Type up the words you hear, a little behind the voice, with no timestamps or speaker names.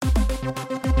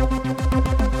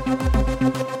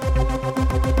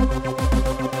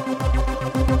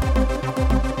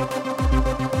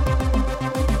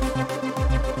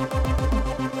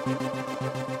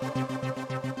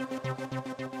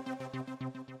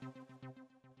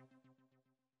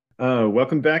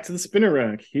Welcome back to the Spinner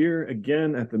Rack here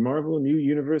again at the Marvel New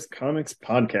Universe Comics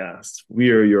podcast.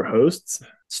 We are your hosts,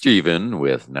 Steven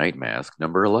with Nightmask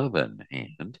number 11.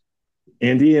 And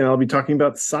Andy, and I'll be talking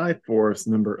about PSI Force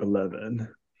number 11.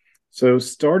 So,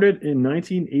 started in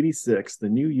 1986, the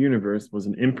New Universe was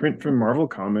an imprint from Marvel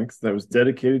Comics that was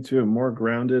dedicated to a more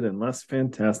grounded and less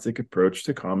fantastic approach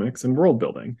to comics and world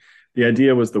building. The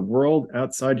idea was the world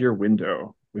outside your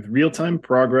window, with real time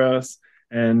progress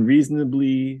and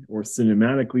reasonably or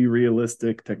cinematically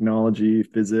realistic technology,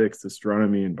 physics,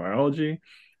 astronomy, and biology.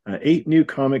 8 new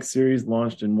comic series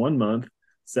launched in 1 month,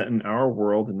 set in our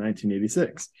world in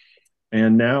 1986.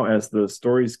 And now, as the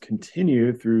stories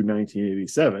continue through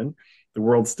 1987, the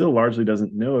world still largely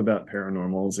doesn't know about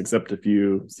paranormals, except a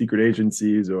few secret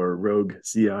agencies or rogue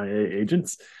CIA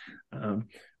agents.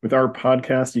 With our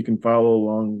podcast, you can follow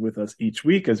along with us each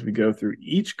week as we go through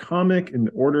each comic in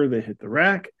the order they hit the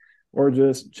rack, or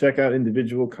just check out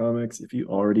individual comics if you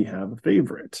already have a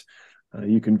favorite.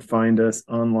 You can find us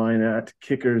online at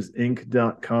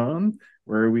kickersinc.com,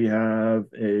 where we have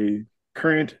a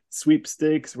current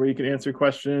sweepstakes where you can answer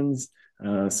questions,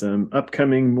 some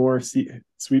upcoming more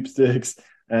sweepstakes,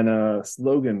 and a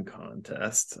slogan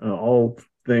contest. All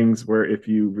things where if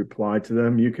you reply to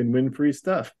them, you can win free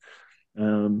stuff.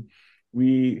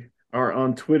 We are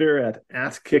on Twitter at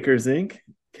 @KickersInc,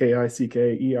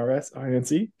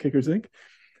 KICKERSINC, Kickers Inc.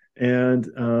 And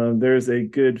there's a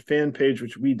good fan page,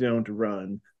 which we don't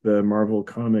run, the Marvel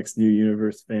Comics New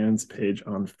Universe fans page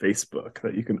on Facebook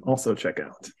that you can also check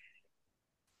out.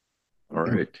 all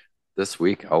right, this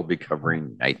week I'll be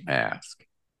covering Nightmask.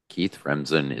 Keith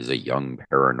Remsen is a young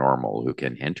paranormal who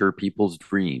can enter people's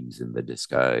dreams in the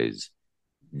disguise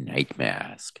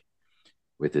Nightmask.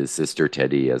 With his sister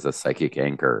Teddy as a psychic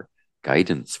anchor,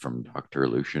 guidance from Dr.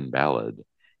 Lucian Ballad,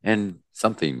 and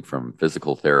something from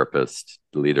physical therapist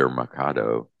Leader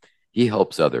Mercado, he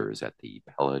helps others at the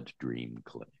Ballad Dream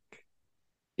Clinic.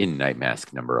 In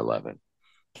Nightmask number 11,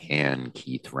 can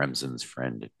Keith Remsen's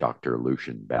friend Dr.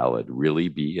 Lucian Ballad really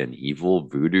be an evil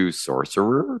voodoo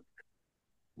sorcerer?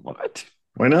 What?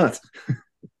 Why not?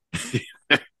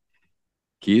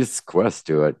 Keith's quest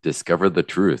to discover the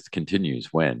truth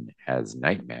continues when, as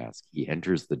Nightmask, he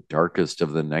enters the darkest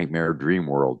of the nightmare dream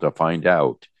world to find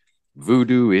out.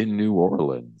 Voodoo in New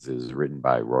Orleans is written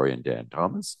by Roy and Dan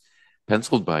Thomas,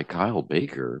 penciled by Kyle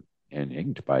Baker, and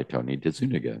inked by Tony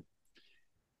DeZuniga.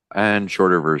 And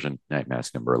shorter version,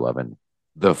 Nightmask number 11,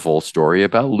 the full story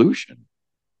about Lucian.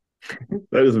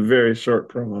 That is a very short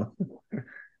promo.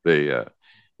 They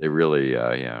really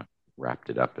wrapped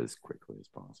it up as quickly as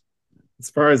possible. As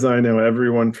far as I know,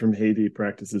 everyone from Haiti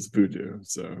practices voodoo,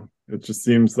 so it just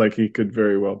seems like he could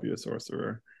very well be a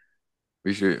sorcerer.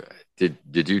 We should.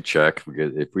 Did you check?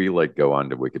 Because if we go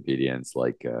on to Wikipedia, and it's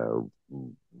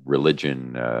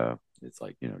religion. It's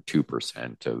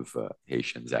 2% of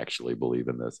Haitians actually believe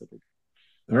in this. I think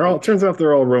They're all. Turns out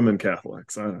they're all Roman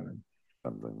Catholics. I don't know.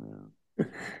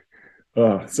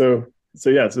 Something.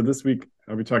 So this week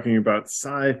I'll be talking about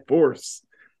PSI Force,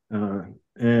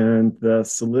 and the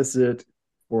solicit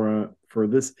for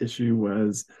this issue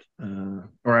was, or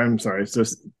I'm sorry. So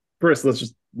first, let's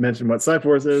just mention what PSI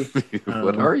Force is.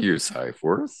 What are you, PSI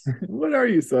Force? What are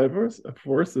you, PSI Force? A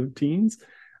force of teens.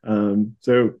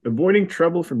 So, avoiding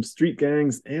trouble from street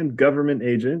gangs and government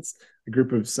agents, a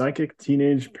group of psychic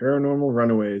teenage paranormal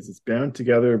runaways is bound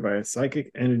together by a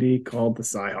psychic entity called the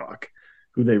Psyhawk,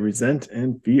 who they resent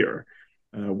and fear.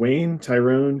 Wayne,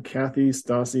 Tyrone, Kathy,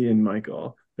 Stassi, and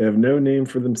Michael. They have no name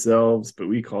for themselves, but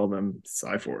we call them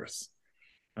PSI Force.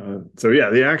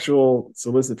 The actual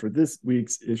solicit for this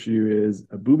week's issue is: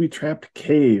 a booby-trapped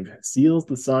cave seals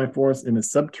the PSI Force in a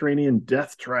subterranean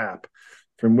death trap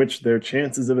from which their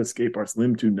chances of escape are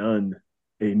slim to none.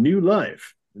 A New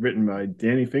Life, written by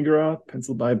Danny Fingeroth,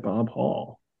 penciled by Bob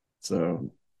Hall.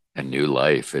 So, a new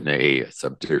life in a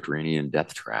subterranean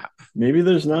death trap. Maybe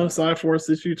there's not a PSI Force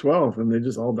issue 12 and they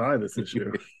just all die this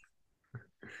issue.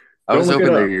 I was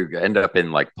hoping they end up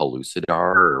in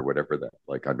Pellucidar or whatever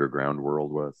that underground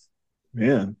world was.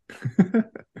 Man.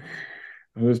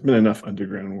 There's been enough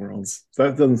underground worlds. So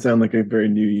that doesn't sound like a very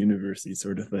New Universe-y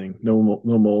sort of thing. No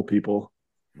mole people.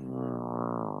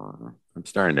 I'm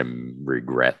starting to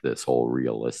regret this whole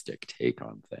realistic take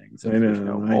on things. I know. There's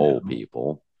no mole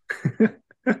people.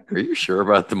 Are you sure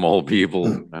about the mole people?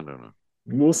 I don't know.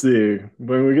 We'll see.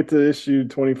 When we get to issue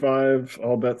 25,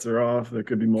 all bets are off. There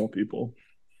could be mole people.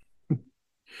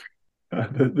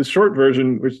 The short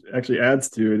version, which actually adds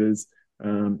to it, is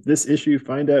this issue,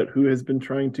 find out who has been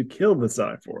trying to kill the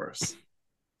PSI Force.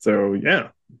 So,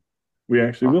 yeah, we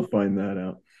actually will find that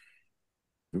out.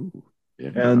 Ooh.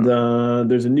 And Yeah.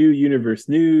 there's a new universe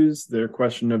news. Their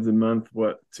question of the month,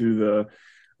 what to the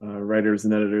writers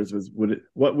and editors was,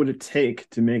 what would it take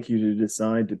to make you to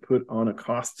decide to put on a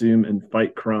costume and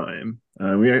fight crime?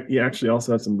 We actually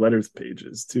also have some letters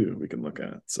pages too we can look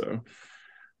at. So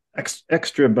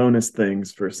extra bonus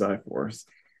things for PSI Force.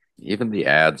 Even the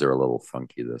ads are a little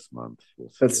funky this month. We'll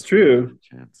see That's if we get true.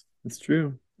 a chance. That's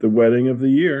true. The wedding of the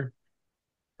year.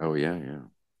 Oh yeah, yeah.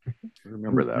 I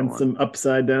remember that And one. some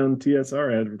upside down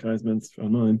TSR advertisements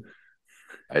online.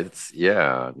 It's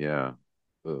yeah, yeah.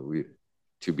 We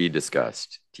to be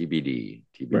discussed. TBD.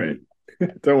 Right.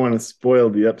 TBD. Don't want to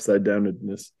spoil the upside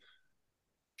downedness.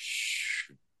 Shh.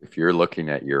 If you're looking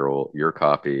at your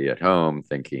copy at home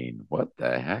thinking, what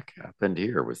the heck happened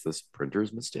here? Was this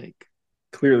printer's mistake?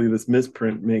 Clearly, this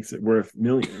misprint makes it worth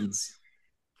millions.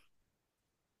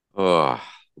 Oh,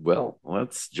 well,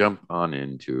 let's jump on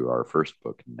into our first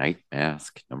book,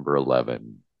 Nightmask number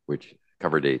 11, which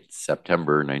cover date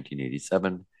September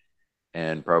 1987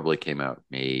 and probably came out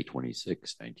May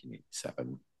 26,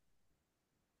 1987.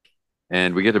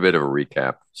 And we get a bit of a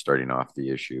recap starting off the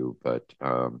issue, but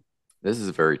this is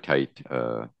a very tight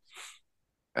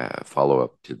follow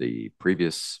up to the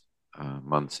previous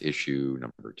month's issue,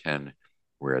 number 10,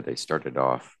 where they started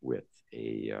off with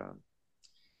a,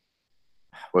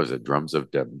 what was it, Drums of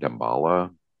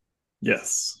Dambala?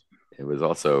 Yes. It was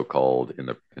also called in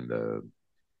the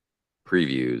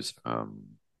previews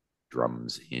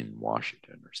Drums in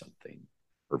Washington or something,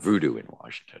 or Voodoo in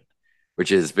Washington,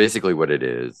 which is basically what it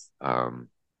is.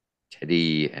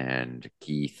 Teddy and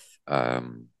Keith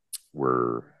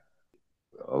were,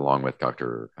 along with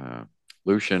Dr.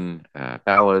 Lucian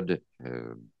Ballad.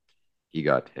 He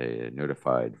got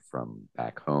notified from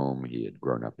back home. He had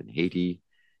grown up in Haiti,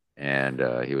 and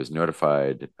he was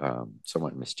notified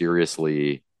somewhat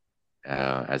mysteriously,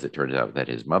 as it turns out, that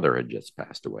his mother had just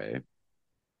passed away.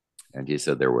 And he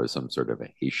said there was some sort of a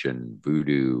Haitian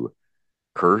voodoo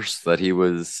curse that he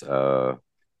was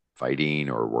fighting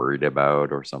or worried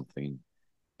about or something.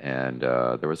 And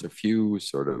there was a few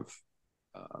sort of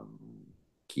um,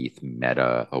 Keith met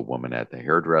a woman at the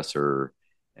hairdresser,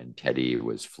 and Teddy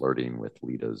was flirting with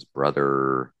Lita's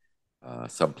brother,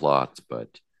 subplots,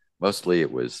 but mostly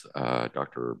it was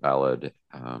Dr. Ballad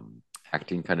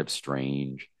acting kind of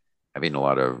strange, having a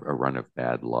lot of a run of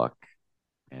bad luck,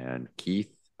 and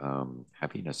Keith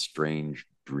having a strange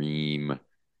dream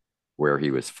where he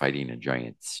was fighting a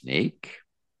giant snake,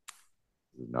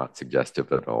 not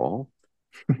suggestive at all,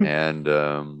 and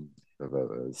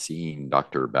seeing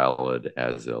Dr. Ballad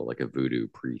as like a voodoo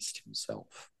priest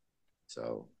himself.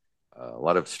 So a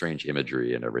lot of strange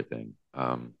imagery and everything.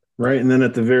 Right. And then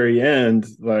at the very end,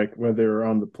 like when they were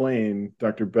on the plane,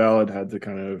 Dr. Ballard had to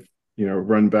kind of,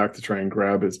 run back to try and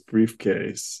grab his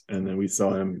briefcase. And then we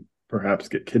saw him perhaps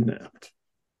get kidnapped.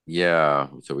 Yeah,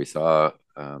 so we saw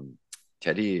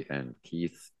Teddy and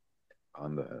Keith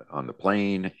on the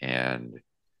plane, and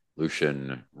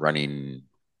Lucian running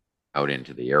out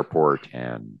into the airport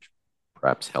and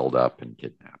perhaps held up and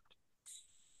kidnapped.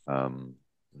 Um,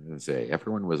 say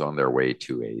everyone was on their way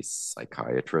to a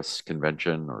psychiatrist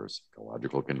convention or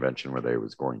psychological convention where they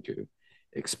was going to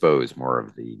expose more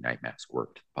of the Nightmask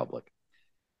work to the public.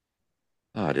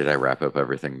 Did I wrap up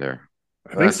everything there?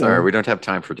 I think Sorry, so. we don't have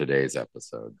time for today's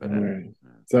episode, All but anyway,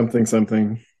 right.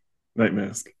 Something.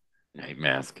 Nightmask.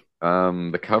 Nightmask.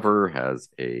 The cover has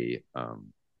a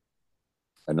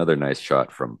another nice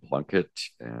shot from Plunkett,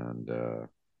 and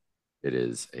it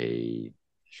is a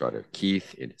shot of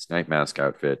Keith in his Nightmask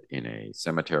outfit in a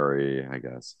cemetery, I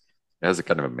guess. It has a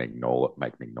kind of a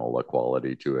Mike Mignola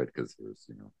quality to it because there's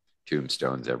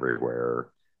tombstones everywhere,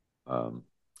 a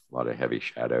lot of heavy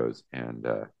shadows, and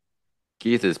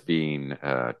Keith is being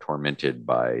tormented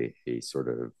by a sort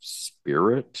of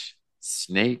spirit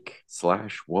snake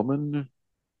slash woman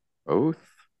oath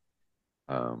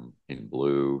in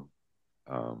blue.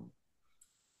 Um,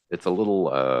 it's a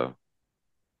little,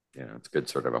 it's good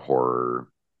sort of a horror,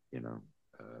 you know,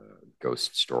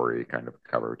 ghost story kind of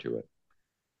cover to it.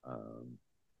 Um,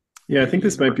 Yeah, I think the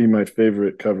this might number, be my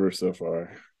favorite cover so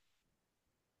far.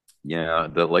 yeah,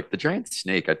 the giant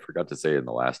snake I forgot to say in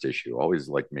the last issue always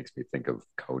like makes me think of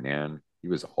Conan. He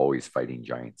was always fighting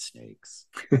giant snakes.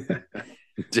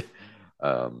 This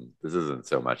isn't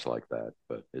so much like that,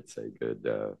 but it's a good,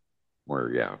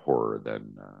 more horror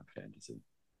than fantasy.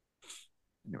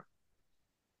 Anyway,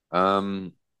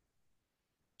 um,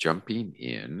 jumping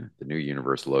in the new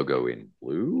universe logo in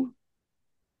blue.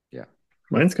 Yeah,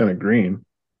 Mine's kind of green.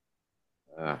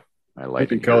 uh, my Might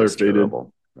be lighting here color is faded.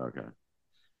 terrible. Okay.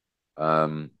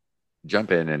 Um,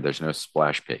 jump in and there's no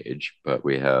splash page, but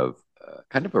we have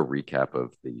kind of a recap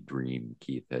of the dream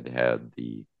Keith had had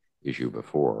the issue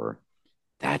before.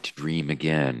 That dream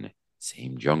again.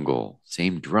 Same jungle,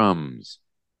 same drums,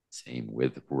 same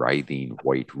with writhing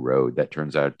white road that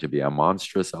turns out to be a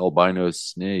monstrous albino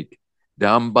snake.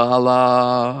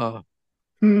 Dambala.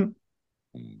 Hmm.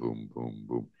 Boom, boom, boom,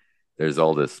 boom. There's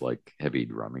all this like heavy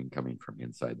drumming coming from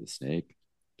inside the snake.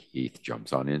 Keith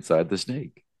jumps on inside the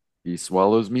snake. He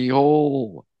swallows me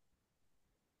whole.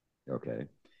 Okay.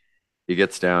 He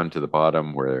gets down to the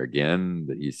bottom where again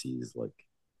he sees like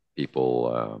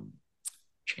people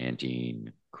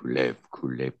chanting kulev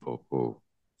kulev popo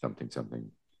something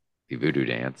something the voodoo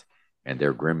dance, and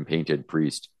their grim painted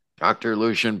priest Dr.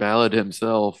 Lucian Ballad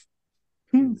himself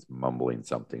Hmm. is mumbling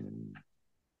something in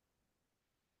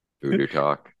voodoo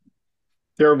talk.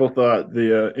 Terrible thought.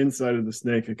 The inside of the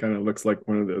snake, it kind of looks like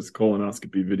one of those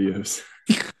colonoscopy videos.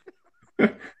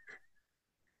 It's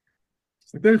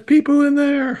like, there's people in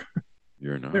there.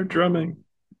 You're They're not drumming.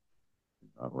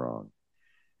 wrong. Not wrong.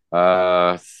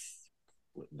 Uh,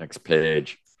 Next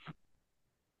page.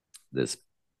 This,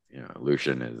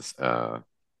 Lucian is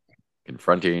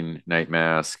confronting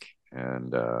Nightmask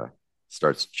and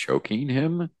starts choking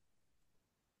him.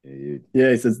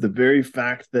 Yeah, he says, the very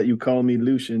fact that you call me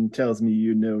Lucian tells me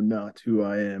you know not who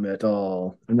I am at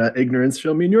all. And that ignorance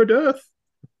shall mean your death.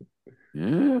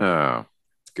 Yeah,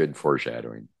 it's good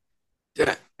foreshadowing.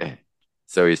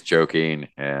 So he's choking,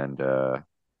 and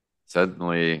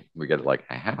suddenly we get like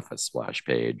a half a splash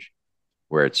page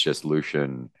where it's just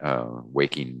Lucian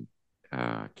waking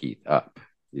Keith up.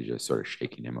 He's just sort of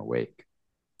shaking him awake.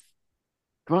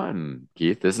 Come on,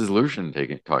 Keith, this is Lucian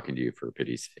talking to you for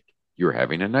pity's sake. You're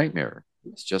having a nightmare.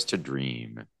 It's just a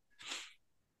dream.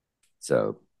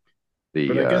 So But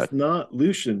the I guess not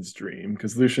Lucian's dream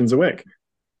because Lucian's awake.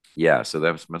 yeah, so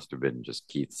that must have been just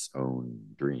Keith's own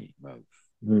dream of,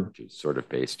 Hmm. which is sort of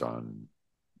based on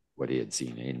what he had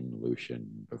seen in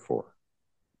Lucian before.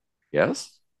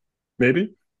 Yes?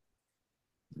 Maybe.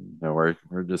 No, we're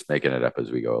just making it up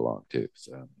as we go along too.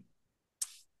 So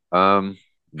um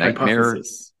Nightmare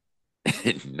Hypothesis.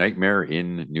 Nightmare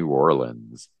in New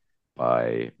Orleans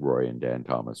by Roy and Dan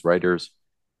Thomas writers.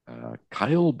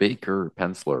 Kyle Baker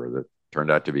penciler that turned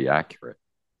out to be accurate,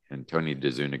 and Tony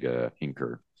DeZuniga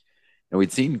inker. Now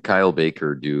we'd seen Kyle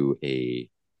Baker do a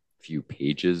few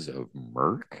pages of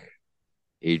Merc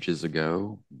ages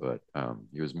ago, but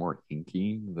he was more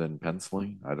inking than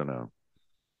penciling. I don't know.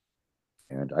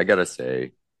 And I gotta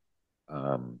say,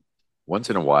 um, once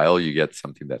in a while you get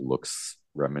something that looks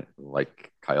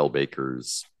like Kyle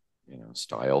Baker's,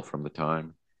 style from the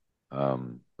time.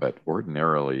 But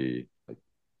ordinarily, like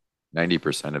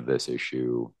 90% of this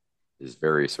issue is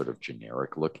very sort of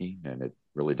generic looking, and it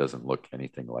really doesn't look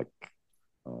anything like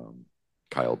um,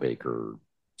 Kyle Baker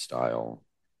style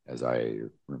as I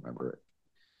remember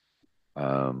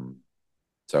it.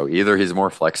 So either he's more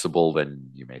flexible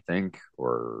than you may think,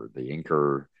 or the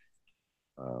inker,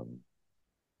 um,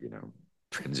 you know,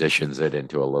 transitions it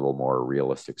into a little more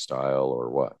realistic style, or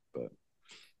what. But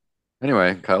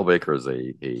anyway, Kyle Baker is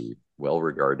a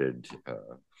well-regarded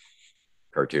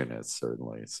cartoonist,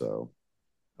 certainly. So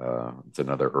it's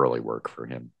another early work for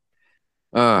him.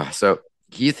 So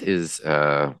Keith is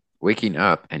waking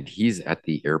up, and he's at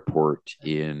the airport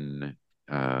in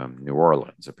New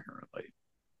Orleans, apparently.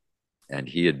 And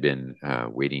he had been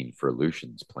waiting for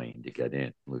Lucian's plane to get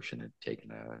in. Lucian had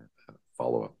taken a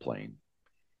follow-up plane,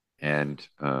 and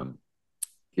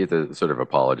Keith sort of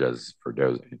apologizes for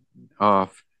dozing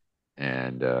off,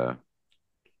 and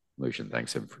Lucian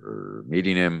thanks him for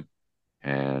meeting him,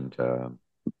 and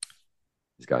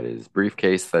he's got his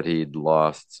briefcase that he'd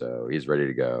lost, so he's ready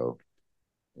to go.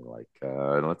 They're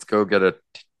like, let's go get a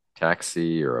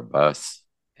taxi or a bus,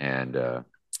 and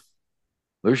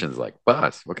Lucian's like,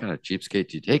 "Boss, what kind of cheapskate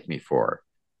do you take me for?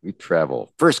 We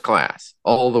travel first class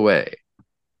all the way."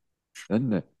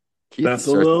 Then Keith That's a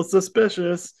starts. little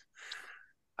suspicious.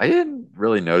 I didn't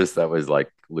really notice that was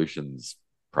like Lucian's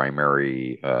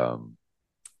primary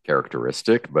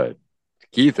characteristic, but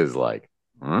Keith is like,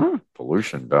 huh? The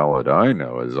Lucian Ballad I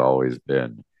know has always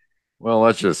been, well,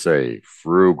 let's just say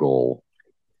frugal.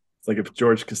 It's like if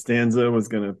George Costanza was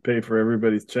going to pay for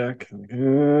everybody's check. Like,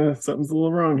 something's a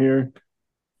little wrong here.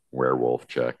 Werewolf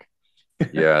check.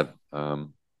 Yeah. And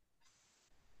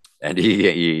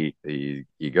he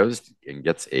goes and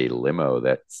gets a limo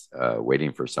that's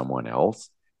waiting for someone else,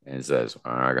 and says,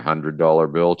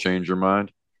 $100 bill change your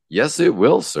mind? Yes, it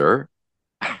will, sir.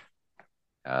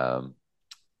 um,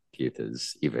 Keith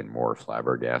is even more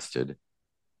flabbergasted.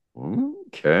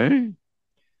 Okay.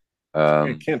 I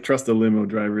Um, can't trust a limo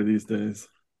driver these days.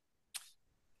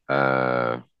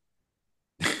 uh,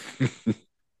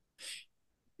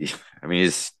 I mean,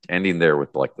 he's standing there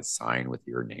with like the sign with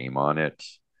your name on it.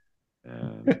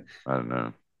 And I don't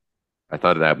know. I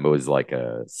thought that was like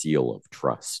a seal of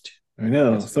trust. I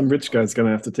know. Guess it Some was rich more. guy's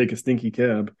gonna have to take a stinky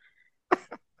cab.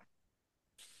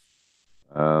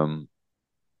 Um,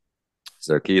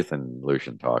 so Keith and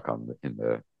Lucian talk in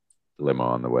the limo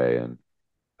on the way and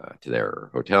to their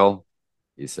hotel.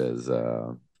 He says,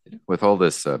 "With all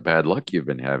this bad luck you've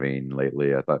been having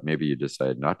lately, I thought maybe you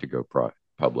decided not to go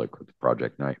public with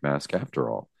Project Nightmask after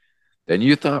all. Then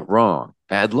you thought wrong.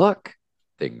 Bad luck.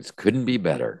 Things couldn't be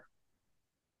better."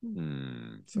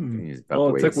 Hmm. Something about All the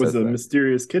it way he took was says a that.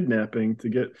 mysterious kidnapping to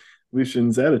get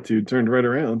Lucian's attitude turned right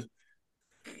around.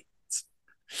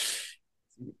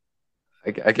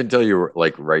 I can tell you,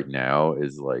 like right now,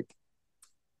 is like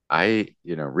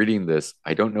reading this,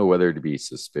 I don't know whether to be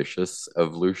suspicious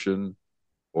of Lucian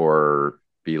or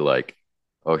be like,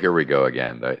 oh, here we go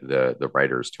again. The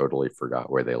writers totally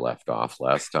forgot where they left off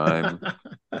last time.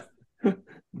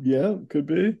 Yeah, could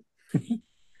be.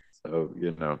 So,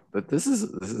 but this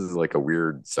is like a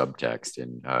weird subtext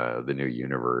in the new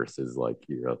universe is like,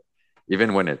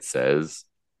 even when it says,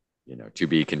 to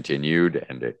be continued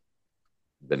and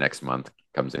the next month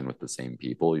comes in with the same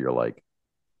people, you're like,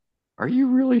 are you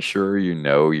really sure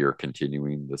you're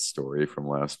continuing the story from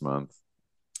last month?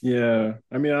 Yeah.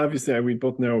 I mean, obviously, we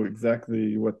both know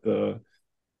exactly what the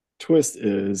twist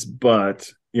is,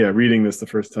 but yeah, reading this the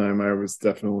first time, I was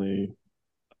definitely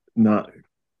not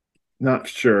not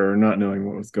sure, not knowing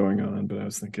what was going on, but I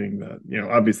was thinking that,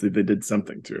 obviously they did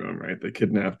something to him, right? They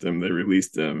kidnapped him, they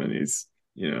released him, and he's,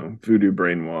 voodoo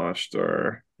brainwashed,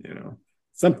 or,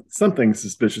 something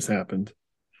suspicious happened.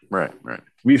 Right, right.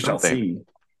 We shall Something.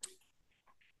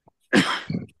 see.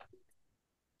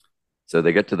 So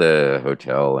they get to the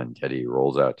hotel and Teddy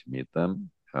rolls out to meet them.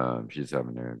 She's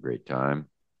having a great time.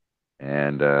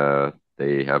 And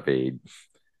they have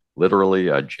literally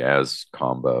a jazz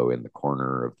combo in the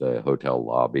corner of the hotel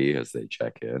lobby as they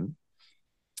check in.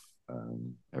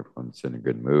 Everyone's in a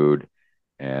good mood.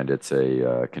 And it's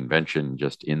a convention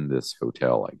just in this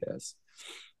hotel, I guess,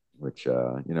 which,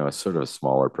 is sort of a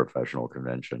smaller professional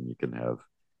convention. You can have,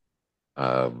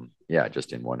 yeah,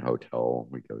 just in one hotel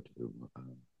we go to.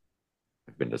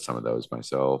 I've been to some of those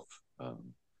myself.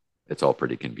 It's all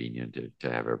pretty convenient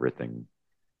to have everything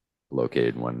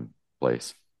located in one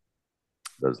place.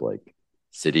 Those like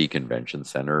city convention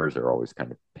centers are always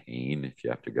kind of pain if you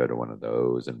have to go to one of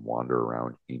those and wander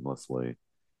around aimlessly.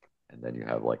 And then you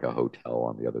have like a hotel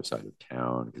on the other side of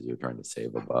town because you're trying to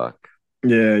save a buck.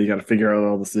 Yeah, you got to figure out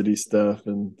all the city stuff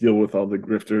and deal with all the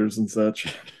grifters and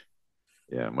such.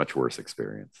 Yeah, much worse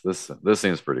experience. This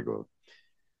seems pretty cool.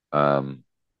 Um,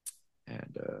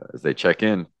 and as they check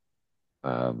in,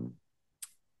 um,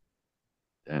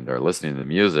 and are listening to the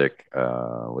music,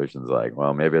 Lucian's like,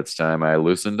 well, maybe it's time I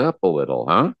loosened up a little,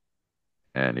 huh?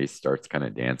 And he starts kind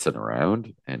of dancing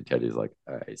around. And Teddy's like,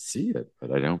 I see it,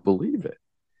 but I don't believe it.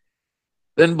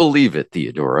 Then believe it,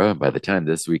 Theodora. By the time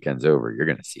this weekend's over, you're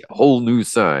going to see a whole new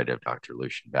side of Dr.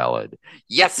 Lucian Ballad.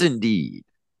 Yes, indeed.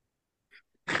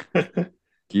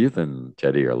 Keith and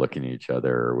Teddy are looking at each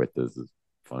other with this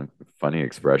funny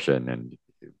expression. And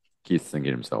Keith's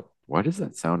thinking to himself, why does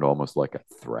that sound almost like a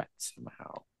threat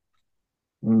somehow?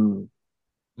 Hmm.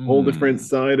 Whole different Hmm.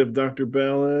 side of Dr.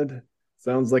 Ballad.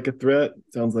 Sounds like a threat.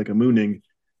 Sounds like a mooning.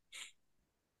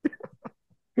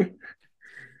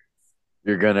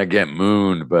 You're gonna get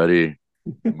mooned, buddy.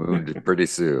 Mooned pretty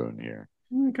soon here.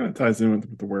 It kind of ties in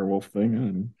with the werewolf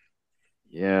thing.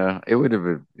 Yeah, it would have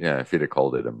been, yeah, if you'd have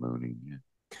called it a mooning, yeah,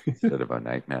 instead of a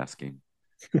night masking.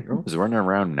 You're always running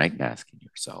around night masking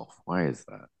yourself. Why is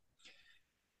that?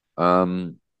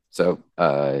 So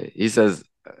he says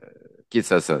Keith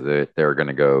says that they're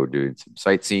gonna go do some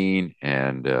sightseeing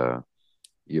and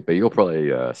but you'll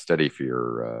probably study for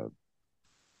your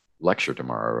lecture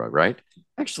tomorrow, right?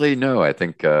 Actually, no, I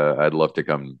think I'd love to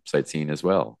come sightseeing as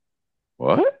well.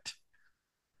 What?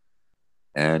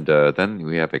 And then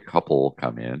we have a couple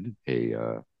come in,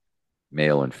 a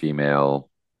male and female,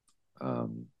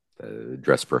 um,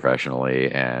 dressed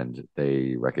professionally, and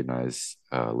they recognize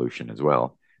Lucian as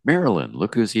well. Marilyn,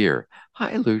 look who's here.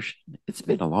 Hi, Lucian. It's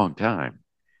been a long time.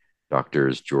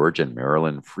 Doctors George and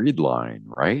Marilyn Friedline,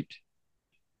 right?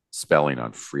 Spelling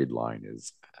on Friedline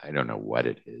is, I don't know what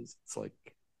it is. It's like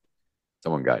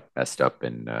someone got messed up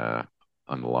in on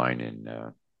the line in,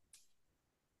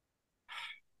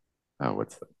 oh,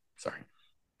 what's the, sorry,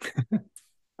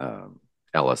 um,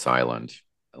 Ellis Island.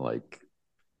 Like,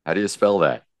 how do you spell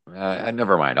that?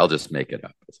 Never mind. I'll just make it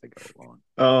up as I go along.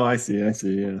 Oh, I see. I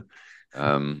see. Yeah.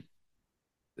 Um,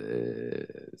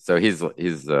 so he's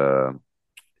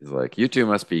He's like, you two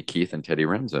must be Keith and Teddy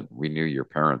Remsen. We knew your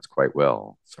parents quite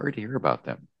well. Sorry to hear about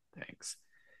them. Thanks.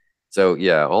 So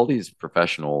yeah, all these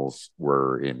professionals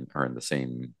are in the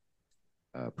same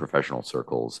professional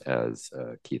circles as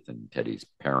Keith and Teddy's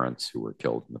parents who were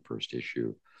killed in the first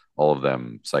issue. All of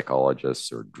them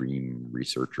psychologists or dream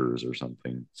researchers or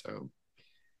something. So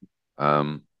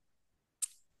um,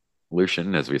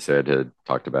 Lucian, as we said, had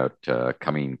talked about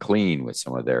coming clean with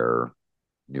some of their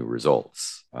new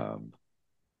results.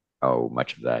 How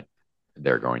much of that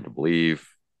they're going to believe,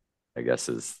 I guess,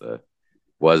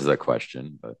 was the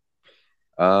question. But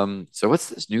so what's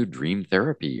this new dream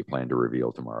therapy you plan to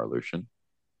reveal tomorrow, Lucian?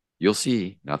 You'll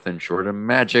see, nothing short of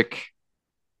magic.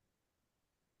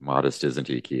 Modest, isn't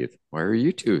he, Keith? Why are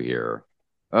you two here?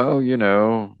 Oh,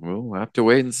 we'll have to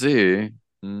wait and see.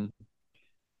 Hmm.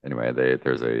 Anyway,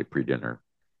 there's a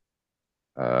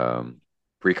um,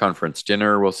 pre-conference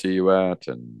dinner we'll see you at,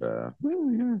 and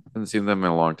well, yeah, haven't seen them in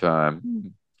a long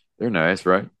time. They're nice,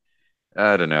 right?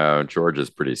 I don't know. George is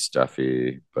pretty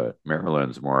stuffy, but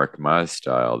Marilyn's more like my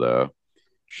style, though.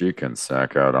 She can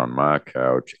sack out on my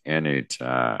couch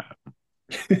anytime.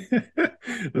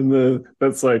 And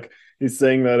that's like he's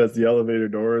saying that as the elevator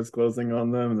door is closing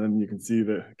on them, and then you can see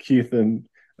the Keith and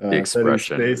The Teddy's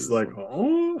expression face is, like,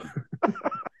 oh.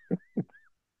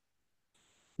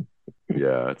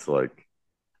 yeah, it's like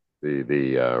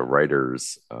the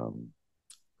writer's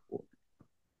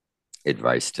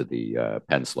advice to the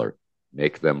penciler: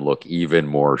 make them look even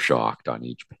more shocked on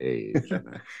each page.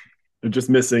 They're just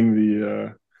missing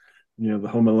the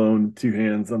Home Alone two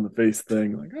hands on the face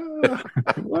thing.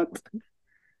 Like, what?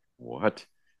 What?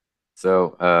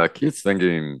 So Keith's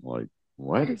thinking, like,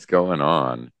 what is going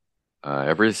on?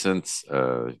 Ever since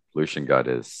Lucian got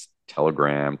his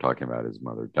telegram talking about his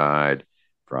mother died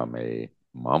from a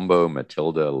Mambo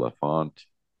Matilda Lafont,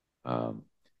 um,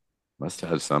 must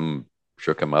have some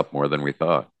shook him up more than we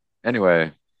thought.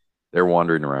 Anyway, they're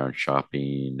wandering around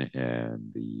shopping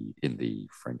and in the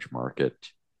French market,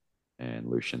 and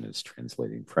Lucian is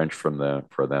translating French for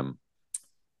them.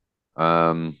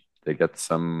 They get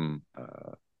some.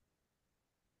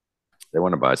 They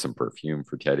want to buy some perfume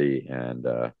for Teddy, and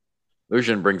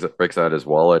Lucian breaks out his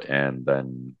wallet and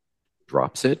then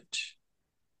drops it.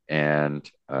 And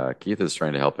Keith is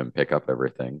trying to help him pick up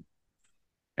everything,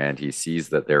 and he sees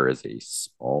that there is a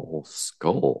small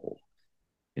skull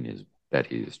in his that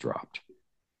he's dropped.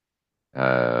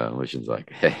 Lucian's like,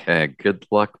 hey, good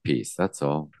luck, piece. That's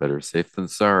all. Better safe than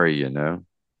sorry. Mm.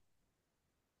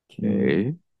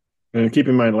 Okay. And keep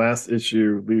in mind, last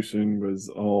issue, Lucian was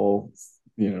all,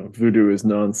 voodoo is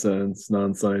nonsense,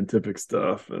 non-scientific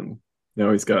stuff, and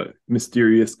now he's got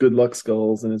mysterious good luck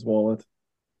skulls in his wallet.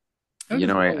 How You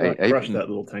does know, he all not I crush even that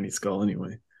little tiny skull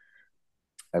anyway?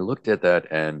 I looked at that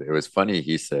and it was funny.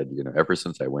 He said, ever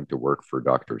since I went to work for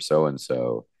Dr. So and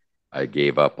so, I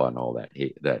gave up on all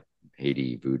that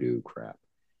Haiti voodoo crap.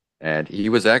 And he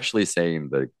was actually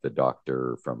saying the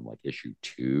doctor from like issue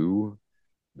 2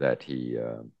 that he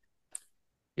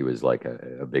was like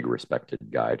a big respected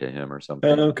guy to him or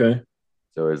something. Okay,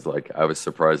 So it's like I was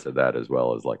surprised at that as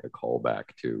well as like a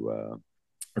callback to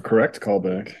a correct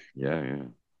callback. yeah, yeah.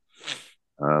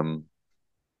 Um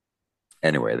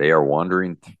anyway, they are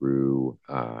wandering through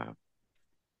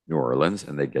New Orleans,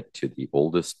 and they get to the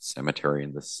oldest cemetery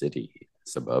in the city.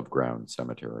 It's above ground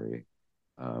cemetery,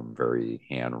 very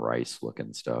Han Rice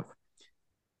looking stuff.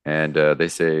 And they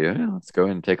say, let's go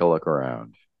and take a look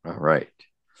around. All right.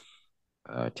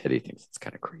 Teddy thinks it's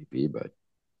kind of creepy, but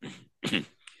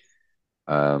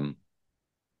um,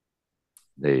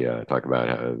 they talk about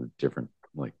how different,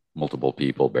 like multiple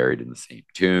people buried in the same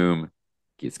tomb.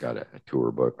 He's got a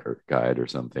tour book or guide or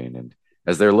something. And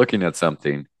as they're looking at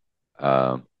something,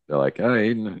 they're like,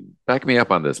 hey, back me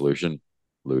up on this, Lucian.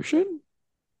 Lucian?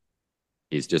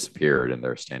 He's disappeared and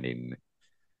they're standing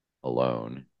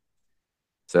alone.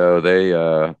 So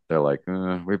they're like,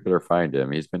 we better find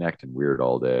him. He's been acting weird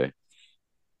all day.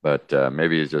 But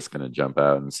maybe he's just gonna jump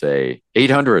out and say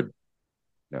 800.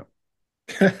 No.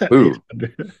 Boo.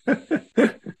 800.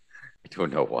 I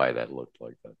don't know why that looked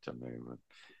like that to me. But,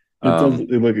 It does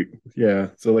it look, yeah.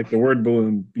 So like the word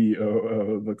balloon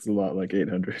BOO looks a lot like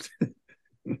 800.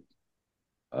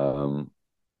 um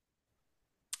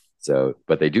so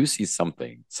but they do see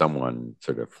someone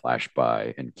sort of flash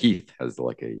by, and Keith has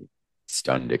like a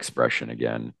stunned expression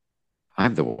again.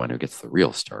 I'm the one who gets the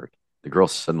real start. The girl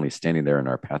suddenly standing there in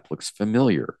our path looks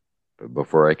familiar, but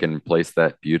before I can place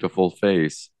that beautiful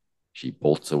face, she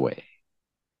bolts away.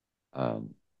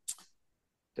 Um,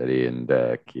 Teddy and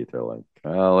Keith are like,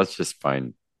 oh, let's just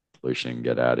find Lucian and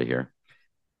get out of here.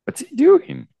 What's he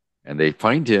doing? And they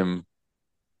find him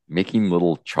making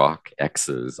little chalk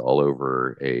X's all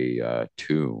over a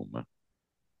tomb.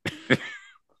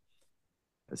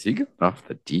 Has he gone off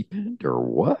the deep end or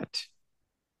what?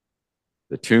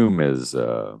 The tomb is,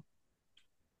 well,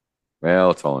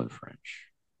 it's all in French.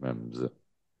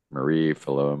 Marie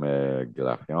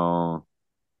Laveaux,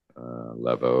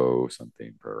 Laveaux,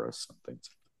 something, Paris, something.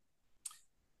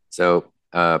 So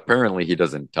apparently he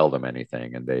doesn't tell them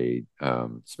anything, and they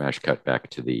smash cut back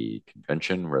to the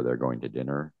convention where they're going to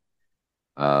dinner.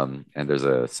 And there's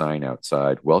a sign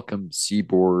outside, Welcome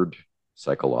Seaboard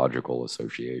Psychological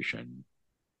Association,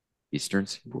 Eastern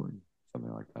Seaboard,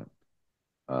 something like that.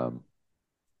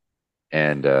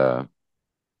 And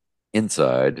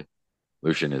inside,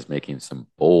 Lucian is making some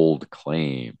bold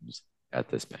claims at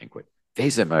this banquet.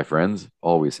 Face it, my friends,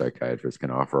 all we psychiatrists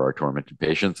can offer our tormented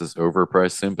patients is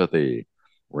overpriced sympathy.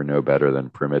 We're no better than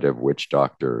primitive witch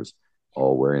doctors,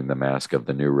 all wearing the mask of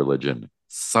the new religion,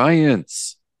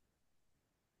 science.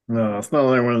 No, it's not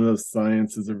like one of those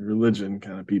sciences of religion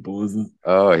kind of people, is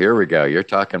Oh, here we go. You're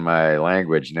talking my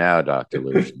language now, Dr. it?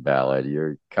 Lucian Ballad.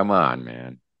 You're come on,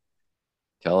 man.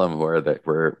 Tell them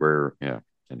where yeah.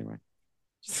 Anyway.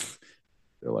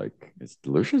 They're like, is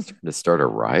Lucian's trying to start a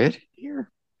riot here?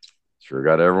 Sure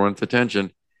got everyone's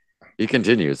attention. He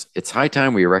continues, it's high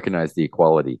time we recognize the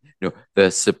equality, the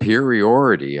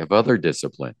superiority of other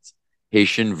disciplines.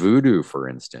 Haitian voodoo, for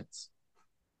instance.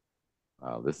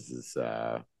 Wow, this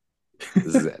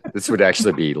would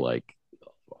actually be like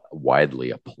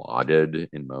widely applauded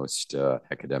in most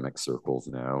academic circles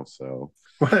now. So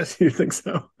What? You think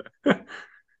so?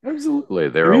 absolutely,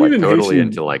 I they're mean, like even totally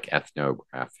into Haitian. like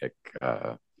ethnographic,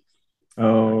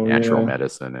 Oh, natural yeah.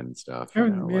 medicine and stuff. You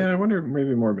know, Yeah, like I wonder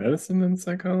maybe more medicine than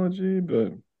psychology,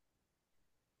 but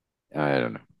I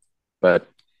don't know, but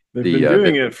they've been the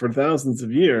doing it for thousands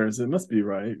of years. It must be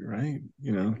right, right?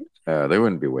 they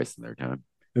wouldn't be wasting their time.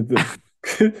 The,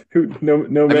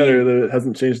 no I matter mean, that it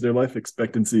hasn't changed their life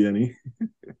expectancy any.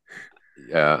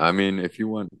 yeah, I mean, if you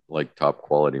want like top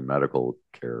quality medical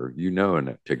care,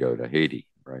 to go to Haiti,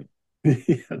 right?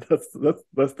 Yeah, that's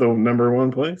the number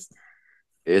one place.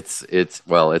 It's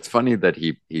well, it's funny that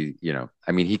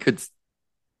I mean, he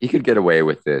could get away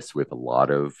with this with a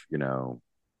lot of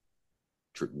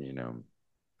tr- you know,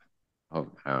 I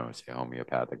don't want to say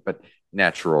homeopathic, but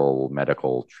natural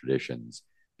medical traditions.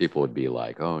 People would be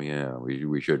like, oh yeah,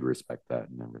 we should respect that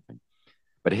and everything.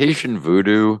 But Haitian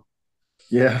voodoo,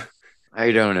 Yeah,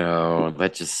 I don't know.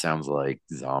 That just sounds like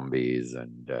zombies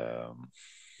and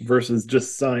versus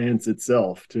just science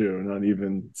itself too, not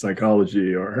even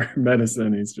psychology or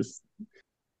medicine. He's just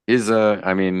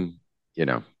I mean, you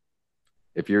know,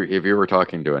 if you were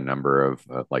talking to a number of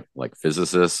like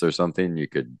physicists or something, you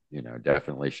could,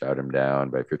 definitely shout him down.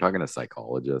 But if you're talking to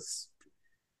psychologists,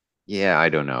 yeah, I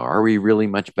don't know. Are we really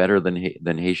much better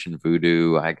than Haitian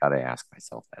voodoo? I gotta ask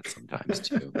myself that sometimes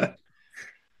too.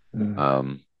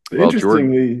 Um, well, George,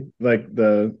 interestingly, like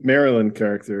the Maryland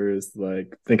character is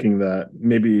like thinking that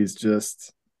maybe he's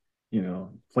just,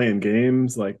 playing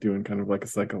games, like doing kind of like a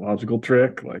psychological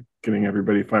trick, like getting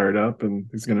everybody fired up, and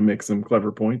he's going to make some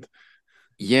clever point.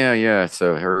 yeah, yeah.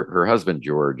 So her husband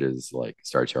George is like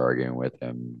starts arguing with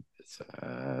him.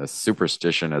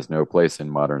 Superstition has no place in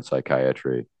modern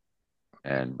psychiatry.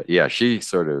 But yeah, she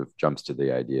sort of jumps to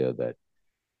the idea that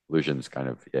Lucian's kind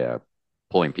of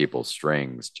pulling people's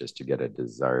strings just to get a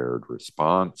desired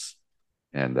response,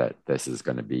 and that this is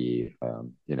going to be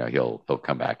he'll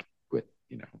come back with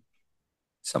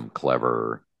some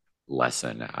clever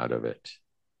lesson out of it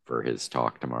for his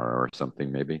talk tomorrow or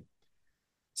something maybe.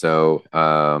 So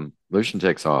Lucian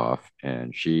takes off,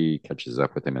 and she catches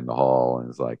up with him in the hall and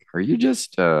is like, "Are you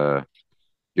just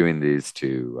doing these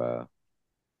to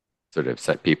sort of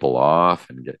set people off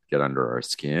and get under our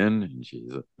skin?" And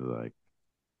she's like,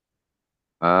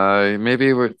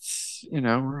 maybe we're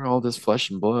all just flesh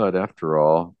and blood after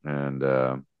all.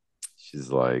 And she's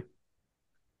like,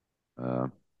 uh,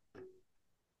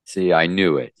 see, I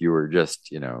knew it. You were just,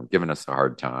 giving us a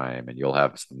hard time, and you'll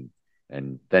have some.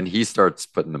 And then he starts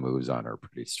putting the moves on her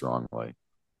pretty strongly.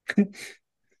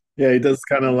 Yeah, he does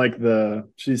kind of like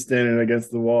she's standing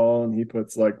against the wall, and he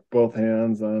puts like both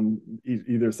hands on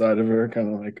either side of her,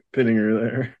 kind of like pinning her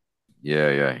there.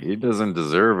 Yeah, yeah. He doesn't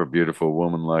deserve a beautiful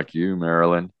woman like you,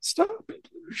 Marilyn. Stop it,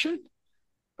 Lucian.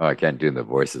 Oh, I can't do the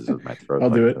voices with my throat I'll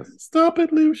do like it. this. Stop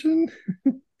it, Lucian.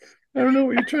 I don't know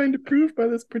what you're trying to prove by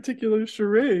this particular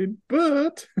charade,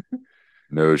 but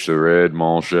No charade,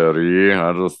 mon chéri.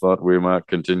 I just thought we might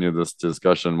continue this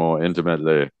discussion more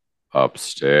intimately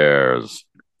upstairs.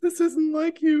 this isn't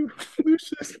like you,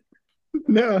 Lucius.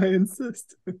 Now I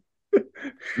insist.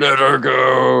 Let her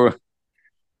go.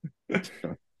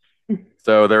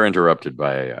 So they're interrupted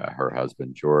by her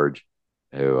husband George,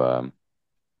 who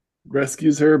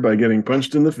Rescues her by getting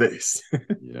punched in the face.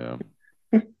 you know,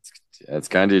 it's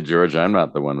kind of George. I'm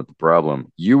not the one with the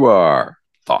problem. You are.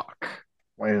 Fuck.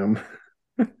 Wham.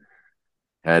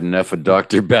 Had enough of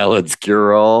Dr. Ballad's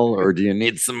cure all, or do you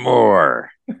need some more?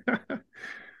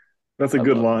 That's a I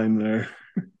good love it. line there.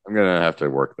 I'm gonna have to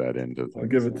work that into I'll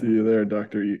give things. it to you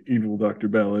there, Evil Dr.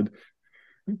 Ballad.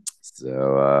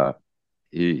 So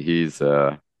he's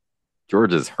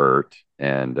George is hurt,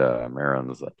 and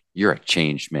Marilyn's like, "You're a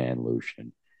changed man,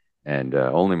 Lucian, and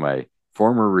only my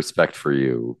former respect for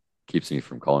you keeps me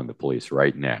from calling the police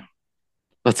right now.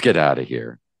 Let's get out of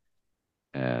here."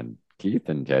 And Keith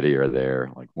and Teddy are there,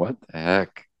 like, "What the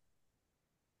heck?"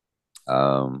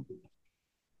 Um,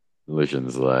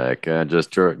 Lucian's like,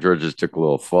 "Just George just took a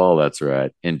little fall. That's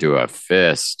right, into a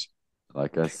fist,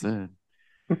 like I said."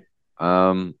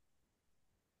 Um,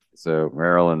 so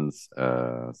Marilyn's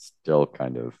still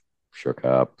kind of shook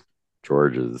up.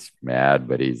 George is mad,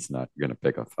 but he's not going to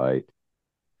pick a fight.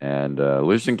 And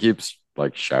Lucian keeps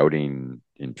like shouting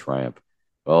in triumph,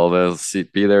 "Well, they'll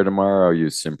be there tomorrow, you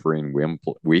simpering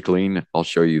weakling. I'll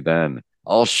show you then.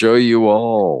 I'll show you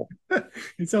all."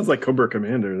 He sounds like Cobra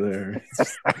Commander there.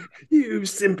 You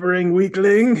simpering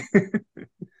weakling.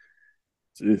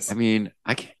 I Jeez. mean,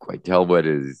 I can't quite tell what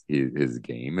his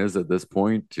game is at this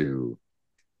point to,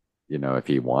 if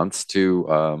he wants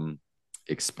to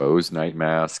expose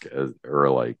Nightmask or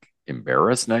like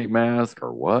embarrass Nightmask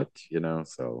or what,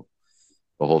 so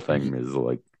the whole thing is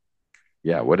like,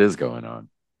 yeah, what is going on?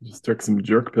 Just took some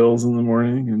jerk pills in the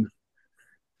morning and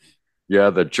Yeah,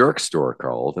 the jerk store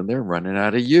called and they're running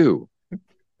out of you. it's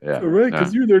Yeah. all right Yeah.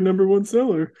 because you're their number one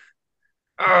seller.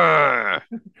 Ah!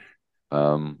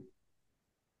 Um,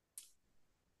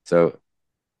 so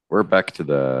we're back to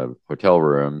the hotel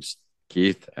rooms.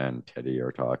 Keith and Teddy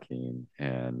are talking,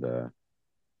 and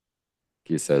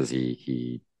Keith says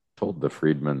he told the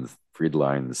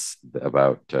Friedlines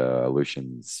about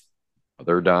Lucian's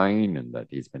mother dying, and that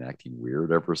he's been acting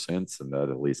weird ever since, and that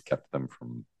at least kept them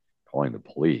from calling the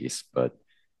police. But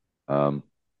um,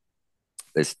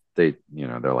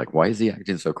 they're like, why is he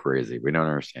acting so crazy? We don't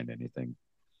understand anything.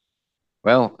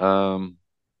 Well, why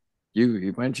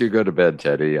don't you go to bed,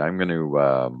 Teddy? I'm going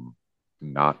to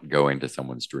not go into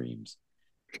someone's dreams.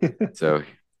 So How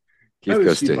Keith does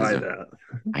goes she to his. buy that?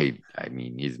 I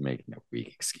mean, he's making up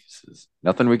weak excuses.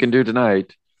 Nothing we can do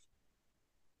tonight.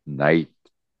 Night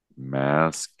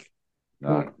mask,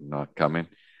 not coming.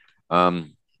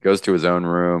 He goes to his own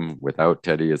room without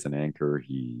Teddy as an anchor.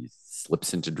 He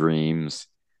slips into dreams,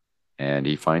 and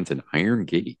he finds an iron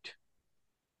gate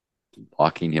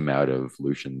blocking him out of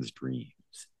Lucian's dreams.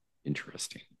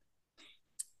 Interesting.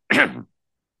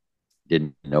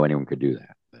 Didn't know anyone could do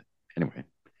that. But anyway,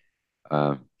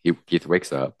 Keith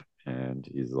wakes up and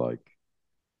he's like,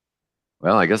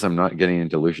 "Well, I guess I'm not getting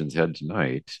into Lucian's head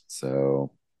tonight."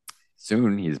 So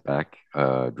soon he's back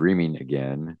dreaming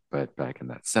again, but back in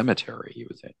that cemetery he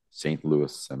was at, St.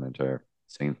 Louis Cemetery,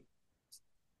 St.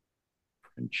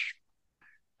 French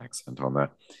accent on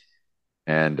that.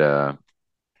 And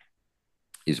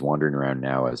he's wandering around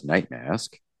now as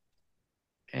Nightmask.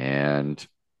 And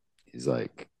he's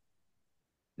like,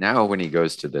 now when he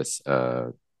goes to this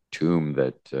tomb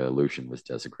that Lucian was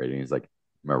desecrating, he's like,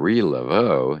 Marie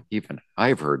Laveaux, even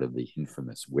I've heard of the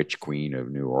infamous witch queen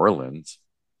of New Orleans.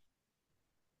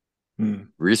 Hmm.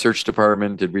 Research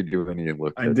department, did we do any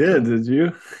look I at did. Did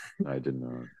you? I did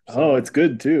not. Oh, So it's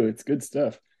good too. It's good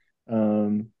stuff.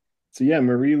 Um, so yeah,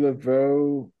 Marie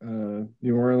Laveaux,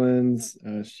 New Orleans.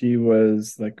 She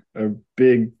was like a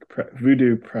big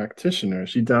voodoo practitioner.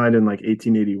 She died in like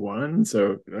 1881,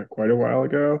 so quite a while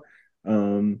ago.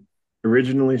 Um,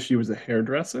 Originally, she was a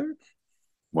hairdresser.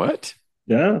 what?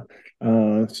 Yeah.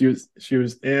 And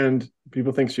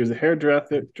people think she was a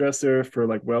hairdresser for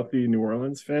like wealthy New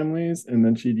Orleans families. And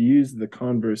then she'd use the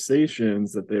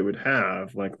conversations that they would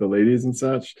have, like the ladies and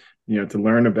such, to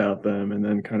learn about them and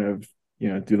then kind of,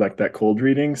 do like that cold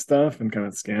reading stuff and kind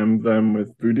of scam them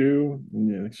with voodoo.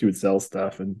 And, she would sell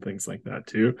stuff and things like that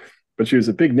too. But she was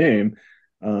a big name.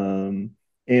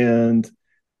 And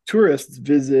tourists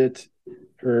visit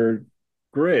her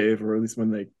grave, or at least when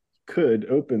they could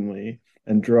openly,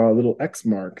 and draw little X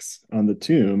marks on the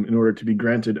tomb in order to be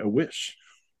granted a wish.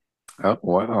 Oh,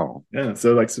 wow. Yeah,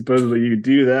 so like supposedly you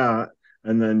do that,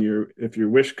 and then if your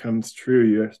wish comes true,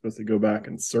 you're supposed to go back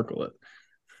and circle it.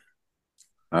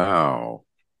 Oh.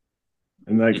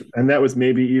 And that was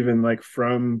maybe even like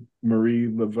from Marie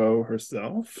Laveaux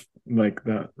herself, like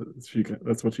that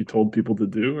that's what she told people to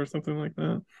do or something like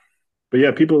that. But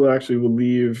yeah, people actually will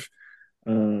leave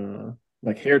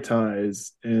like hair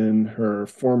ties in her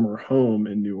former home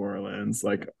in New Orleans.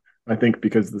 Like I think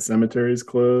because the cemetery is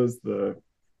closed, the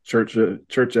church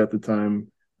at the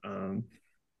time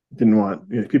didn't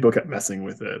want, people kept messing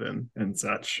with it and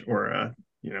such, or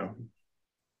you know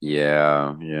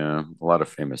Yeah, yeah. A lot of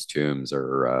famous tombs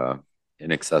are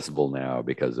inaccessible now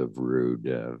because of rude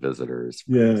visitors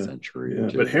from a yeah, century or yeah.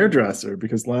 But two ago. hairdresser,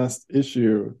 because last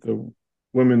issue the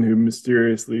woman who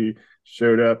mysteriously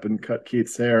showed up and cut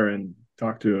Keith's hair and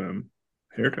talked to him,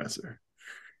 hairdresser.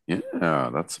 Yeah,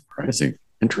 that's surprising.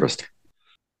 Interesting.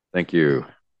 Thank you.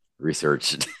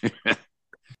 Researched.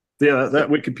 Yeah, So that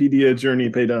Wikipedia journey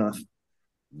paid off.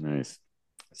 nice.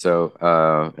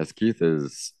 So as Keith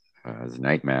is as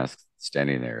Nightmask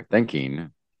standing there thinking,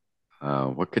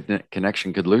 what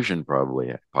connection could Lucian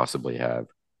probably possibly have?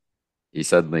 He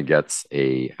suddenly gets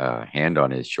a hand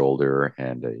on his shoulder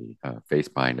and a face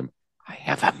behind him. I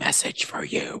have a message for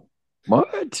you.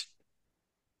 What?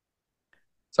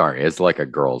 Sorry, it's like a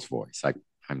girl's voice.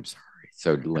 I'm sorry.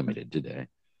 So limited today.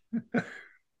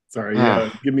 Sorry,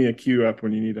 yeah. Give me a cue up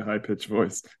when you need a high pitched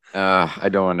voice. I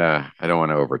don't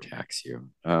want to overtax you.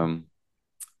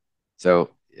 So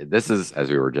this is, as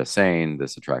we were just saying,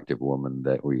 this attractive woman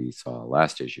that we saw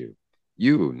last issue.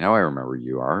 You, now I remember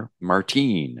you are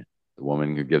Martine, the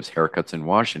woman who gives haircuts in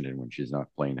Washington when she's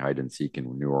not playing hide and seek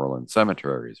in New Orleans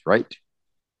cemeteries, right?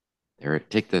 There,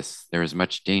 take this. There is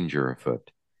much danger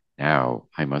afoot. Now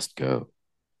I must go.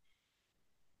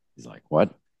 He's like,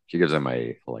 what? She gives him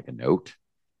a like a note,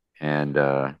 and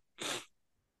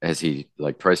as he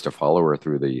like tries to follow her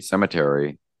through the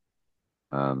cemetery,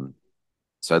 um,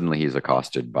 suddenly he's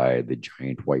accosted by the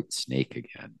giant white snake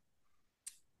again.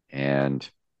 And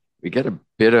we get a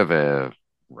bit of a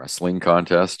wrestling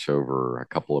contest over a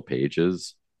couple of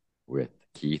pages with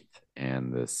Keith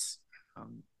and this.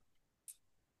 Um,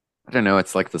 I don't know.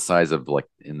 It's like the size of like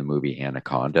in the movie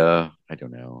Anaconda. I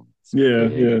don't know. It's Yeah,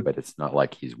 yeah. big, but it's not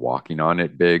like he's walking on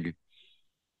it big.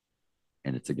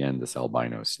 And it's again this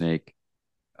albino snake.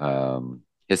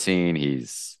 Hissing.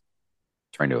 He's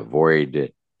trying to avoid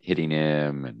it hitting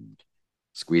him and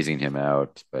squeezing him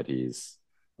out, but he's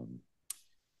um,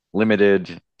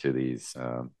 limited to these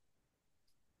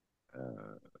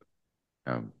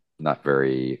not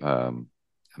very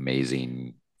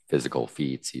amazing physical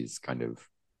feats. He's kind of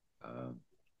uh,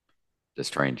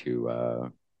 just trying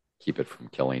to keep it from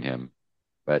killing him,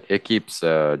 but it keeps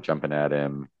jumping at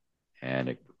him and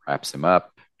it wraps him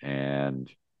up and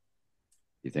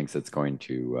he thinks it's going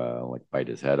to like bite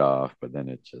his head off, but then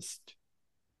it just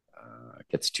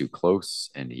gets too close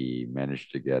and he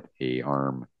managed to get a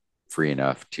arm free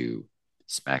enough to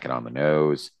smack it on the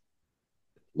nose,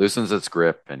 loosens its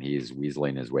grip, and he's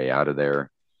weaseling his way out of there.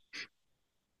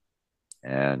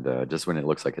 And just when it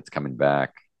looks like it's coming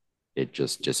back, it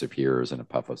just disappears in a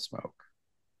puff of smoke.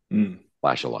 Mm.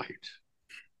 Flash of light.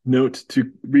 Note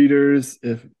to readers: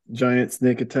 if giant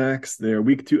snake attacks, they are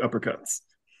weak to uppercuts.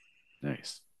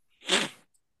 Nice.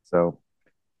 So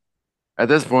at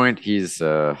this point, he's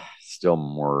still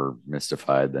more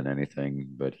mystified than anything,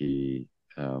 but he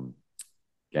um,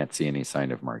 can't see any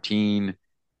sign of Martine.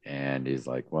 And he's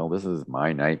like, well, this is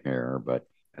my nightmare, but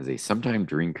as a sometime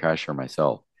dream crasher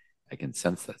myself, I can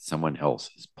sense that someone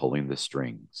else is pulling the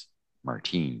strings.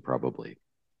 Martine, probably.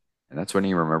 And that's when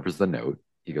he remembers the note.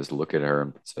 He goes to look at her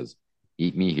and says,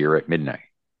 eat me here at midnight.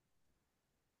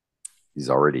 He's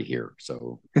already here.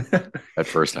 So at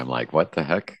first I'm like, what the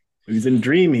heck? He's in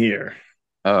dream here.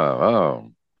 Oh,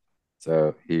 oh.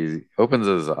 So he opens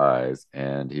his eyes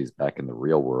and he's back in the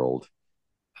real world.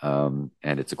 And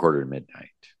it's a quarter to midnight.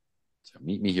 So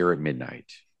meet me here at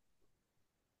midnight.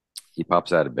 He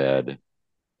pops out of bed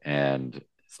and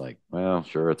it's like, well,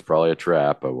 sure, it's probably a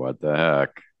trap, but what the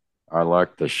heck? I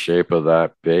like the shape of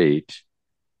that bait.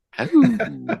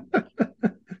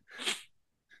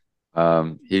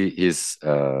 He's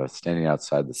standing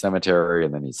outside the cemetery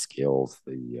and then he scales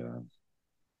the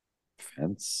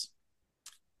fence.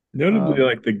 Notably, Um,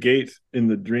 like the gate in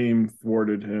the dream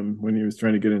thwarted him when he was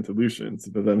trying to get into Lucian's,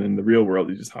 but then in the real world,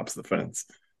 he just hops the fence.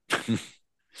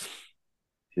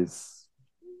 he's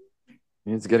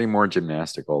he's getting more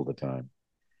gymnastic all the time.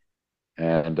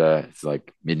 And it's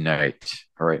like midnight.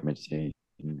 All right, Mitzi,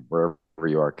 wherever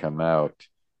you are, come out.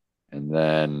 And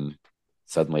then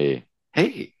suddenly,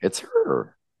 hey, it's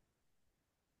her.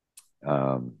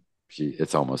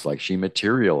 It's almost like she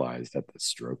materialized at the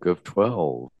stroke of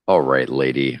 12. All right,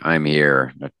 lady, I'm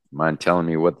here. Mind telling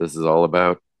me what this is all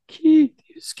about? Keith,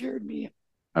 you scared me.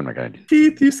 I'm not gonna do this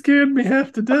Keith, you anymore. scared me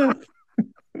half to death.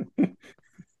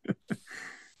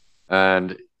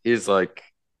 And he's like,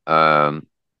 um,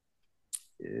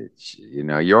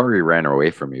 You already ran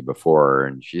away from me before.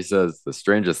 And she says the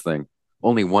strangest thing,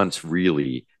 only once,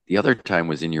 really. The other time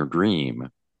was in your dream.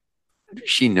 How does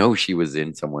she know she was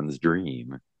in someone's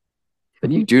dream?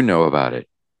 Then you do know about it.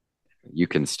 You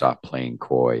can stop playing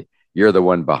coy. You're the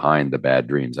one behind the bad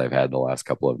dreams I've had the last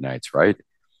couple of nights, right?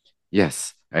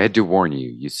 Yes, I had to warn you.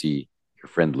 You see, your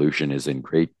friend Lucian is in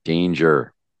great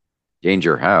danger.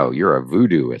 Danger how? You're a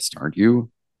voodooist, aren't you?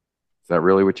 Is that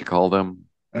really what you call them?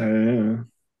 You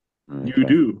Okay.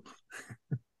 do.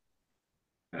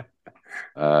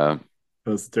 Uh,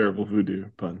 That's a terrible voodoo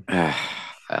pun.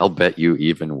 I'll bet you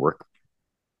even work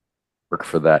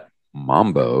for that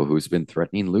Mambo who's been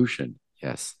threatening Lucian.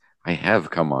 Yes, I have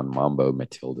come on Mambo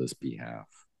Matilda's behalf.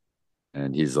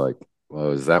 And he's like,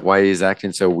 well, is that why he's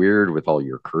acting so weird with all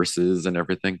your curses and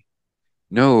everything?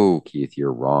 No, Keith,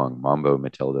 you're wrong. Mambo,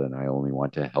 Matilda, and I only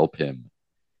want to help him.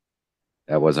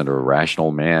 That wasn't a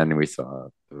rational man we saw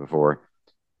before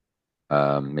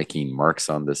making marks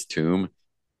on this tomb.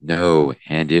 No,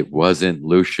 and it wasn't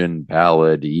Lucian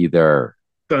Ballad either.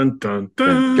 Dun dun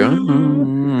Dun,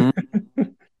 dun.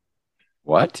 dun.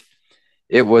 What?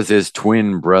 It was his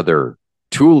twin brother,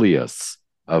 Tullius,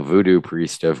 a voodoo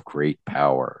priest of great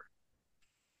power. I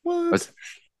What? was,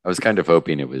 I was kind of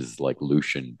hoping it was like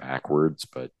Lucian backwards,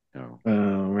 but no.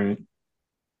 Oh, right.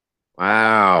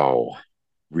 Wow.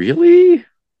 Really?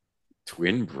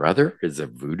 Twin brother is a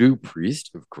voodoo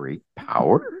priest of great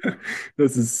power?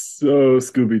 This is so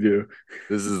Scooby Doo.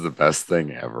 This is the best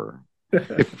thing ever.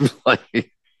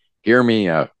 Like, hear me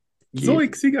out, Keith.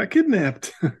 Zoinks, he got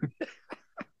kidnapped.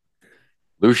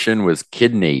 Lucian was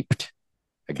kidnapped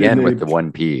again with the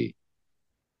Kidnapped. 1P.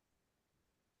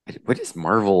 What is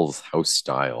Marvel's house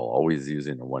style? Always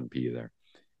using a 1P there.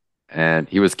 And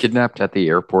he was kidnapped at the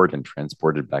airport and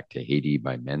transported back to Haiti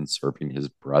by men serving his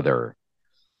brother.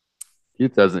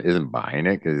 Keith doesn't isn't buying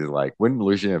it because he's like, wouldn't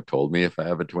Lucian have told me if I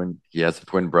have a twin? He has a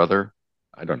twin brother.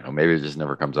 I don't know. Maybe it just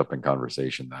never comes up in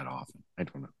conversation that often. I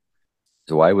don't know.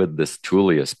 So why would this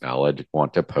Tullius ballad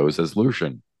want to pose as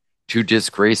Lucian? To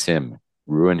disgrace him,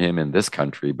 ruin him in this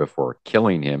country before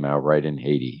killing him outright in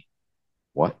Haiti.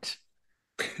 What?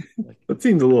 Like, That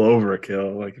seems a little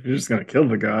overkill. Like, if you're just gonna kill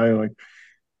the guy, like,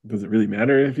 does it really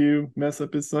matter if you mess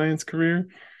up his science career?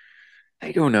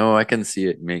 I don't know. I can see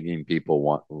it making people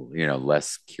want,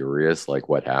 less curious, like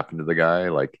what happened to the guy.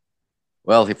 Like,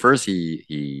 well, he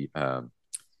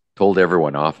told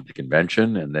everyone off at the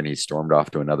convention, and then he stormed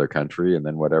off to another country, and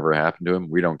then whatever happened to him,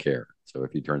 we don't care. So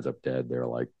if he turns up dead, they're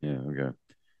like, yeah, okay,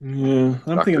 Yeah,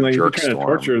 I'm thinking Doctor like if you're trying to Jerkstorm.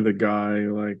 torture the guy,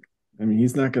 like, I mean,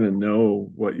 he's not gonna know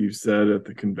what you said at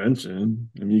the convention.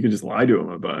 I mean, you could just lie to him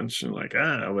a bunch and like,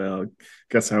 well,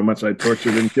 guess how much I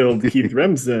tortured and killed Keith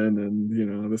Remsen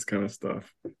and this kind of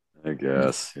stuff. I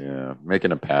guess, yeah.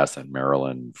 Making a pass at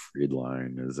Marilyn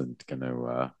Friedline isn't going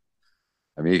to.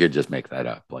 I mean, you could just make that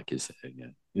up, like you said. Yeah.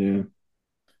 Yeah.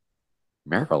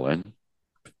 Marilyn,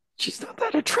 she's not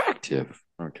that attractive.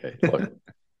 Okay, look.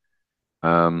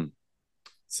 Um,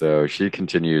 so she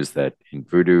continues that in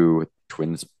voodoo,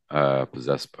 twins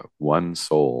possess but one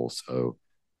soul. So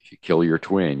if you kill your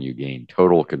twin, you gain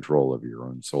total control of your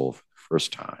own soul for the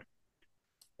first time.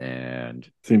 And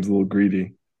Seems a little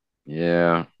greedy.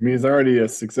 yeah, I mean, he's already a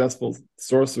successful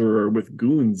sorcerer with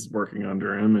goons working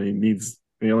under him, and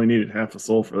he only needed half a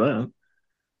soul for that.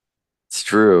 it's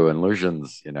true. And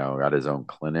Lucian's, got his own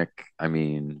clinic. I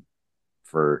mean,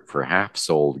 for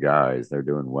half-souled guys, they're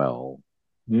doing well.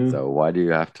 Yeah. So why do you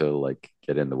have to like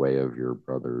get in the way of your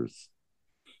brothers?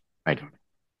 I don't know.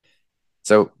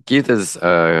 So Keith is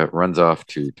runs off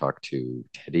to talk to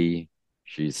Teddy.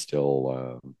 She's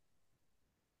still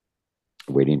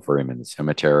waiting for him in the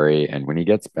cemetery, and when he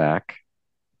gets back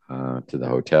to the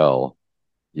hotel,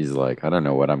 he's like, I don't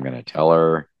know what I'm gonna tell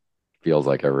her. Feels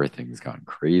like everything's gone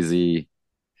crazy,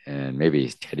 and maybe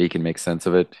Teddy can make sense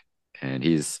of it. And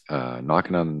he's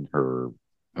knocking on her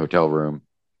hotel room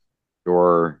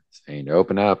door saying to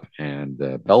open up, and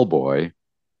the bellboy.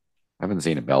 I haven't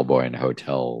seen a bellboy in a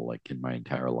hotel like in my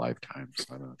entire lifetime,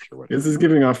 so I'm not sure what This his is function.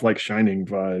 giving off like Shining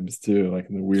vibes too, like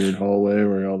in the weird hallway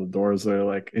where all the doors are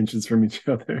like inches from each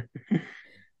other. He's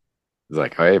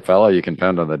like, hey, fella, you can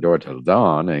pound on the door till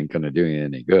dawn. Ain't gonna do you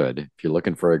any good. If you're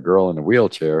looking for a girl in a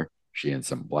wheelchair, she and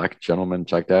some black gentlemen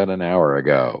checked out an hour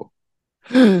ago.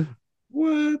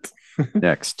 What?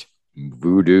 Next,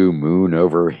 Voodoo Moon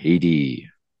over Haiti.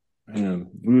 Man,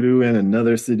 voodoo and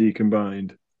another city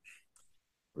combined.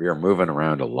 We are moving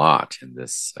around a lot in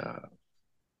this at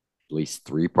least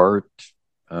three-part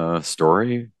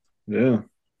story. Yeah.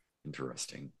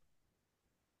 Interesting.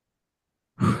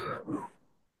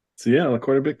 So yeah,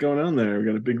 quite a bit going on there. We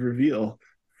got a big reveal.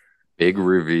 Big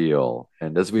reveal.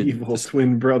 And as we Evil just,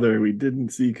 twin brother we didn't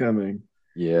see coming.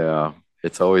 yeah,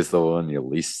 it's always the one you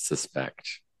least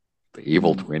suspect. The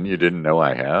evil Hmm. twin you didn't know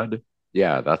I had?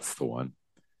 Yeah, that's the one.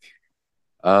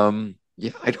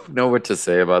 Yeah, I don't know what to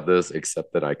say about this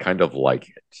except that I kind of like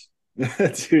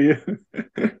it. Do you?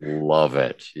 Love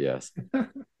it. Yes,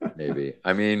 maybe.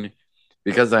 I mean,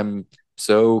 because I'm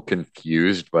so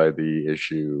confused by the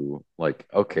issue, like,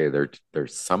 okay,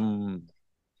 there's some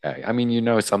I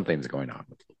mean, something's going on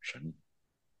with Lucian,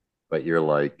 but you're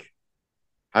like,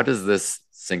 how does this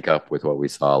sync up with what we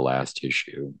saw last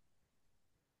issue?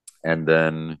 And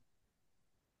then,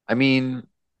 I mean,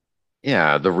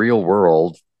 yeah, the real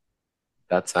world,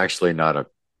 that's actually not a,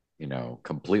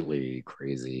 completely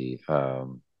crazy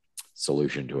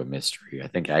solution to a mystery. I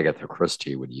think Agatha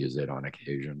Christie would use it on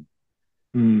occasion.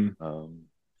 Hmm. Um,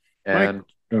 Mike. and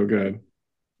Oh, good.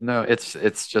 no,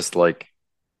 it's just like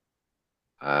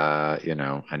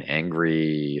an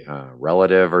angry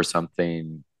relative or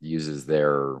something uses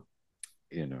their,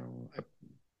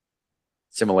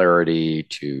 similarity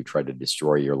to try to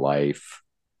destroy your life.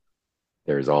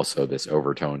 There's also this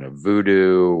overtone of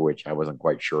voodoo, which I wasn't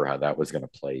quite sure how that was going to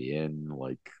play in,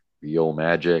 like real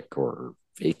magic or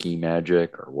fakey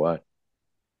magic or what.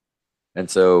 And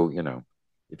so,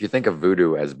 if you think of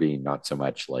voodoo as being not so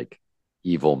much like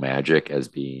evil magic as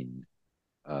being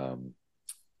um,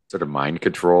 sort of mind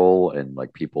control and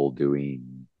like people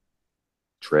doing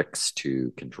tricks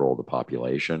to control the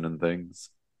population and things.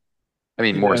 I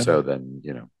mean, more Yeah. so than,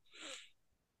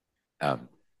 um,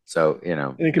 so,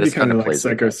 And it can be this kind kind of of like plays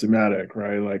with that. psychosomatic,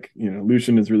 right? Like,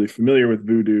 Lucian is really familiar with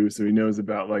voodoo, so he knows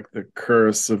about like the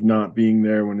curse of not being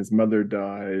there when his mother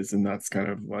dies, and that's kind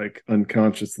of like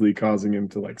unconsciously causing him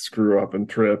to like screw up and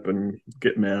trip and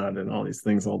get mad and all these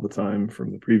things all the time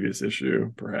from the previous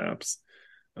issue, perhaps.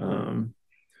 Um,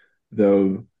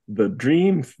 though the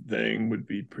dream thing would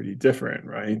be pretty different,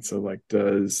 right? So, like,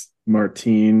 does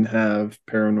Martine have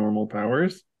paranormal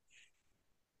powers,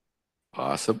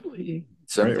 Possibly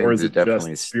right? Or something is to it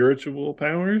definitely, just spiritual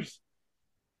powers?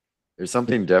 there's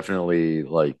something definitely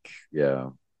like, yeah,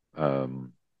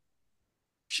 um,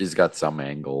 she's got some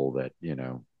angle that,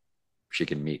 she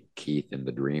can meet Keith in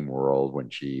the dream world when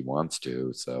she wants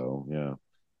to. So, yeah,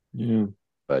 Yeah.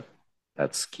 but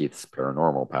that's Keith's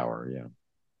paranormal power. Yeah.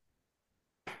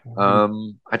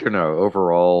 Mhm. I don't know.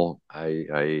 Overall,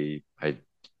 I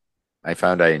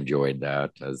found I enjoyed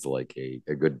that as like a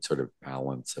good sort of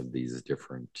balance of these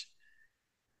different,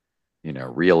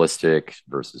 realistic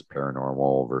versus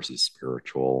paranormal versus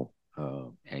spiritual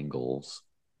angles,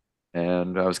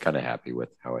 and I was kind of happy with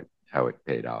how it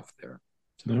paid off there.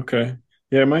 So, Okay.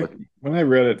 Yeah, my look, when I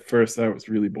read it first, I was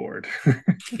really bored.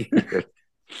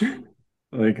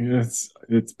 Like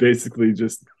it's basically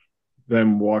just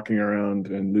them walking around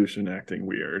and Lucian acting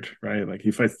weird, right? Like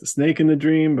he fights the snake in the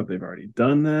dream, but they've already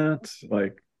done that.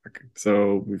 Like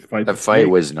so we fight the the fight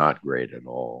snake. was not great at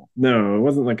all. No, it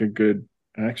wasn't like a good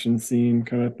action scene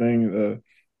kind of thing.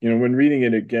 When reading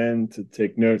it again to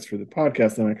take notes for the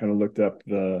podcast, then I kind of looked up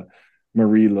the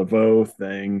Marie Laveaux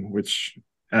thing, which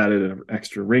added an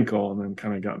extra wrinkle and then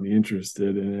kind of got me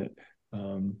interested in it.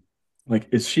 Um, like,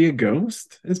 is she a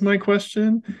ghost? Is my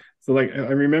question. So, like,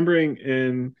 I'm remembering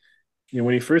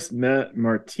when he first met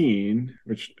Martine,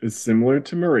 which is similar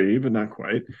to Marie, but not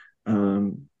quite,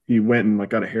 he went and like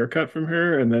got a haircut from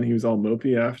her, and then he was all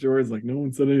mopey afterwards, like no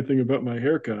one said anything about my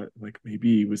haircut. Like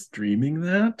maybe he was dreaming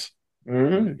that.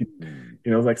 Mm.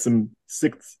 Like some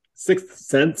sixth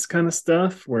sense kind of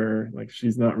stuff where like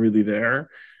she's not really there.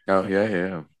 Oh yeah,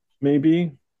 yeah.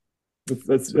 Maybe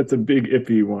that's So, that's a big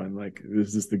iffy one. Like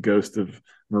this is the ghost of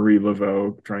Marie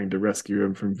Laveaux trying to rescue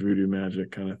him from voodoo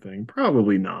magic kind of thing.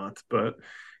 Probably not, but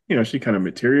she kind of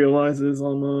materializes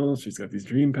almost. She's got these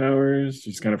dream powers.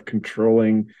 She's kind of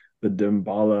controlling the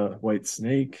Damballa white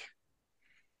snake.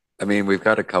 I mean, we've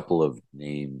got a couple of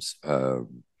names.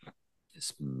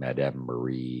 This Madame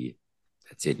Marie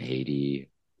that's in Haiti.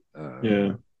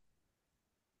 Yeah.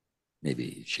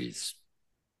 Maybe she's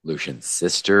Lucian's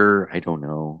sister. I don't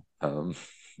know.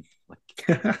 Like,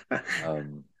 But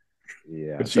um,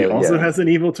 yeah. she So also yeah. has an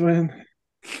evil twin.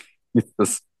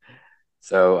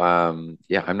 So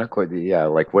yeah, I'm not quite. Yeah,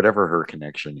 like whatever her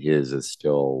connection is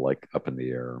still like up in the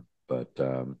air. But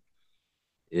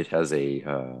it has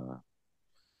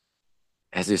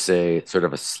as you say, sort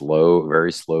of a slow,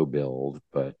 very slow build.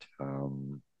 But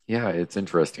yeah, it's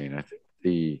interesting. I think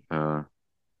the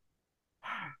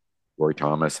Roy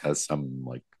Thomas has some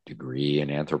like degree in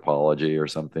anthropology or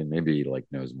something. Maybe he like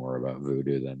knows more about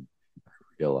voodoo than I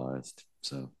realized.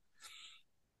 So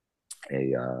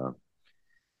a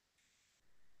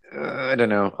I don't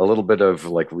know, a little bit of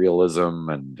like realism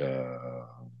and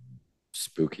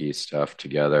spooky stuff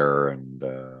together, and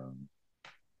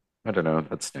I don't know.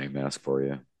 That's Nightmask for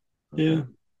you. Yeah.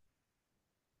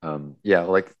 Okay. Yeah,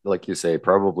 like you say,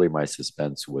 probably my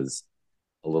suspense was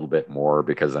a little bit more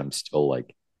because I'm still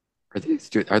like,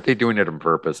 are they doing it on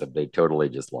purpose? Have they totally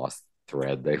just lost the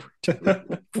thread they were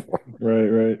doing before? Right,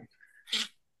 right.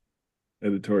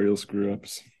 Editorial screw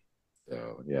ups.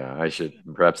 So yeah, I should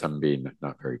perhaps I'm being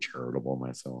not very charitable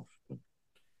myself. But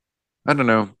I don't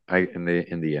know. I in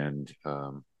the end,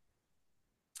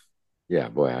 yeah,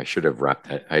 boy, I should have wrapped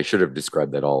that. I should have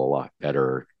described that all a lot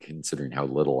better, considering how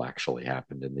little actually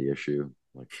happened in the issue.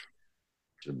 Like,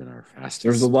 should have been our There was a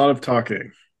fastest. lot of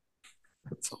talking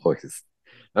That's always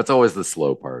that's always the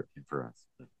slow part for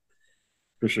us.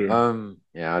 for sure.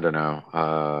 Yeah, I don't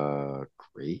know.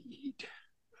 Great.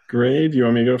 Grade, you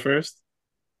want me to go first?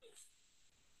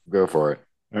 Go for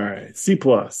All right. C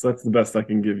plus. That's the best I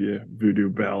can give you. Voodoo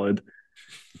Ballad.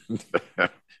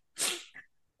 it.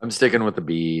 I'm sticking with the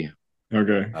B,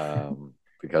 Okay.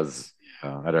 because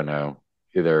I don't know,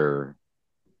 either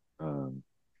um,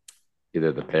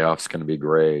 either the payoff's going to be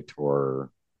great,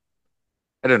 or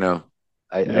I don't know.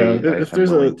 Yeah. I'm willing If to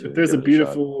there's a give it a shot.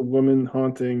 beautiful woman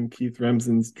haunting Keith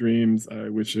Remsen's dreams, I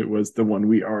wish it was the one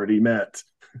we already met.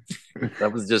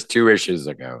 That was just 2 issues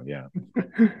ago. Yeah.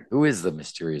 Who is the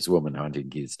mysterious woman haunting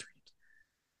Keith's dreams?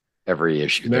 Every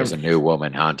issue, there's Never. a new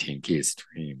woman haunting Keith's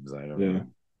dreams. I don't Yeah. know.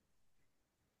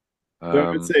 So I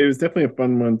would Um, say it was definitely a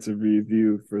fun one to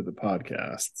review for the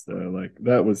podcast. So like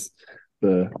that was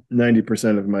the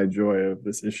 90% of my joy of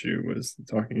this issue was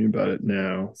talking about it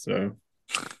now. So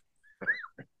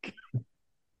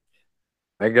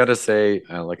I gotta say,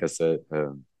 like I said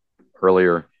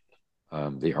earlier,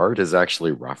 the art is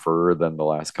actually rougher than the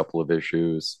last couple of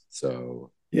issues.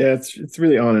 So yeah, it's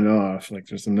really on and off. Like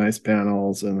there's some nice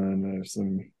panels and then there's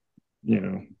some, you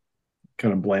know,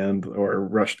 kind of bland or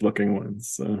rushed looking ones.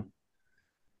 So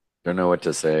don't know what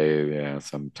to say. Yeah,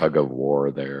 some tug of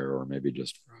war there, or maybe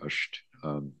just rushed.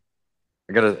 I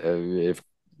gotta if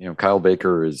Kyle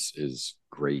Baker is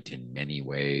great in many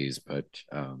ways, but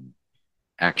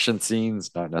action scenes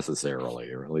not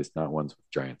necessarily, or at least not ones with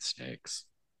giant snakes.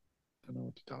 I don't know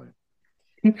what to tell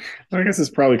you. I guess it's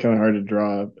probably kind of hard to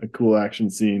draw a cool action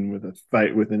scene with a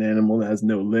fight with an animal that has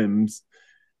no limbs.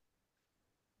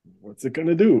 What's it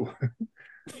gonna do?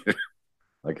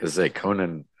 Like I say,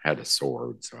 Conan had a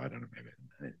sword, so I don't know, maybe it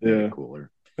made it Yeah,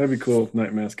 cooler. that'd be cool if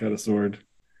Nightmask had a sword.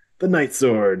 The Night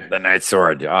Sword The Night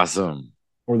Sword, awesome.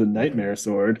 or the Yeah, Nightmare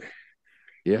Sword.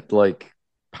 he had like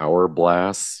power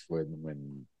blasts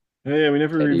when Oh, yeah, we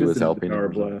never Teddy was revisited the helping him power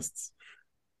or something. blasts.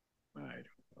 I don't know.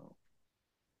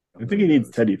 I Don't know think he needs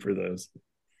those. Teddy for those.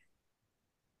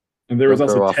 And there was Don't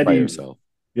also go off by Teddy. yourself.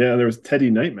 Yeah, there was Teddy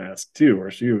Nightmask too,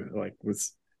 where she like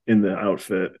was in the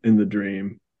outfit in the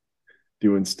dream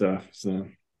doing stuff. So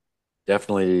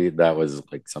Definitely, that was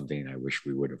like something I wish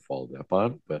we would have followed up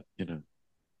on, but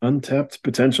untapped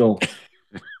potential.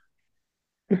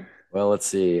 Well, let's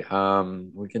see.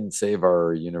 We can save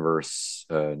our universe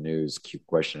news cute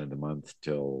question of the month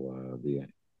till the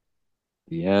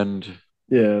end.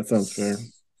 Yeah, that sounds fair.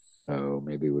 So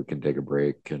maybe we can take a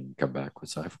break and come back with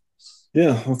sci-fi.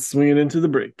 Yeah, let's swing it into the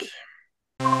break.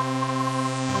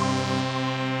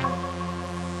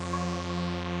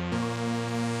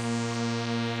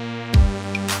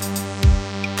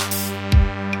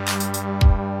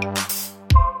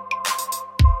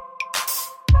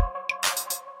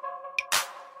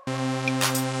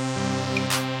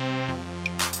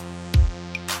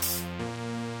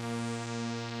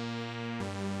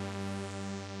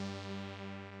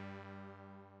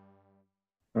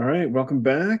 All right, welcome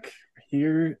back.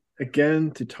 Here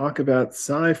again to talk about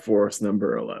Psi Force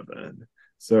number 11.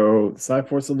 So, Psi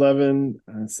Force 11,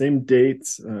 same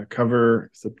dates, cover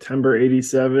September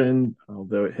 87,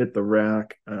 although it hit the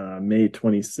rack May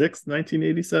 26th,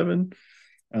 1987.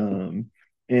 Um,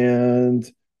 and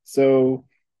so,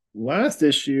 last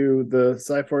issue, the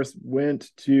Psi Force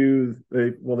went to,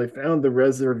 they found the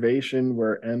reservation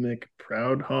where Emic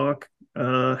Proudhawk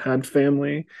had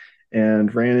family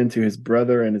and ran into his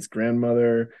brother and his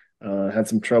grandmother. Had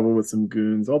some trouble with some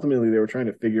goons. Ultimately, they were trying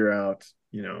to figure out,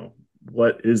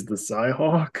 what is the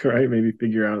Psyhawk, right? Maybe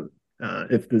figure out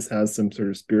if this has some sort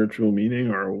of spiritual meaning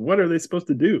or what are they supposed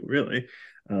to do, really.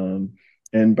 Um,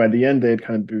 and by the end, they had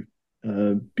kind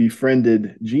of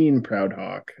befriended Gene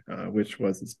Proudhawk, which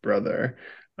was his brother.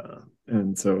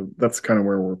 And so that's kind of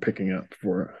where we're picking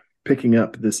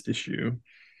up this issue.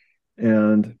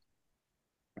 And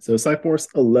so Cyforce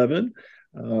 11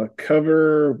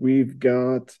 cover, we've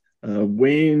got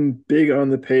Wayne, big on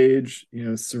the page,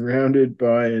 surrounded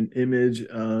by an image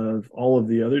of all of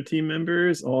the other team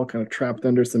members, all kind of trapped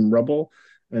under some rubble.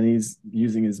 And he's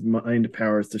using his mind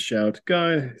powers to shout,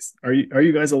 "Guys, are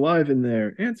you guys alive in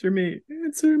there? Answer me!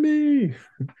 Answer me!"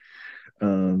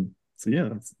 So yeah,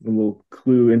 that's a little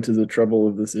clue into the trouble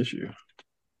of this issue.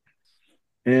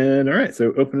 And all right,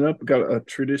 so open it up. We've got a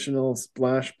traditional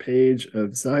splash page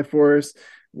of Force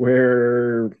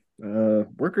where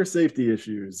worker safety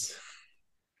issues.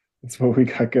 That's what we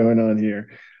got going on here.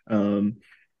 Um,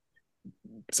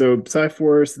 so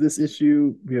Force, this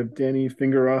issue, we have Danny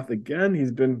Fingeroth again.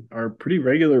 He's been our pretty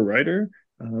regular writer.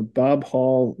 Bob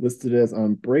Hall listed as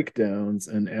on breakdowns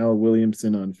and Al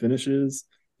Williamson on finishes.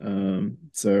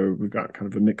 So we've got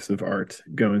kind of a mix of art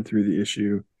going through the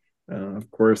issue.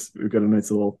 Of course, we've got a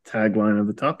nice little tagline on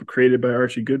the top, created by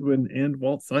Archie Goodwin and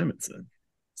Walt Simonson.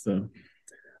 So,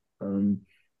 um,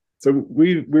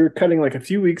 we're cutting like a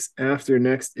few weeks after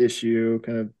next issue,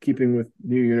 kind of keeping with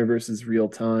New Universe's real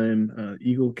time,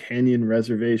 Eagle Canyon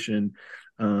Reservation,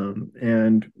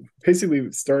 and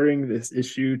basically starting this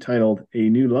issue titled "A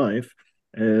New Life."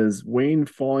 As Wayne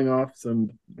falling off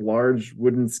some large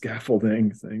wooden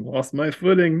scaffolding, saying, "Lost my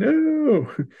footing, no!"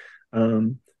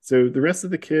 So the rest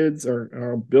of the kids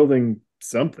are building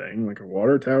something like a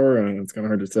water tower. I don't know, it's kind of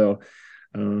hard to tell.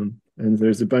 And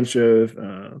there's a bunch of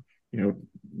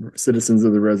citizens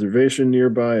of the reservation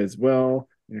nearby as well.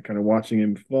 Kind of watching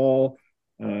him fall.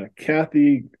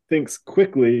 Kathy thinks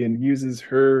quickly and uses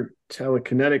her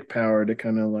telekinetic power to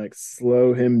kind of like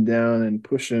slow him down and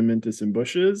push him into some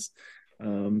bushes.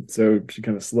 So she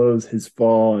kind of slows his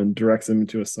fall and directs him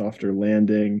into a softer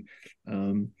landing.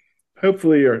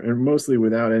 Hopefully, or mostly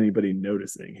without anybody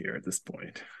noticing here at this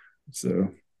point.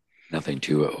 So Nothing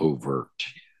too overt.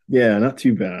 yeah, not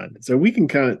too bad. So we can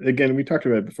kind of, again, we talked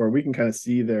about it before, we can kind of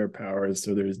see their powers.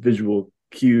 So there's visual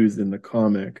cues in the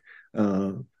comic,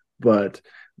 but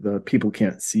the people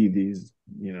can't see these,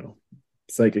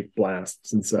 psychic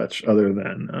blasts and such other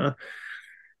than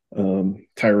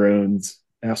Tyrone's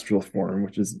astral form,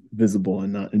 which is visible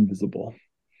and not invisible.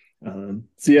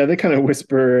 So yeah, they kind of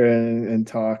whisper and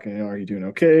talk. Are you doing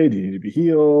okay? Do you need to be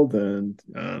healed? And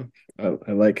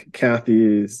I like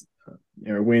Kathy's.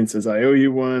 Wayne says, "I owe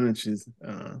you one," and she's,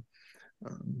 "I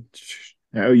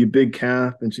owe you big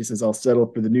calf," and she says, "I'll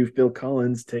settle for the new Phil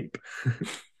Collins tape."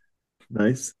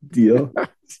 Nice deal.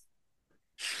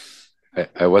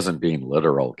 I wasn't being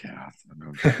literal, Kath.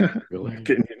 Really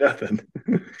getting you nothing.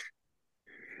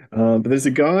 But there's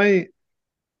a guy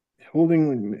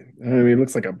holding, I mean, it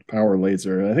looks like a power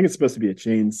laser. I think it's supposed to be a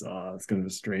chainsaw. It's kind of a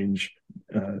strange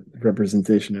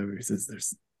representation of it. He says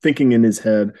there's thinking in his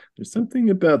head, "There's something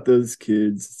about those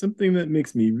kids, something that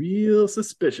makes me real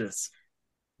suspicious."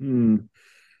 But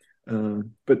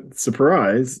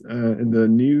surprise, in the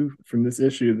new from this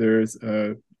issue, there's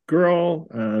a girl.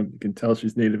 You can tell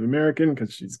she's Native American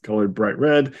because she's colored bright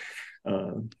red.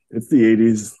 It's the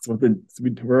 80s.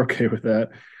 We're okay with that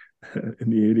in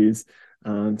the 80s.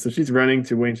 So she's running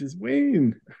to Wayne. She's,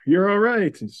 "Wayne, you're all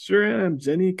right." And, "Sure am.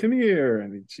 Jenny, come here."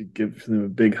 And she gives him a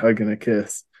big hug and a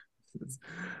kiss.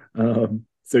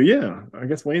 So yeah, I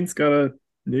guess Wayne's got a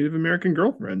Native American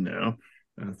girlfriend now.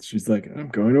 She's like, "I'm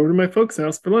going over to my folks'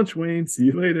 house for lunch, Wayne. See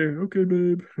you later." "Okay,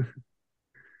 babe."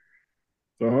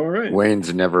 So all right.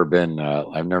 Wayne's never been,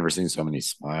 I've never seen so many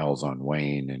smiles on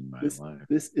Wayne in my life.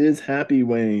 This is happy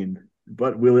Wayne,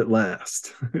 but will it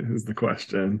last? Is the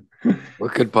question.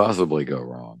 What could possibly go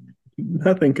wrong?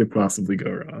 Nothing could possibly go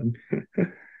wrong.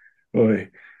 Boy.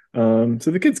 So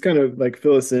the kids kind of like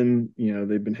fill us in,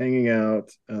 they've been hanging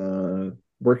out,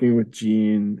 working with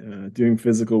Gene, doing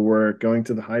physical work, going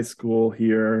to the high school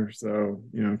here. So,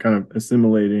 kind of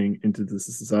assimilating into the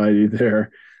society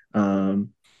there.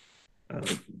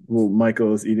 Little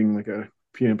Michael is eating like a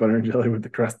peanut butter and jelly with the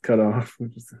crust cut off,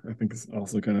 which I think is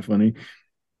also kind of funny.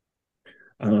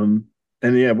 And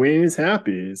yeah, Wayne is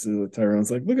happy. So Tyrone's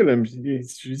like, "Look at him.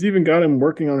 She's even got him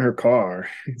working on her car."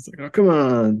 He's like, "Oh, come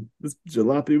on. This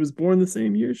jalopy was born the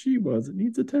same year she was. It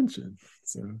needs attention."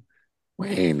 So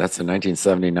Wayne, that's a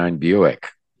 1979 Buick.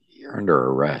 You're under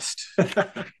arrest.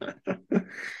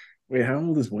 wait, how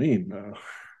old is Wayne now?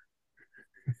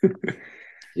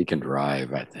 He can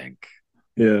drive, I think.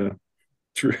 Yeah,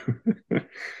 true.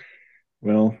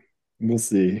 Well, we'll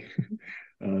see.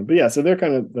 But yeah, so they're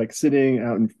kind of like sitting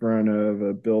out in front of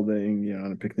a building,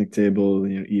 on a picnic table,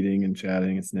 eating and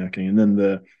chatting and snacking. And then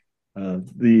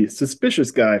the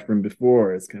suspicious guy from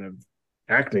before is kind of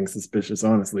acting suspicious.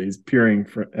 Honestly, he's peering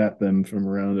at them from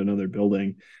around another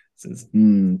building. Says,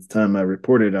 "It's time I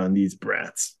reported on these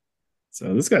brats."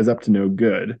 So this guy's up to no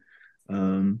good.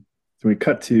 So we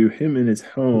cut to him in his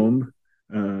home.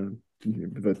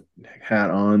 with a hat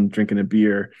on, drinking a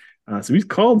beer. So he's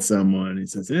called someone. He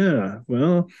says, "Yeah,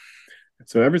 well,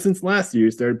 so ever since last year,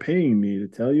 you started paying me to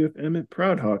tell you if Emmett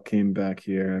Proudhawk came back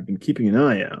here. I've been keeping an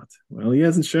eye out. Well, he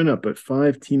hasn't shown up, but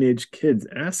 5 teenage kids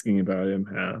asking about him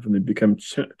have, and they've become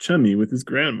chummy with his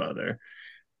grandmother.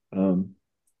 Um,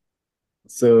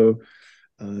 so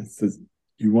it says,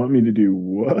 you want me to do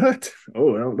what?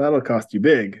 Oh, well, that'll cost you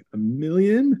big. 1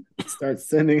 million? Start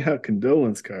sending out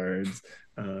condolence cards.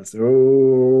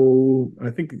 So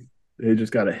I think they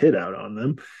just got a hit out on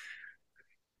them.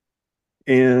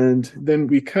 And then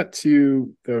we cut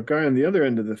to the guy on the other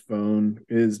end of the phone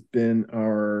has been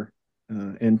our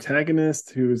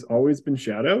antagonist who's always been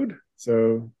shadowed.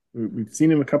 So we've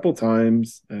seen him a couple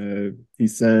times. He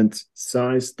sent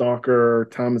Psy Stalker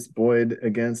Thomas Boyd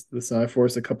against the Psy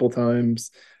Force a couple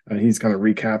times. He's kind of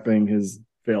recapping his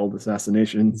failed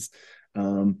assassinations.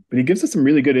 But he gives us some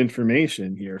really good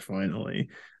information here finally.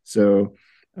 So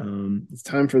it's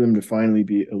time for them to finally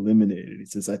be eliminated. He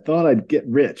says, I thought I'd get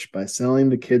rich by selling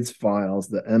the kids' files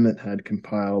that Emmett had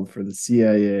compiled for the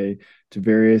CIA to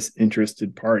various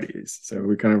interested parties. So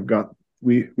we kind of got,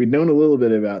 we'd known a little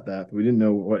bit about that, but we didn't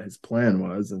know what his plan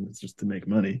was, and it's just to make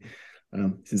money. He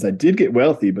says, I did get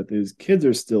wealthy, but those kids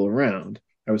are still around.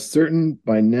 I was certain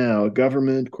by now a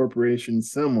government, corporation,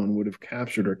 someone would have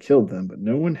captured or killed them, but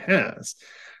no one has.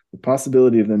 The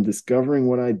possibility of them discovering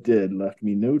what I did left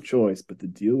me no choice but to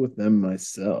deal with them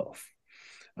myself.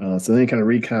 So then he kind of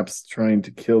recaps trying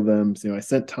to kill them. So, I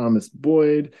sent Thomas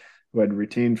Boyd, who I'd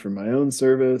retained from my own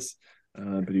service,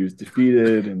 but he was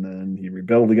defeated and then he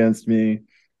rebelled against me.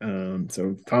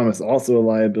 So Thomas, also a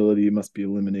liability, must be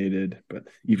eliminated, but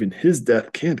even his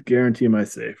death can't guarantee my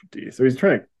safety. So he's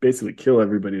trying to basically kill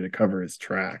everybody to cover his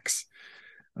tracks.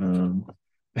 And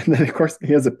then, of course,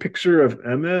 he has a picture of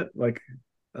Emmett, like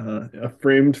a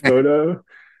framed photo.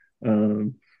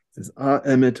 Says,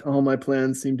 Emmett, all my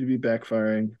plans seem to be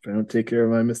backfiring. If I don't take care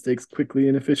of my mistakes quickly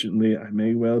and efficiently, I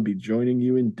may well be joining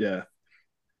you in death,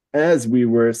 as we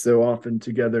were so often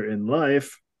together in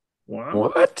life. Wow.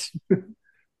 What?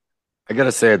 I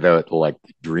gotta say though, like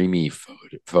the dreamy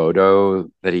photo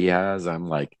that he has, I'm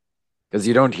like, because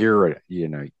you don't hear it,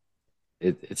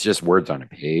 it's just words on a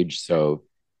page. So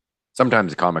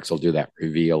sometimes comics will do that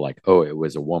reveal, like, oh, it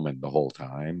was a woman the whole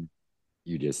time.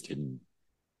 You just didn't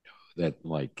know that,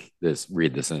 like,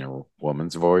 read this in a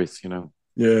woman's voice. Yeah,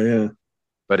 yeah.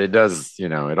 But it does,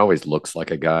 it always looks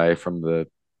like a guy from the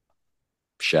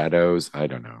shadows. I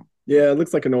don't know. Yeah, it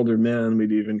looks like an older man.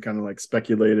 We'd even kind of like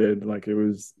speculated like it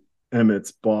was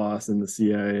Emmett's boss in the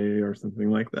CIA or something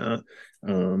like that.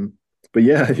 Um, but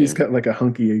yeah, he's Yeah. got like a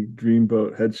hunky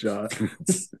dreamboat headshot.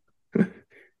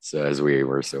 So as we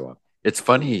were so it's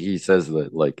funny he says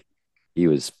that like he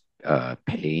was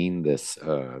paying this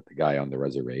the guy on the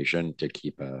reservation to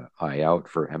keep an eye out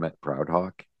for Emmett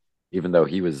Proudhawk, even though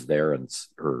he was there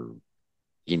or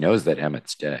he knows that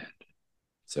Emmett's dead.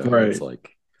 So it's Right. like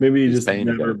Maybe he he's just paying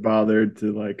to never get bothered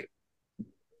to like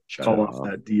shut call it off off.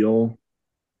 that deal.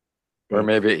 Or But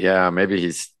maybe, yeah,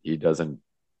 maybe he doesn't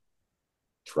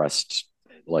trust,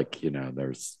 like,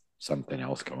 there's something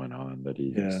else going on that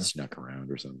he yeah. snuck around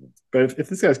or something. But if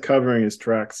this guy's covering his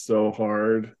tracks so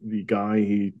hard, the guy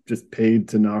he just paid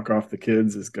to knock off the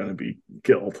kids is going to be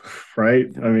killed, right?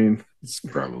 I Yeah, mean, it's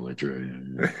probably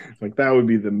true. Yeah, like that would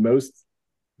be the most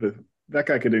the that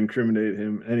guy could incriminate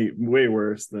him any way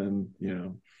worse than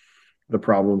the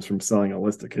problems from selling a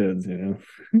list of kids.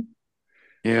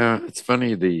 yeah, it's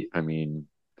funny. I mean,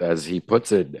 as he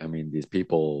puts it, I mean, these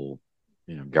people,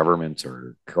 governments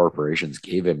or corporations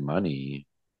gave him money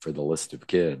for the list of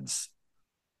kids.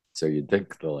 So you'd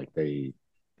think that like they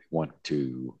want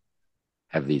to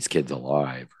have these kids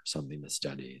alive or something to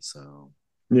study. So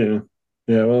Yeah.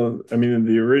 Yeah, well, I mean,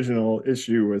 the original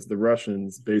issue was the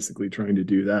Russians basically trying to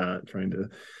do that, trying to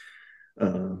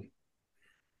uh,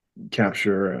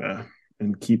 capture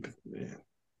and keep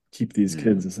these yeah,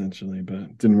 kids essentially, but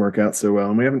it didn't work out so well.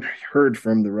 And we haven't heard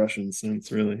from the Russians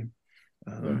since, really.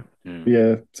 but yeah,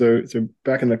 Yeah, so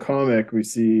back in the comic, we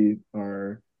see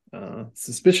our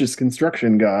suspicious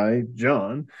construction guy,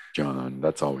 John. John,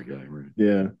 that's all we got. Right?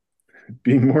 Yeah,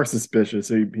 being more suspicious.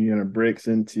 So he kind of breaks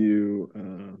into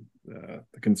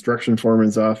the construction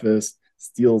foreman's office,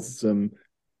 steals some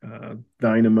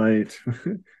dynamite.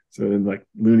 So like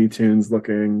Looney Tunes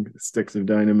looking sticks of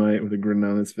dynamite with a grin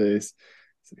on his face.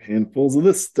 So handfuls of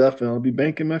this stuff, and I'll be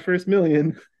banking my first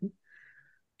million.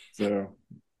 So,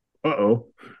 oh,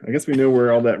 I guess we know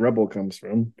where all that rubble comes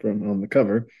from on the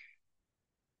cover.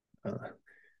 Uh,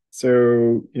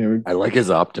 so I like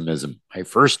his optimism. My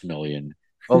first million.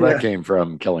 Well, that yeah, came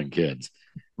from killing kids.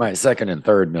 My second and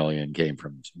third million came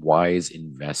from wise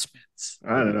investments.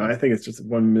 I There don't we know. I go. think it's just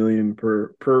 1 million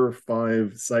per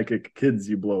five psychic kids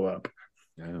you blow up.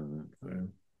 Uh, So,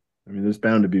 I mean, there's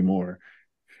bound to be more.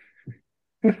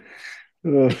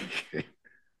 Uh,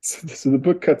 so the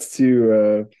book cuts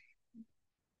to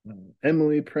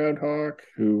Emily Proudhawk,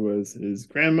 who was his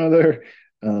grandmother,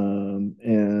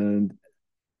 and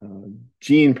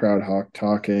Jean Proudhawk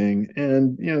talking,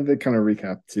 and they kind of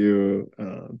recap too.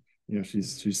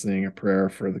 She's saying a prayer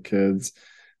for the kids,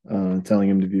 telling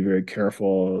him to be very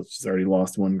careful. She's already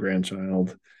lost one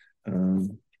grandchild,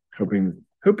 um, hoping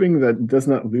that does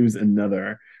not lose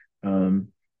another. Um,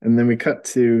 and then we cut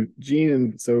to Jean,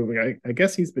 and so I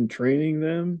guess he's been training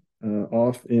them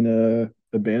off in a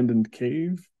abandoned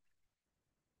cave.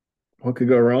 What could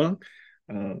go wrong?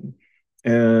 Um,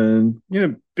 and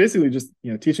basically just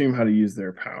teaching them how to use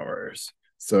their powers.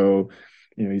 So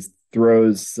he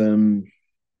throws some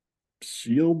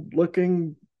shield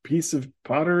looking piece of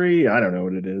pottery. I don't know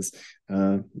what it is.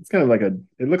 It's kind of like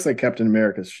it looks like Captain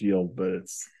America's shield, but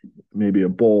it's maybe a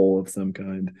bowl of some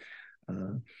kind.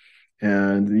 uh,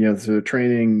 and so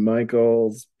training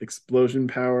Michael's explosion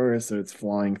power, so it's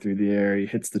flying through the air. He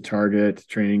hits the target.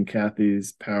 Training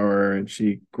Kathy's power, and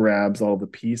she grabs all the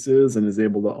pieces and is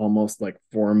able to almost like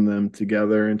form them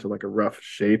together into like a rough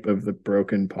shape of the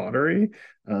broken pottery,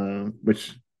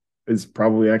 which is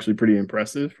probably actually pretty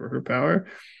impressive for her power.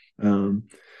 Um,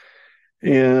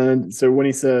 and so when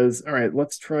he says, "All right,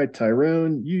 let's try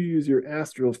Tyrone, you use your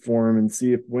astral form and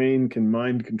see if Wayne can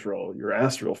mind control your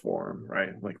astral form,"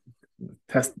 right? Like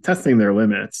testing their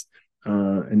limits.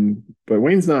 But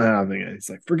Wayne's not having it.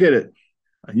 He's like, "Forget it.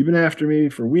 You've been after me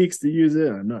for weeks to use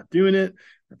it. I'm not doing it.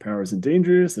 Their powers are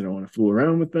dangerous. I don't want to fool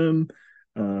around with them."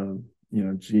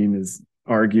 Gene is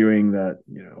arguing that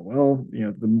well,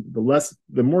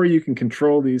 the more you can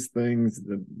control these things,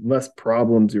 the less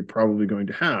problems you're probably going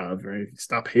to have. Right? If you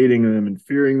stop hating them and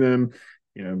fearing them,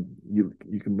 you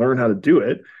can learn how to do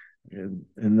it, and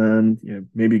then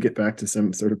maybe get back to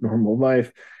some sort of normal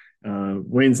life.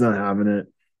 Wayne's not having it.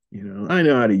 I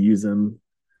know how to use them.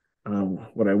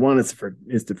 What I want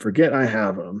is to forget I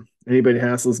have them. Anybody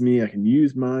hassles me, I can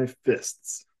use my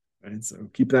fists. Right, so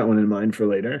keep that one in mind for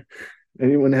later.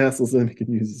 Anyone hassles him, he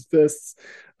can use his fists.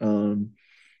 Um,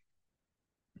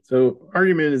 so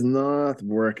argument is not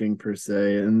working per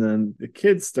se, and then the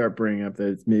kids start bringing up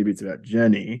that maybe it's about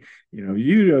Jenny.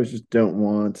 You just don't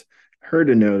want her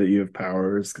to know that you have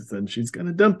powers because then she's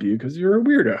gonna dump you because you're a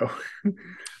weirdo.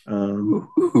 um,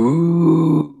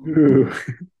 ooh,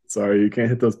 sorry, you can't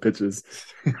hit those pitches.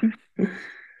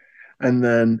 And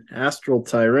then Astral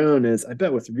Tyrone is, I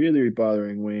bet what's really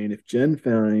bothering Wayne, if Jen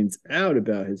finds out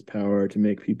about his power to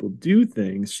make people do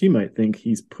things, she might think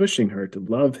he's pushing her to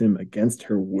love him against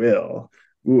her will.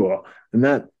 Ooh, and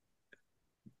that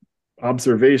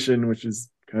observation, which is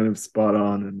kind of spot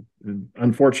on and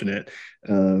unfortunate,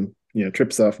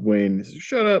 trips off Wayne. He says,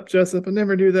 "Shut up, Jessup, I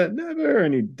never do that, never."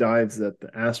 And he dives at the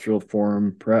astral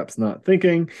form, perhaps not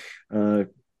thinking,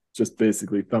 just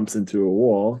basically thumps into a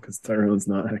wall because Tyrone's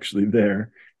not actually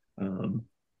there. Um,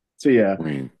 so yeah.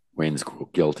 Wayne's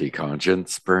guilty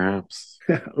conscience, perhaps.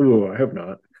 Oh, I hope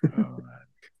not. Oh,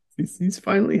 He's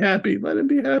finally happy. Let him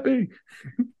be happy.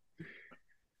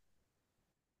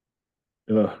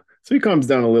 Ugh. So he calms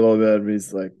down a little bit. But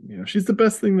he's like, she's the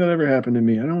best thing that ever happened to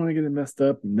me. I don't want to get it messed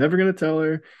up. I'm never gonna tell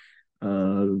her.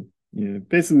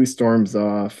 Basically storms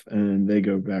off, and they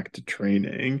go back to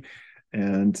training.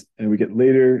 And we get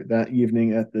later that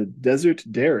evening at the Desert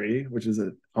Dairy, which is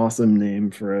an awesome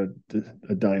name for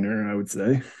a diner, I would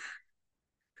say.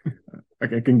 I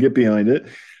can get behind it.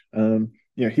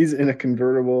 He's in a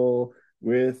convertible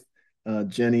with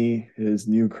Jenny, his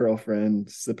new girlfriend,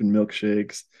 sipping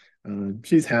milkshakes.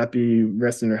 She's happy,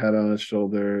 resting her head on his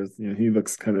shoulders. He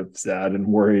looks kind of sad and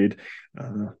worried.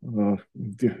 I'm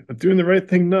doing the right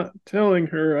thing, not telling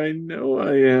her. I know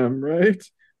I am, right?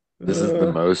 this is the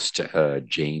Uh, most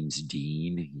James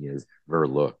Dean he has ever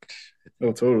looked, I oh,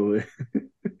 think. totally.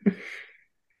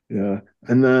 Yeah.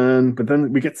 But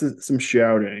then we get some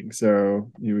shouting.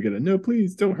 So, we get a no,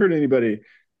 please don't hurt anybody.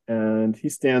 And he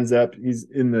stands up. He's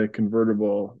in the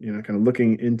convertible, kind of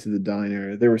looking into the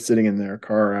diner. They were sitting in their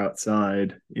car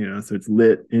outside, so it's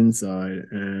lit inside,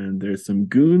 and there's some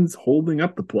goons holding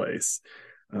up the place.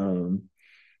 Um,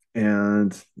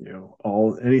 and,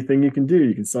 anything you can do,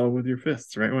 you can solve with your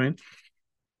fists, right, Wayne?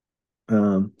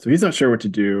 So he's not sure what to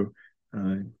do.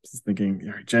 He's thinking,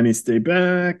 all right, Jenny, stay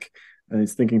back. And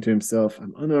he's thinking to himself,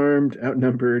 I'm unarmed,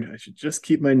 outnumbered. I should just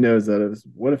keep my nose out of this.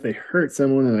 What if they hurt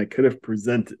someone and I could have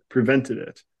prevented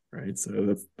it? Right. So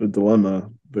that's the dilemma,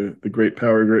 the great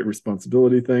power, great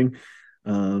responsibility thing.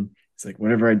 It's like,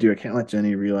 whatever I do, I can't let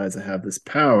Jenny realize I have this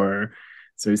power.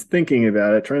 So he's thinking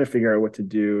about it, trying to figure out what to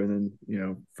do. And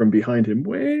then, from behind him,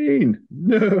 Wayne,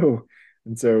 no.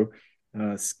 And so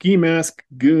ski mask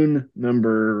goon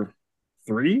number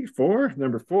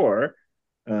number four,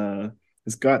 uh,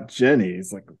 has got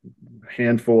Jenny's like a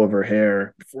handful of her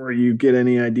hair. Before you get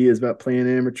any ideas about playing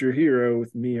amateur hero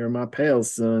with me or my pale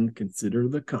son, consider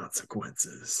the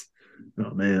consequences.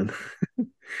 Oh man.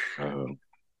 Oh,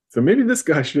 So maybe this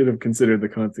guy should have considered the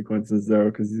consequences though,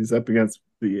 because he's up against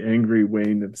the angry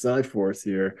Wayne of PSI Force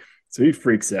here. So he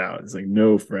freaks out. He's like,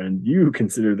 "No, friend, you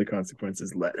consider the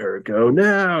consequences. Let her go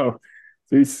now."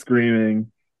 So he's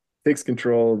screaming, takes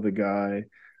control of the guy.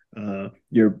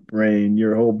 Your brain,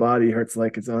 your whole body hurts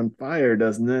like it's on fire,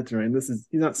 doesn't it? Right? He's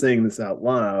not saying this out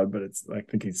loud, but it's I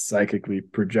think he's psychically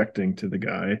projecting to the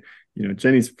guy.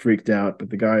 Jenny's freaked out, but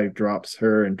the guy drops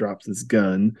her and drops his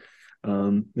gun.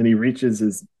 Then he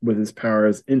reaches with his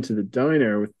powers into the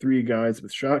diner with three guys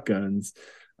with shotguns,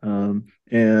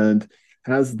 and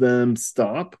has them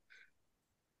stop,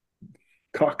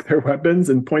 cock their weapons,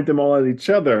 and point them all at each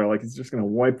other, like he's just going to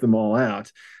wipe them all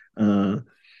out.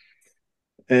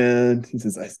 And he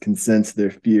says, "I can sense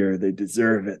their fear. They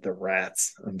deserve it, the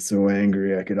rats. I'm so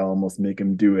angry I could almost make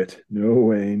them do it. No,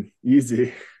 Wayne,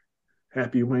 easy.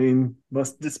 Happy Wayne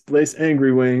must displace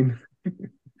angry Wayne."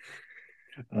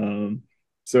 Um,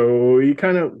 so he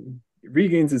kind of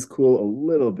regains his cool a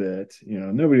little bit.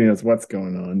 Nobody knows what's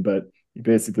going on, but he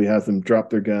basically has them drop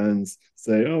their guns,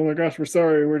 say, "Oh my gosh, we're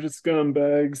sorry, we're just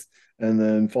scumbags," and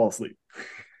then fall asleep.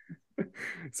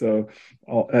 So,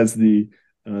 as the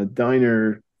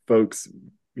diner folks,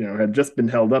 had just been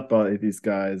held up by these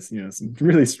guys, some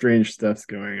really strange stuff's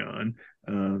going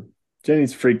on.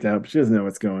 Jenny's freaked out, but she doesn't know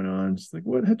what's going on. She's like,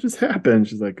 "What had just happened?"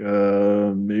 She's like,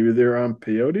 maybe they're on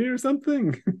peyote or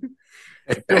something."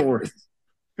 Like, don't worry.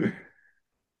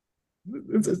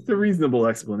 It's a reasonable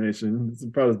explanation. It's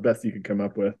probably the best you could come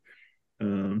up with.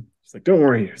 She's like, "Don't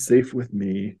worry, you're safe with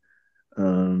me."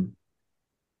 Um,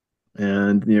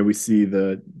 and we see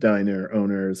the diner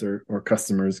owners or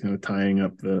customers kind of tying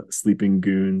up the sleeping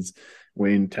goons.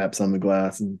 Wayne taps on the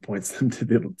glass and points them to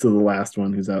the last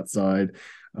one who's outside.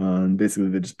 Basically,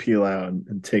 they just peel out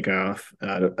and take off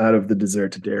out of the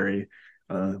dessert dairy.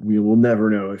 We will never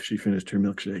know if she finished her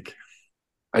milkshake.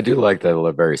 I do like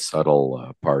that very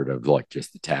subtle part of like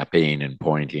just the tapping and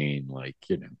pointing, like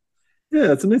Yeah,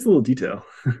 it's a nice little detail.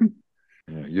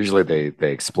 usually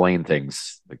they explain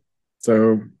things like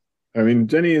So, I mean,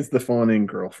 Jenny is the fawning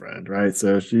girlfriend, right?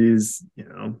 So she's,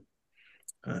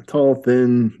 tall,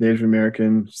 thin, Native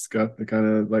American. She's got the kind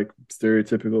of like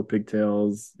stereotypical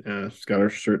pigtails. She's got her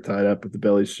shirt tied up with the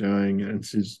belly showing, and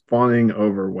she's fawning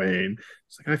over Wayne.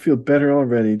 She's like, "I feel better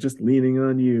already, just leaning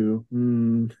on you."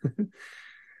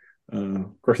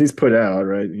 Of course, he's put out,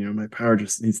 right? My power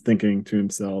he's thinking to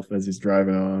himself as he's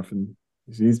driving off, and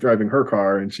he's driving her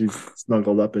car, and she's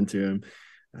snuggled up into him.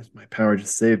 My power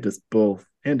just saved us both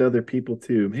and other people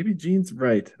too. Maybe Gene's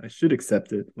right. I should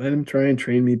accept it. Let him try and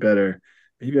train me better.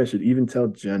 Maybe I should even tell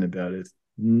Jen about it.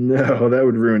 No, that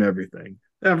would ruin everything.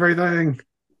 Everything.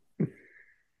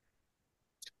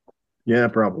 Yeah,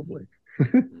 probably.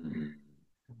 mm,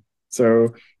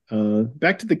 So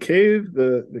back to the cave.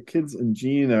 The kids and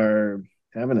Gene are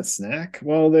having a snack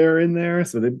while they're in there.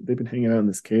 So they've been hanging out in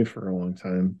this cave for a long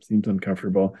time. Seems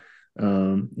uncomfortable.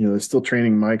 They're still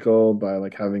training Michael by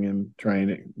like having him try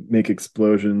and make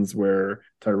explosions where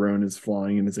Tyrone is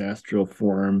flying in his astral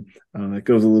form. It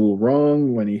goes a little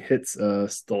wrong when he hits a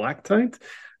stalactite.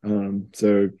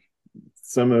 So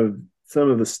some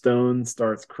of the stone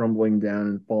starts crumbling down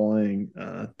and falling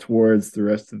towards the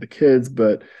rest of the kids,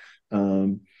 but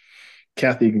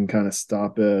Kathy can kind of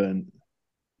stop it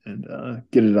and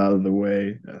get it out of the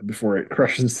way before it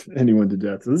crushes anyone to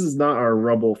death. So this is not our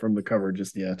rubble from the cover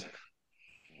just yet.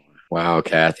 wow,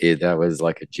 Kathy, that was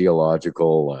like a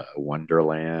geological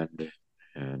wonderland,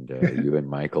 and you and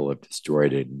Michael have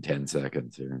destroyed it in 10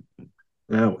 seconds here.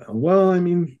 Oh well, I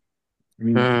mean,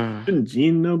 Uh, shouldn't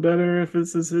Gene know better if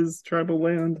this is his tribal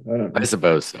land? I don't I know.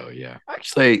 suppose so, yeah.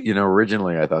 Actually,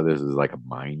 originally I thought this was like a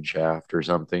mine shaft or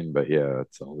something, but yeah,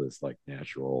 it's all this like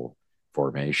natural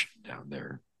formation down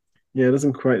there. Yeah, it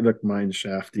doesn't quite look mine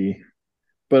shafty,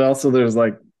 but also there's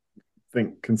like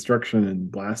think construction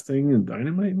and blasting and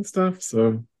dynamite and stuff.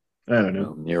 So I don't know.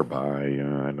 Well, nearby, I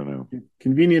don't know.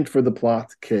 Convenient for the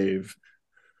plot cave.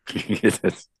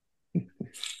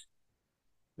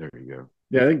 There you go.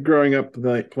 Yeah, I think growing up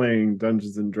like playing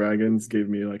Dungeons and Dragons gave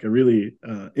me like a really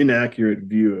inaccurate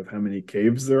view of how many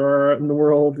caves there are in the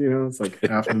world. It's like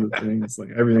half of the things, like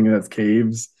everything that's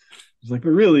caves. It's like,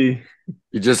 but really,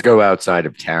 You just go outside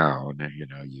of town,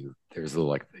 and there's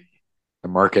like the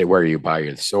market where you buy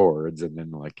your swords, and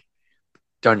then like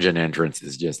dungeon entrance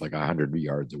is just like 100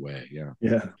 yards away. Yeah.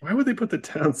 Yeah. Why would they put the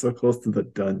town so close to the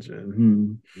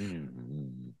dungeon?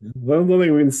 Mm. Well, I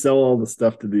think we can sell all the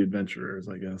stuff to the adventurers,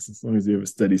 I guess, as long as you have a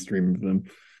steady stream of them.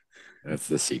 That's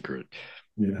the secret.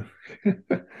 Yeah.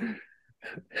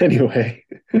 Anyway,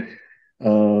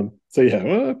 so yeah,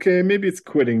 well, okay, maybe it's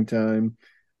quitting time.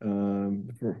 Um,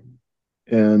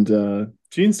 and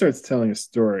Gene starts telling a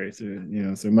story.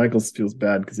 So Michael feels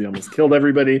bad because he almost killed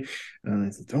everybody.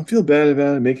 He says, "Don't feel bad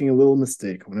about it, making a little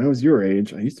mistake. When I was your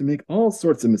age, I used to make all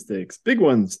sorts of mistakes, big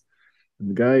ones. And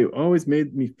the guy who always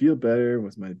made me feel better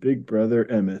was my big brother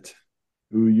Emmett,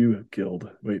 who you have killed."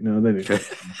 Wait, no, they didn't.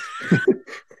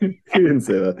 He didn't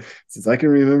say that. He says, "I can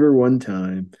remember one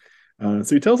time."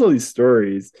 So he tells all these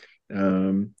stories.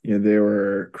 They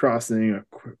were crossing a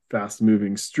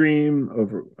fast-moving stream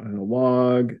over on a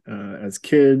log as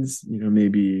kids.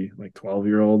 Maybe like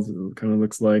 12-year-olds. It kind of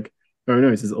looks like. Oh no,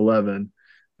 he says 11.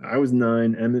 I was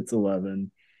 9. Emmett's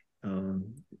 11.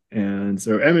 Um, and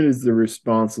so Emmett is the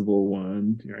responsible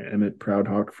one. Emmett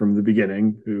Proudhawk from the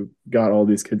beginning, who got all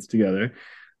these kids together.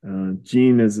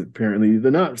 Gene is apparently the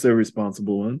not so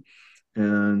responsible one.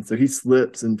 And so he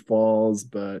slips and falls,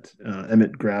 but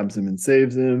Emmett grabs him and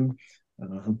saves him.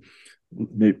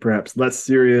 Maybe perhaps less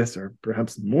serious or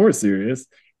perhaps more serious.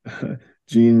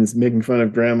 Gene is making fun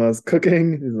of grandma's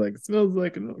cooking. He's like, "It smells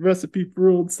like a recipe for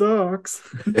old socks."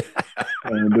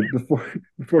 But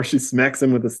before she smacks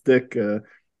him with a stick,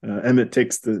 Emmett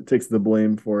takes the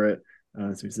blame for it.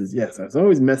 So he says, "Yes, I was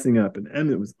always messing up, and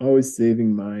Emmett was always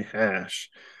saving my hash."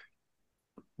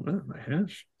 What, my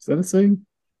hash? Is that a saying?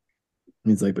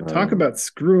 He's like, "But talk Um, about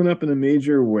screwing up in a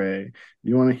major way.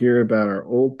 You want to hear about our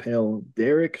old pal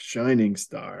Derek Shining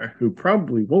Star, who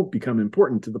probably won't become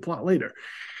important to the plot later."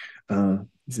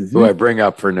 He says, who I bring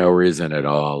up for no reason at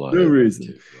all, "No other than reason."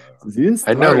 to. He says, "He didn't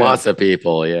I know start out." lots of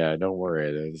people. Yeah, don't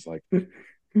worry. There's like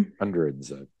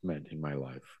hundreds I've met in my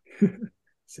life.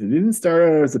 So he didn't start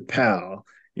out as a pal.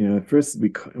 At first,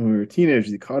 when we were teenagers,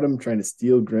 he caught him trying to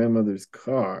steal grandmother's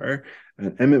car.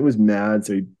 And Emmett was mad,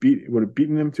 so would have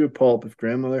beaten him to a pulp if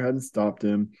grandmother hadn't stopped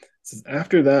him. It says,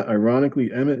 after that,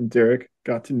 ironically, Emmett and Derek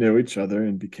got to know each other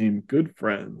and became good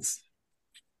friends.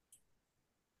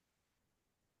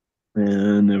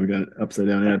 And then we got an upside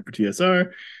down ad for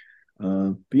TSR.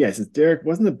 But yeah, it says Derek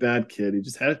wasn't a bad kid. He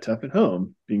just had it tough at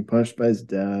home, being punished by his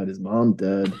dad, his mom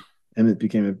dead. Emmett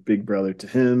became a big brother to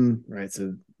him, right?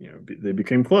 So, they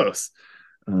became close.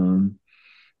 Um,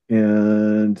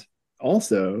 and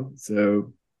also,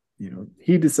 so,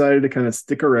 he decided to kind of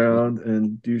stick around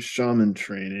and do shaman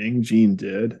training. Gene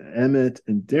did. Emmett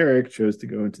and Derek chose to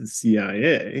go into the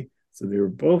CIA. So they were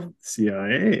both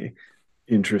CIA.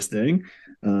 Interesting.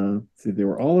 So they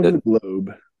were all over The, the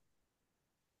globe.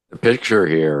 the picture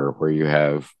here where you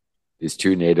have these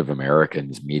two Native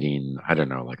Americans meeting, I don't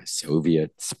know, like a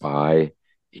Soviet spy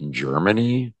in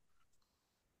Germany.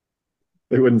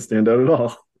 They wouldn't stand out at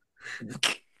all.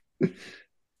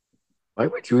 Why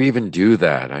would you even do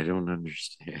that? I don't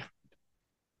understand.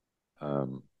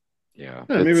 Um, yeah,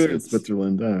 Yeah, maybe they're in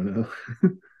Switzerland. I don't know.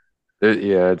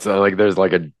 yeah, it's like there's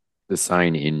like the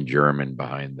sign in German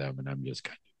behind them, and I'm just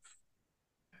kind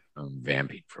of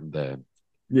vamping from the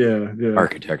Yeah, yeah,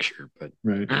 architecture, but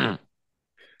right.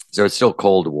 so it's still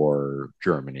Cold War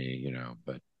Germany,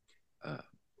 but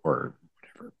or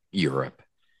whatever Europe,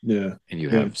 Yeah, and you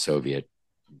yeah, have Soviet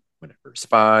whatever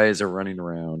spies are running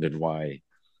around, and why?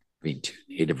 I mean, two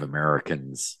Native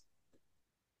Americans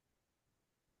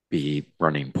be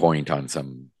running point on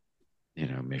some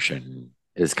mission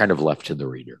is kind of left to the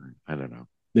reader. I don't know.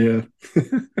 yeah.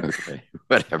 Okay,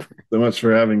 whatever. So much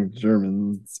for having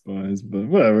German spies, but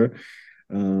whatever.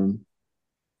 Um,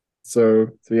 so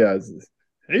yeah.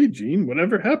 Hey, Gene,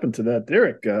 whatever happened to that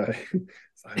Derek guy?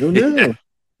 I don't know.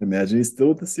 Imagine he's still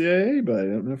with the CIA, but I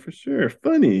don't know for sure.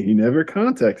 Funny, he never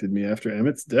contacted me after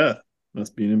Emmett's death.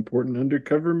 Must be an important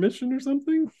undercover mission or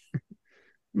something.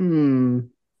 Hmm.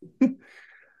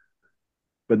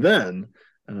 But then,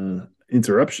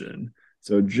 interruption.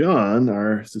 So John,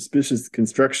 our suspicious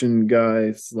construction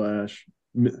guy slash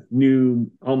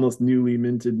almost newly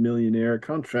minted millionaire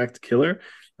contract killer,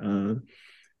 uh,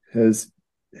 has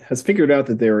has figured out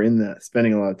that they were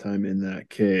spending a lot of time in that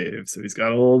cave. So he's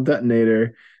got a little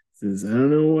detonator. Says, "I don't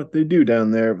know what they do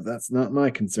down there, but that's not my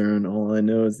concern. All I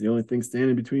know is the only thing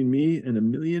standing between me and $1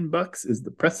 million is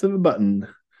the press of a button."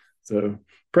 So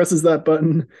presses that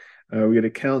button. We get a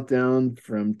countdown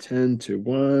from 10 to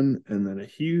 1, and then a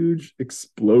huge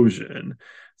explosion.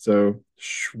 So,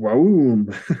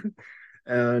 shwoom.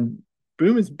 And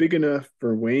boom is big enough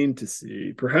for Wayne to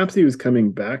see. Perhaps he was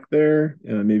coming back there.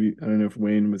 Maybe I don't know if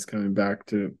Wayne was coming back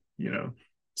to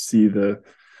see the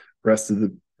rest of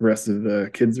the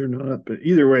kids or not. But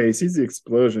either way, he sees the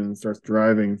explosion and starts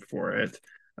driving for it.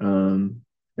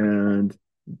 And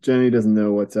Jenny doesn't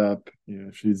know what's up.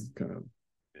 She's kind of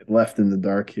left in the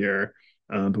dark here.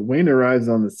 But Wayne arrives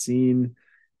on the scene,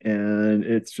 and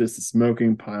it's just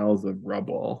smoking piles of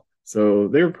rubble. So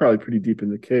they were probably pretty deep in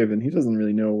the cave, and he doesn't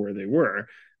really know where they were,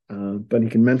 but he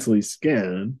can mentally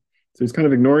scan. So he's kind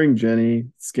of ignoring Jenny,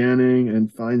 scanning,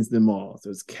 and finds them all.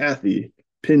 So it's Kathy,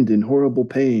 pinned in horrible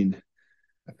pain.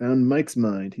 I found Mike's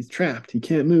mind. He's trapped. He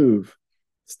can't move.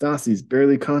 Stassi's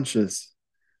barely conscious.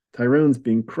 Tyrone's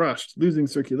being crushed, losing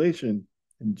circulation.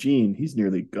 And Gene, he's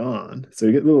nearly gone. So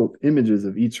you get little images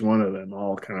of each one of them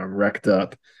all kind of wrecked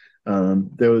up.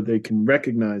 Though they can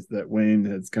recognize that Wayne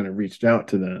has kind of reached out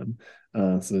to them.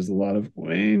 So there's a lot of,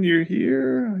 Wayne, you're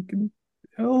here. I can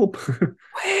help.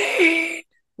 Wayne.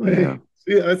 Wayne.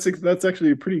 Yeah, that's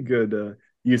actually a pretty good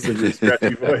use of your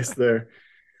scratchy voice there.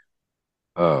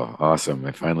 Oh, awesome.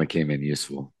 It finally came in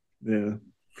useful. Yeah.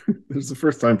 There's the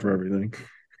first time for everything.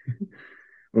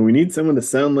 When we need someone to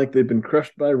sound like they've been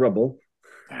crushed by rubble.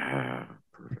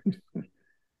 Perfect.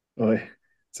 Boy.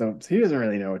 So he doesn't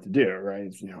really know what to do, right?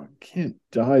 Can't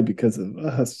die because of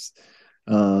us.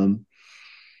 So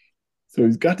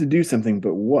he's got to do something,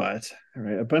 but what? All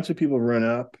right. A bunch of people run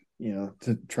up,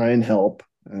 to try and help.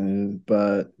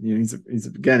 But he's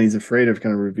afraid of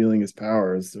kind of revealing his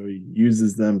powers, so he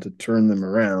uses them to turn them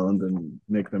around and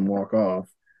make them walk off.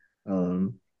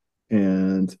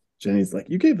 And Jenny's like,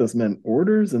 "You gave those men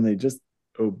orders, and they just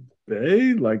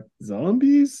obey like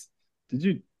zombies? Did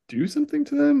you do something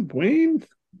to them, Wayne?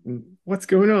 What's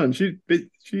going on?"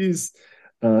 She's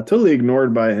totally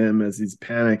ignored by him as he's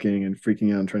panicking and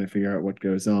freaking out and trying to figure out what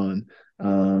goes on.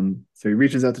 So he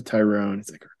reaches out to Tyrone.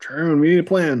 He's like, "Tyrone, we need a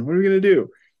plan. What are we gonna do?"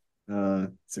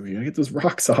 So we gotta get those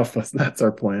rocks off us. That's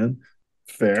our plan.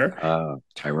 Fair.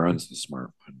 Tyrone's the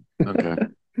smart one. Okay.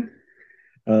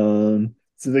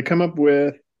 So they come up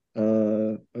with,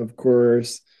 of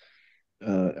course,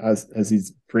 as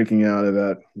he's freaking out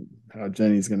about how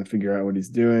Jenny's going to figure out what he's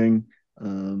doing.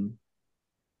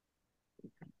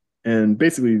 And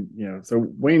basically, so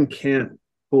Wayne can't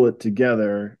pull it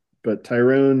together, but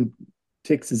Tyrone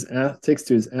takes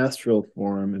to his astral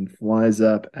form and flies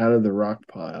up out of the rock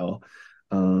pile.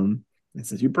 And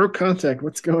says, "You broke contact.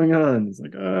 What's going on?" He's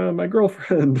like, "My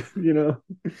girlfriend."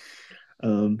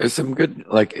 There's some good,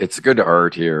 like, it's good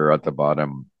art here at the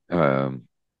bottom,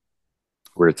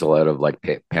 where it's a lot of like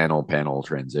panel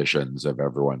transitions of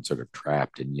everyone sort of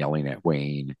trapped and yelling at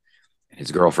Wayne, and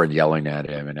his girlfriend yelling at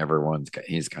him, and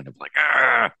he's kind of like,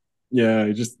 ah. Yeah,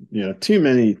 just too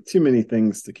many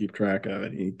things to keep track of,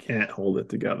 and he can't hold it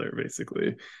together.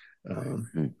 Basically,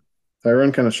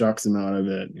 Tyrone kind of shocks him out of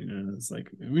it. It's like,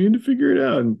 we need to figure it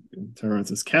out. And Tyrone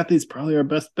says, "Kathy's probably our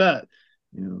best bet."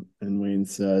 And Wayne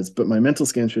says, "But my mental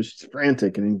scan shows she's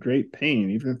frantic and in great pain.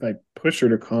 Even if I push her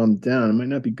to calm down, it might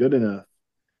not be good enough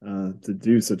to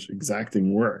do such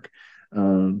exacting work."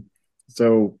 You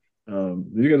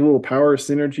get a little power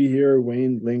synergy here.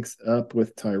 Wayne links up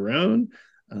with Tyrone,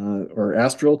 or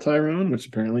Astral Tyrone, which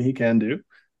apparently he can do.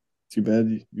 Too bad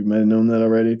you might have known that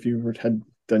already if you had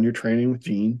done your training with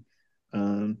Gene.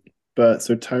 But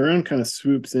so Tyrone kind of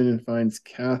swoops in and finds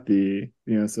Kathy,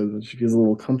 so that she feels a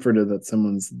little comforted that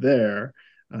someone's there.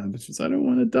 But she's, "I don't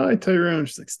want to die, Tyrone."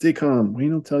 She's like, "Stay calm.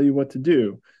 Wayne will tell you what to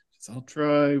do." She's, "I'll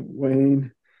try,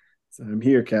 Wayne." So, "I'm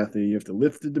here, Kathy. You have to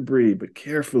lift the debris, but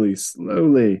carefully,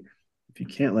 slowly. If you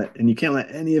can't let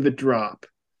any of it drop,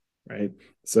 right?"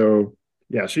 So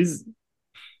yeah, she's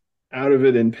out of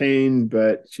it in pain,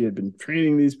 but she had been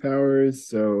training these powers,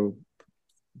 so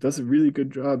does a really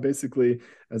good job. Basically,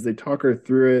 as they talk her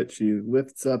through it, she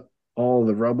lifts up all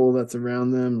the rubble that's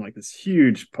around them, like this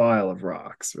huge pile of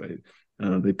rocks, right?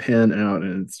 They pan out,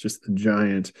 and it's just a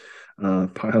giant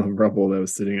pile of rubble that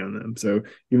was sitting on them. So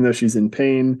even though she's in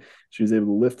pain, she was able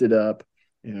to lift it up,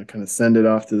 kind of send it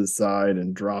off to the side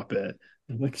and drop it.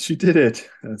 And like, she did it.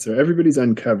 So everybody's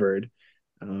uncovered.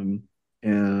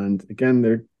 And again,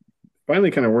 they're finally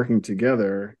kind of working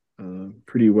together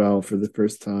pretty well for the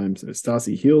first time. So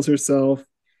Stassi heals herself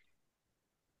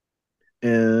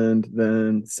and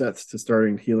then sets to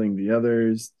starting healing the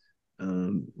others.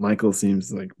 Michael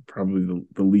seems like probably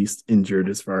the least injured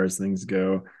as far as things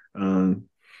go.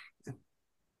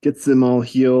 Gets them all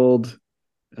healed.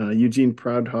 Eugene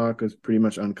Proudhawk was pretty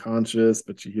much unconscious,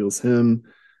 but she heals him.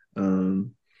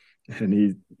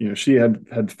 And she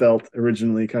had felt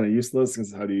originally kind of useless,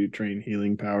 because how do you train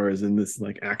healing powers in this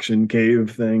like action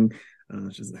cave thing?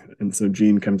 And so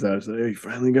Jean comes out and says, "Hey, you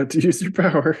finally got to use your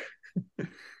power."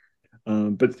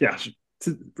 But yeah,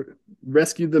 to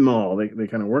rescue them all. They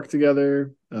kind of work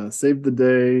together, save the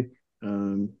day.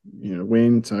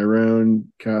 Wayne,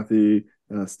 Tyrone, Kathy,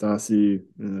 Stassi.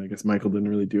 I guess Michael didn't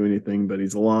really do anything, but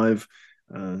he's alive.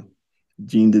 Uh,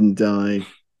 Jean didn't die.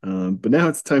 But now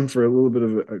it's time for a little bit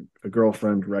of a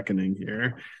girlfriend reckoning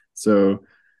here. So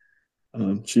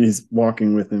she's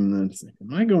walking with him, and then she's like,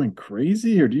 "Am I going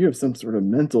crazy, or do you have some sort of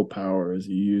mental powers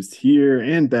you used here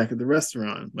and back at the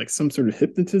restaurant, like some sort of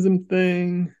hypnotism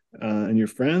thing? And your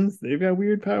friends, they've got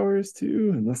weird powers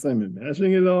too, unless I'm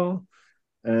imagining it all."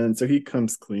 And so he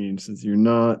comes clean, says, "You're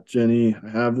not, Jenny. I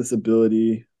have this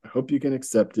ability. I hope you can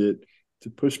accept it to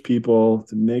push people,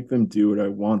 to make them do what I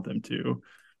want them to."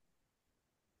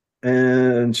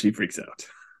 And she freaks out.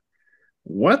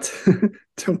 "What?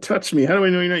 Don't touch me. How do I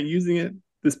know you're not using it?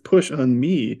 This push on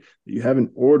me that you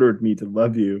haven't ordered me to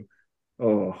love you."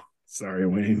 Oh, sorry,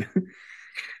 Wayne.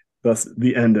 Thus,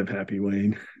 the end of Happy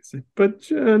Wayne. It's like, "But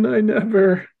Jen, I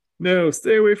never. No,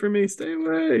 stay away from me. Stay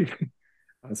away."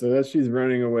 So as she's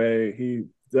running away, he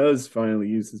does finally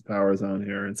use his powers on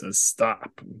her and says,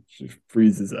 "Stop." She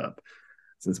freezes up.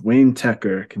 Says, "Wayne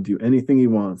Tecker can do anything he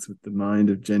wants with the mind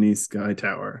of Jenny Sky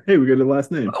Tower." Hey, we got a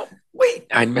last name. Oh, wait,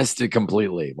 I missed it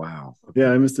completely. Wow.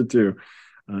 Yeah, I missed it too.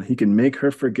 He can make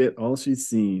her forget all she's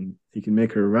seen. He can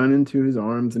make her run into his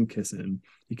arms and kiss him.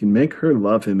 He can make her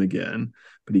love him again,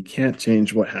 but he can't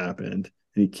change what happened.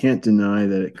 And he can't deny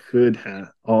that it could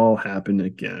all happen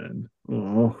again.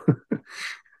 Oh,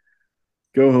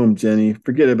 go home, Jenny.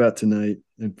 Forget about tonight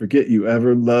and forget you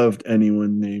ever loved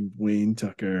anyone named Wayne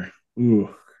Tucker.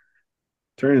 Ooh,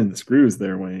 turning the screws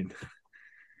there, Wayne.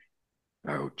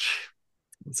 Ouch.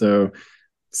 So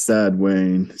sad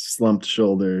Wayne, slumped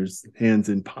shoulders, hands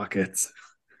in pockets.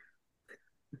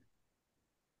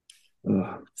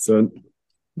 So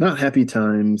not happy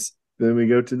times. Then we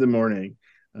go to the morning.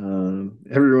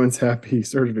 Everyone's happy,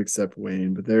 sort of, except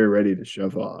Wayne, but they're ready to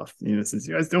shove off. Says,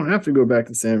 "You guys don't have to go back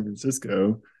to San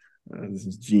Francisco." This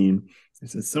is Gene. He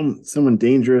says, Someone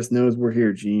dangerous knows we're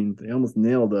here, Gene. They almost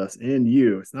nailed us and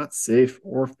you. It's not safe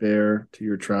or fair to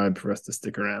your tribe for us to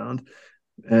stick around.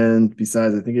 And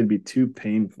besides, I think it'd be too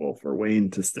painful for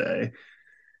Wayne to stay."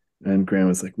 And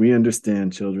Grandma's like, "We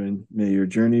understand, children. May your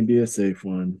journey be a safe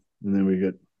one." And then we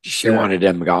get She sad. wanted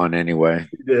him gone anyway.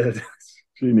 She did.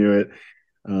 She knew it.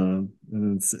 And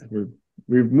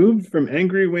we've moved from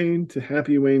angry Wayne to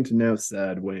happy Wayne to now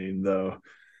sad Wayne, though.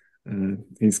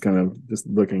 He's kind of just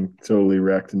looking totally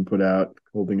wrecked and put out,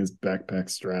 holding his backpack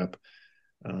strap.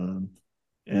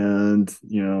 And,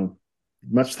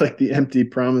 much like the empty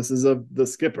promises of the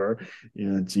skipper,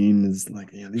 Gene is like,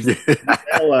 these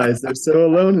allies, they're so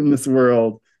alone in this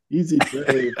world. Easy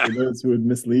prey for those who would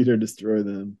mislead or destroy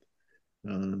them.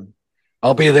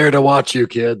 I'll be there to watch you,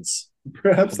 kids.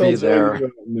 Perhaps I'll join you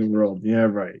out in the world. Yeah,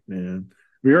 right, man.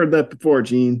 We heard that before,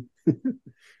 Gene.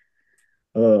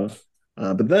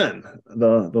 But then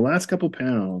the last couple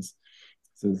panels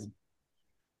says,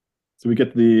 so we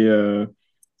get the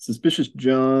suspicious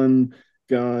John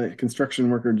guy,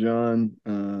 construction worker John.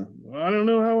 I don't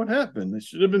know how it happened. They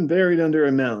should have been buried under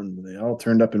a mountain. They all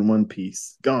turned up in one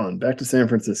piece, gone back to San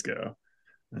Francisco.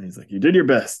 And he's like, "You did your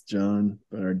best, John,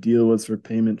 but our deal was for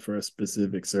payment for a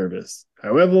specific service.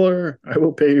 However, I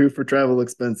will pay you for travel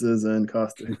expenses and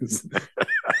costumes."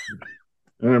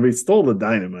 I don't know, he stole the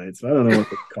dynamite, so I don't know what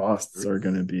the costs are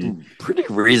going to be. Pretty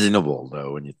reasonable,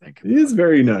 though, when you think about it. He is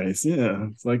very nice. Yeah.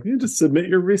 It's like, you just submit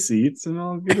your receipts and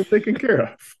I'll get it taken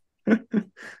care of.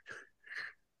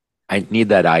 I need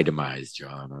that itemized,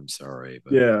 John. I'm sorry.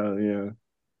 But... Yeah.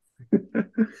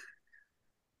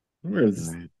 Where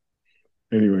is this?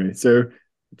 Anyway, so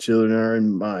the children are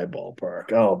in my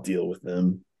ballpark. I'll deal with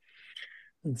them.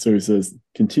 And so he says,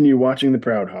 "Continue watching the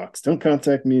Proud Hawks. Don't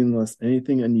contact me unless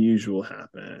anything unusual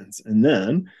happens." And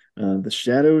then the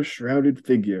shadow-shrouded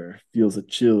figure feels a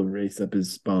chill race up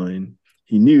his spine.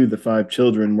 He knew the 5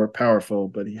 children were powerful,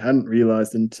 but he hadn't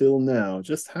realized until now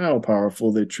just how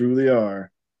powerful they truly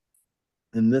are.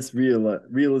 And this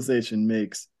realization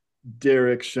makes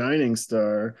Derek Shining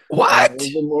Star all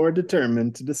the more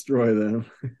determined to destroy them.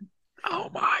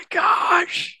 Oh my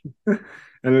gosh.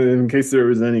 And in case there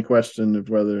was any question of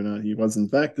whether or not he was in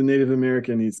fact a Native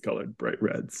American, he's colored bright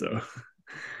red. So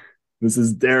this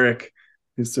is Derek,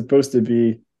 who's supposed to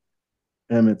be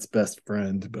Emmett's best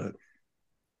friend, but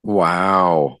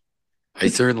wow. I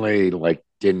certainly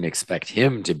didn't expect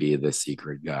him to be the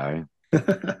secret guy.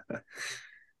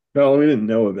 Well, we didn't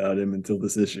know about him until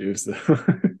this issue, so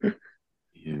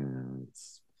yeah,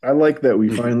 I like that we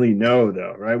finally know,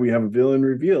 though, right? We have a villain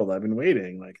revealed. I've been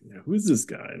waiting. Like, who's this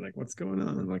guy? Like, what's going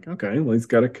on? Like, okay, well, he's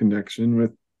got a connection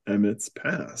with Emmett's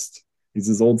past. He's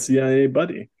his old CIA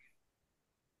buddy.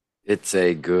 It's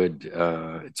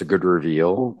a good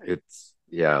reveal. It's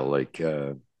yeah, like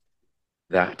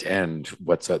that and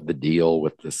what's the deal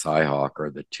with the Psyhawk are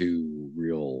the two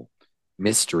real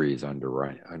mysteries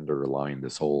underlying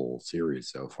this whole series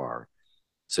so far.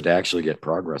 So to actually get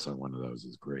progress on one of those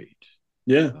is great.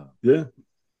 Yeah, Uh, yeah,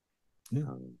 yeah.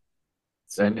 um,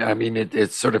 So, and I mean,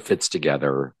 it sort of fits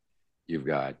together. You've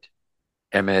got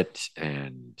Emmett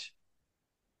and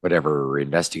whatever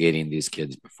investigating these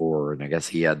kids before, and I guess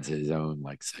he had his own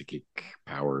like psychic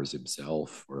powers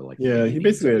himself, or like yeah, he beginnings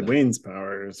basically of had them. Wayne's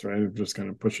powers, right? Of just kind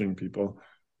of pushing people.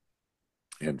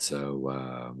 And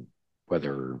so,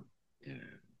 whether uh,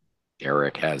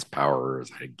 Derek has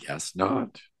powers, I guess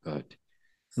not,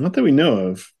 Not that we know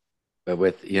of.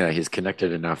 with he's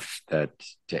connected enough that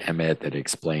to Emmett that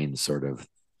explains sort of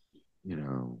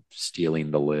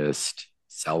stealing the list,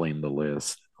 selling the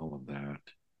list, all of that.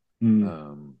 Hmm.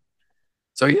 Um,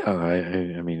 so yeah,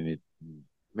 I mean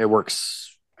it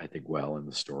works I think well in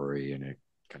the story, and it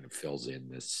kind of fills in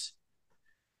this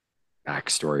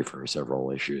backstory for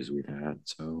several issues we've had.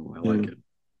 So I Yeah. like it.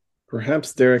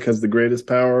 Perhaps Derek has the greatest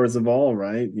powers of all,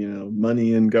 right?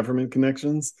 Money and government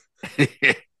connections.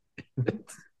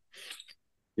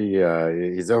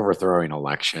 He's overthrowing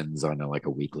elections on like a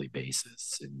weekly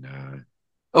basis, and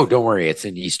oh, don't worry, it's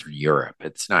in Eastern Europe.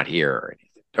 It's not here or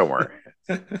anything. Don't worry.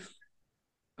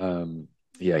 Um,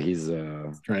 yeah, he's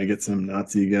Trying to get some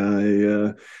Nazi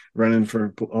guy running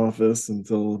for office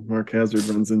until Mark Hazard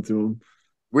runs into him.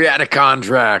 we had a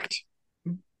contract.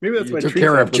 Maybe that's You why took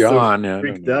care of Treetop was so John. I don't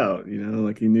freaked know. out,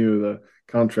 like he knew the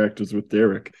contract was with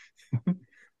Derek.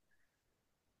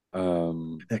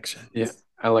 Yeah, Connections.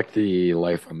 I like the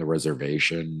life on the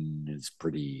reservation. It's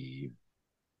pretty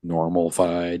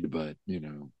normalified, but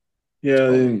it's Yeah,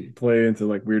 they probably didn't play into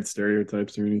like weird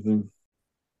stereotypes or anything.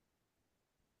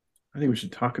 I think we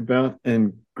should talk about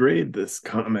and grade this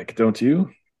comic, don't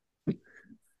you?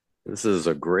 this is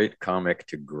a great comic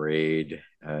to grade.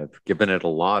 I've given it a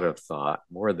lot of thought,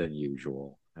 more than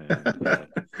usual, and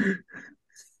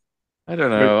I don't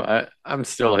But know. I'm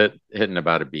still hitting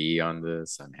about a B on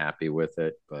this. I'm happy with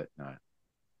it, but not,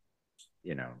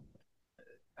 you know,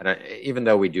 even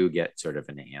though we do get sort of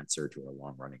an answer to a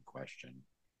long running question.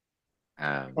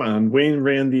 come Um, on, Wayne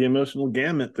ran the emotional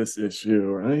gamut this issue,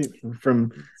 right?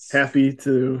 From it's, happy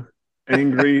to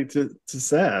angry to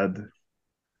sad.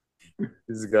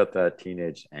 he's got that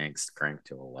teenage angst cranked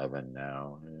to 11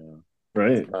 now. Yeah.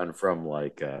 He's Right. gone from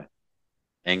like a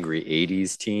angry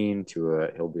 80s teen to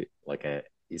he'll be like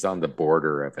he's on the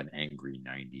border of an angry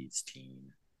 90s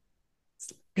teen.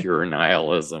 It's pure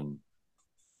nihilism.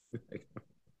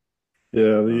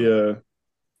 Yeah,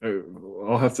 Um,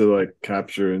 I'll have to like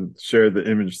capture and share the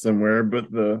image somewhere,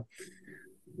 but the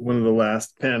one of the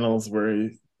last panels where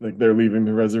like they're leaving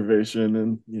the reservation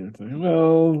and it's like,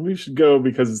 well, we should go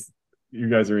because you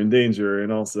guys are in danger,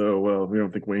 and also, well, we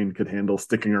don't think Wayne could handle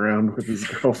sticking around with his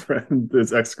girlfriend,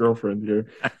 his ex-girlfriend here.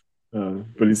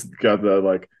 But he's got the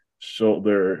like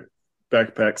shoulder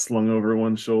backpack slung over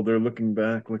one shoulder, looking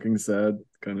back, looking sad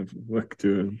kind of look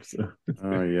to him. So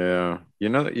oh yeah.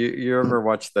 You ever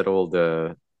watch that old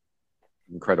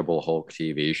Incredible Hulk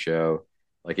TV show?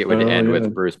 Like it would oh end yeah,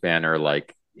 with Bruce Banner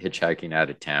like hitchhiking out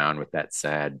of town with that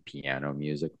sad piano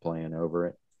music playing over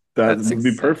it. that That's would be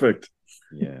exact. perfect.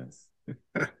 Yes.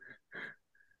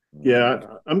 Yeah,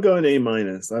 Um, I'm going A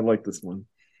minus. I like this one.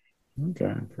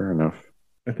 okay, fair enough.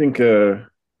 I think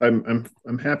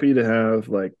I'm happy to have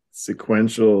like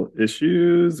sequential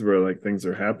issues where like things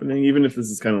are happening, even if this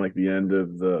is kind of like the end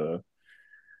of the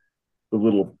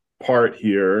little part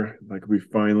here. Like we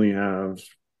finally have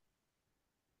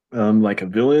like a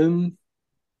villain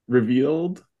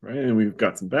revealed, right? And we've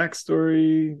got some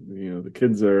backstory. The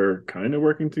kids are kind of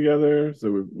working together,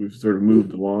 so we've sort of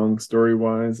moved along story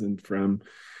wise, and from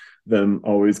them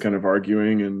always kind of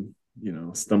arguing and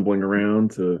stumbling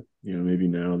around to maybe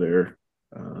now they're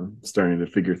starting to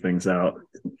figure things out.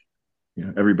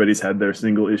 Everybody's had their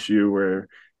single issue where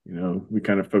we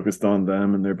kind of focused on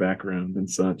them and their background and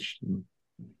such. And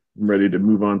I'm ready to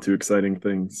move on to exciting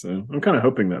things, so I'm kind of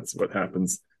hoping that's what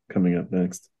happens coming up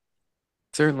next.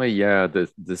 Certainly, yeah,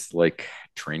 this like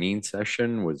training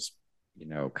session was,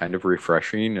 kind of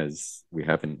refreshing as we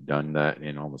haven't done that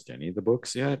in almost any of the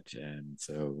books yet. And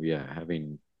so, yeah,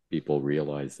 having people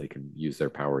realize they can use their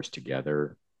powers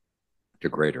together to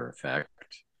greater effect.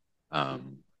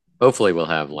 Um, Hopefully we'll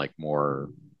have like more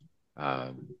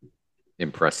um,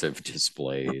 impressive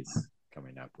displays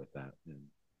coming up with that.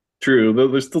 True.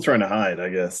 They're still trying to hide, I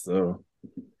guess. So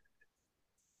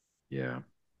Yeah.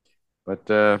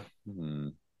 But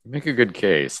make a good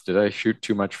case. Did I shoot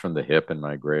too much from the hip in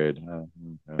my grade? I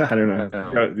don't know.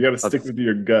 Well, You got to stick let's with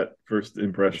your gut first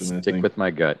impression, I stick think. with my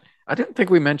gut. I didn't think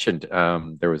we mentioned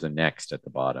there was a next at the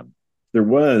bottom. There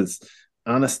was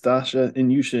Anastasia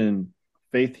Inyushin,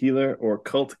 faith healer or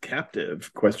cult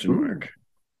captive? Question Ooh. mark.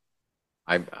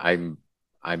 I'm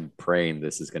I'm praying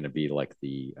this is going to be like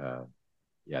the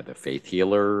yeah, the faith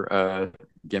healer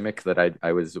gimmick that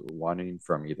I was wanting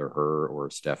from either her or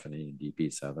Stephanie in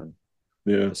DP7.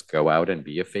 Yeah. Just go out and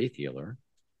be a faith healer.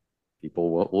 People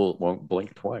won't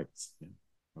blink twice. Yeah.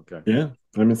 Okay. Yeah.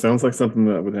 I mean, it sounds like something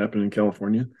that would happen in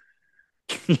California.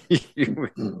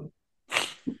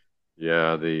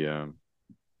 Yeah, the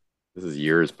this is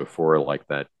years before like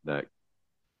that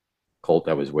cult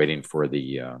that was waiting for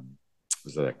the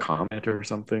was it a comet or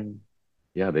something?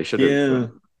 Yeah, they should have Yeah.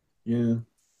 Yeah.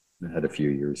 had a few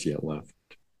years yet left.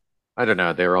 I don't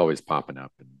know. They're always popping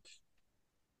up,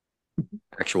 and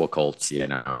actual cults,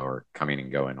 are coming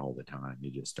and going all the time.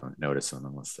 You just don't notice them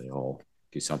unless they all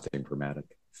do something dramatic.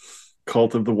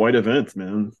 Cult of the White Event,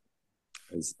 man.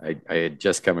 I had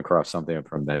just come across something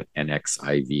from the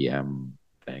NXIVM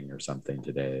thing or something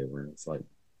today where it's like,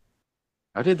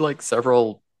 how did like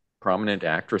several prominent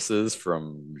actresses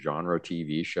from genre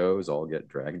TV shows all get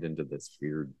dragged into this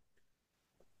weird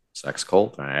sex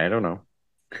cult? I don't know.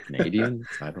 Canadians?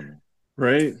 I don't know.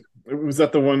 Right? Was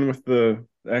that the one with the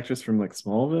actress from like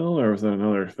Smallville, or was that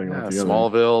another thing Yeah, altogether?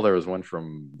 Smallville. There was one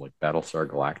from like Battlestar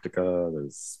Galactica.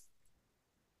 There's,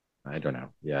 I don't know.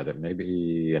 Yeah, there may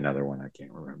be another one. I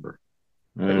can't remember.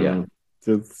 I But don't yeah, know.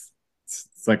 It's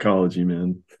psychology,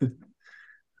 man.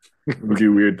 We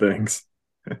do weird things.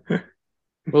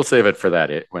 we'll save it for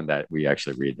when that we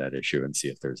actually read that issue and see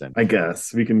if there's I anything there.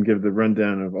 guess we can give the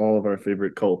rundown of all of our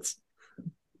favorite cults.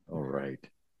 All right.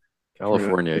 Try to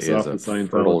California piss is off the a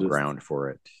fertile Scientologists. ground for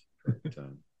it. But,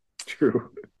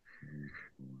 True.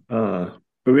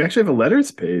 But we actually have a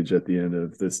letters page at the end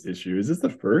of this issue. Is this the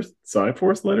first Psi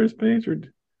Force letters page, or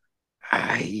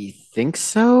I think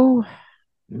so.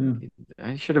 yeah,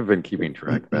 I should have been keeping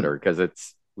track better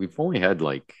because we've only had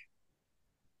like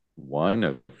one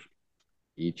of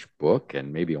each book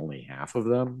and maybe only half of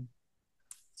them.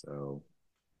 So,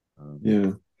 um, yeah,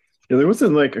 yeah? There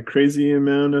wasn't like a crazy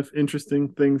amount of interesting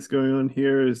things going on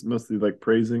here. It's mostly like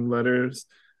praising letters.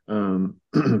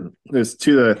 There's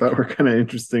two that I thought were kind of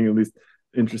interesting, at least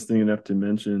interesting enough to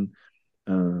mention.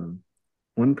 Um,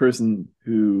 One person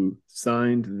who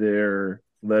signed their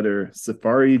letter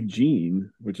Safari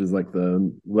Jean, which is like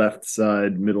the left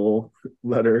side middle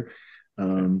letter.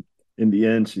 okay. In the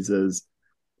end, she says,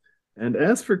 "And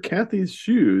as for Kathy's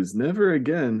shoes, never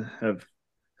again have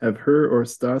her or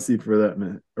Stassi for that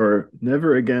matter, or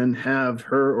never again have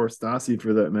her or Stassi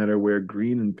for that matter wear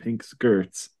green and pink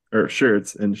skirts or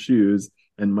shirts and shoes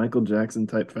and Michael Jackson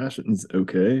type fashions.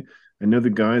 Okay, I know the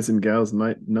guys and gals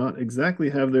might not exactly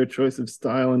have their choice of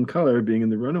style and color being in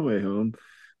the runaway home,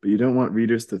 but you don't want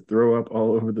readers to throw up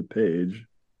all over the page.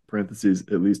 Parentheses,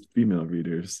 at least female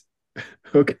readers.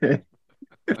 Okay."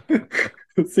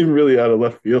 It seemed really out of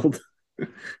left field.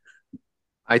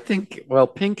 I think, well,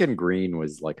 pink and green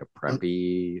was like a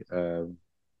preppy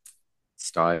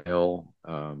style.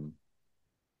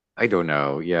 I don't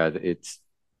know. Yeah, it's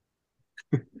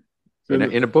So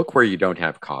in a book where you don't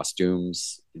have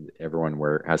costumes, everyone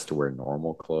has to wear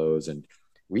normal clothes, and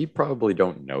we probably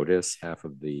don't notice half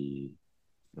of the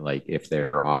like if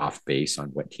they're off base on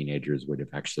what teenagers would have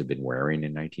actually been wearing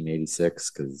in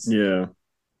 1986 because yeah,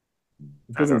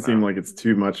 it I doesn't don't seem know. like it's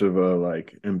too much of a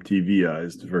like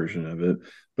MTVized version of it.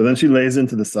 But then she lays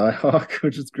into the Cyhawk,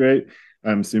 which is great.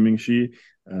 I'm assuming she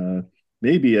uh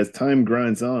maybe as time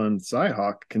grinds on,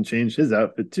 Cyhawk can change his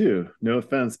outfit too. No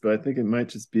offense, but I think it might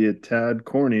just be a tad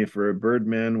corny for a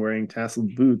Birdman wearing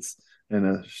tasseled boots and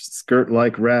a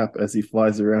skirt-like wrap as he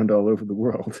flies around all over the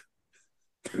world.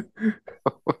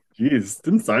 Jeez,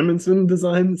 didn't Simonson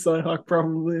design Cyhawk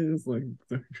probably? It's like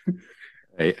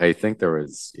I think there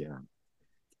was, yeah.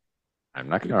 I'm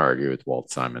not going to argue with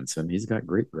Walt Simonson. He's got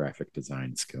great graphic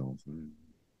design skills.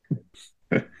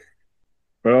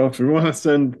 well, if we want to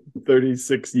send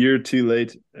 36-year too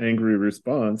late angry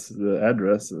response, the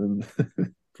address and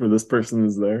for this person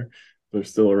is there. They're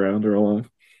still around or alive.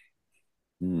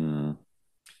 Hmm.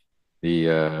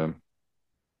 The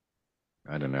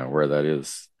I don't know where that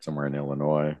is. Somewhere in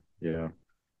Illinois. Yeah,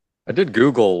 I did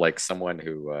Google like someone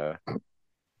who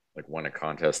like won a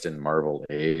contest in Marvel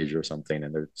Age or something,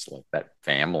 and there's like that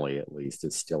family at least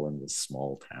is still in this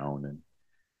small town in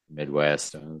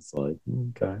Midwest, and it's like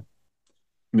okay,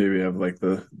 Maybe have like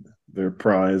their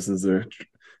prize as their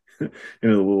a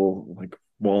little like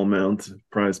wall mount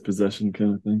prized possession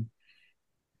kind of thing.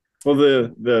 Well,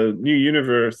 the new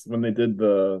universe when they did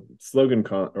the slogan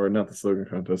or not the slogan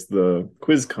contest, the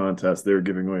quiz contest, they were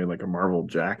giving away like a Marvel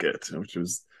jacket, which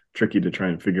was tricky to try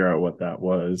and figure out what that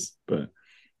was. But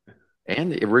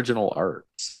And the original art.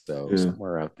 So yeah,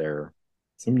 somewhere out there.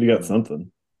 somebody got Um,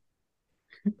 something.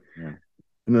 yeah.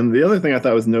 And then the other thing I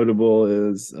thought was notable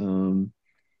is,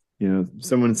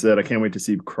 someone said, I can't wait to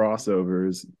see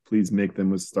crossovers. Please make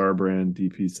them with Starbrand,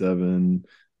 DP7,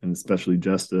 and especially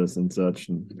Justice and such.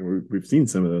 And we've seen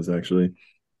some of those actually.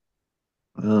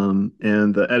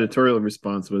 And the editorial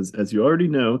response was, as you already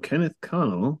know, Kenneth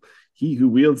Connell, he who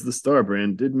wields the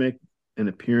Starbrand, did make an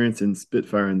appearance in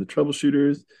Spitfire and the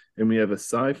Troubleshooters, and we have a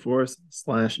Psi Force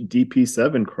slash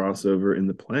DP7 crossover in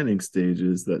the planning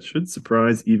stages that should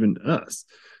surprise even us.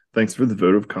 Thanks for the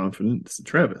vote of confidence,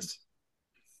 Travis.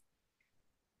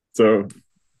 So,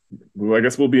 well, I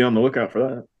guess we'll be on the lookout for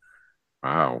that.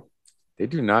 Wow. They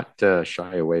do not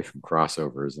shy away from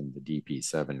crossovers in the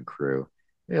DP7 crew.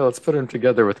 Hey, let's put them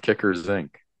together with Kickers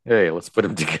Inc. Hey, let's put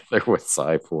them together with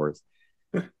Psi Force.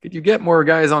 Could you get more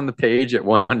guys on the page at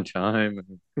one time?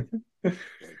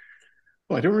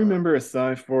 Well, I don't remember a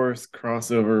Psi Force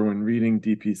crossover when reading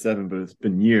DP7, but it's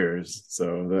been years,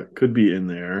 so that could be in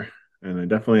there. And I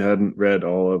definitely hadn't read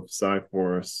all of Psi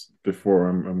Force before.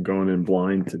 I'm going in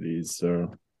blind to these,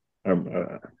 so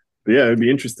but yeah, it'd be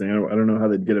interesting. I don't know how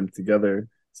they'd get them together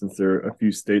since they're a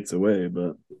few states away,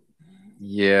 but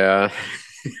Yeah,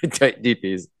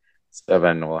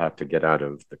 DP7 will have to get out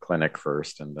of the clinic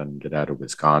first and then get out of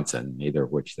Wisconsin, neither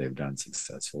of which they've done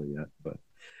successfully yet. But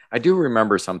I do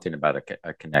remember something about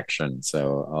a connection.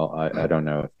 So I don't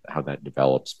know how that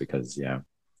develops because, yeah,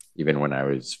 even when I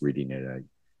was reading it, I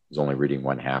was only reading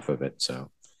one half of it.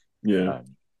 So yeah.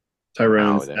 um,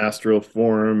 somehow Tyrone's that. astral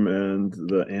form and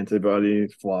the antibody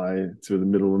fly to the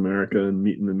middle America and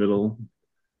meet in the middle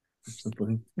or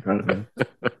something. I don't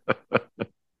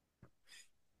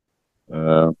know.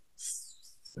 uh,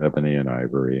 Ebony and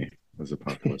Ivory was a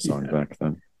popular song Yeah. back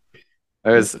then.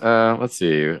 Let's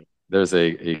see. There's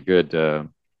a good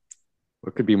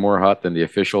what could be more hot than the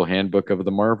official handbook of the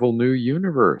Marvel New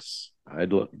Universe?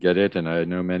 I'd get it, and I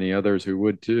know many others who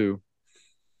would too.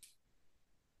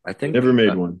 I They think never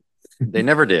made one. they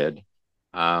never did.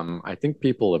 I think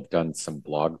people have done some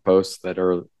blog posts that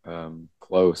are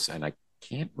close, and I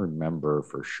can't remember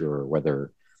for sure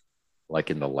whether,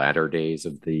 like in the latter days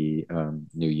of the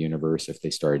new universe, if they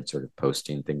started sort of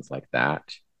posting things like that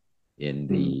in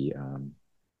Hmm. the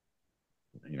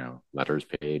letters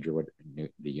page or what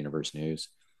the universe news.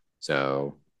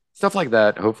 So stuff like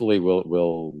that. Hopefully,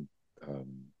 we'll um,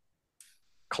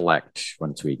 collect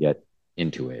once we get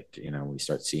into it. We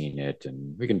start seeing it,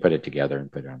 and we can put it together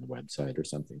and put it on the website or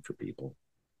something for people.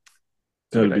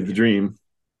 It's a good That'd be the idea. dream.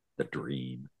 The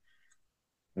dream.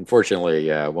 Unfortunately,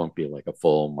 it won't be like a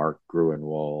full Mark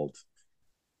Gruenwald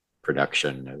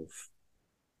production of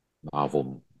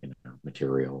novel,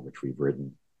 material which we've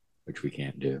written, which we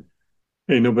can't do.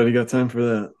 Hey, nobody got time for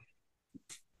that.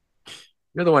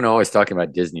 You're the one always talking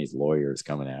about Disney's lawyers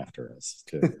coming after us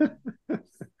too.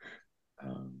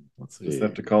 Let's Just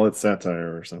have see. to call it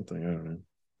satire or something. I don't know.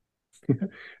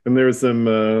 And there was some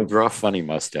We'll draw funny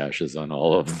mustaches on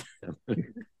all of them.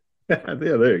 yeah,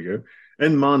 there you go.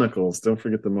 And monocles. Don't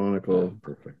forget the monocle.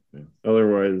 Perfect. Yeah.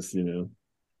 Otherwise, it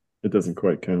doesn't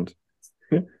quite count.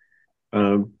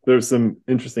 There's some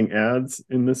interesting ads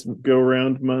in this go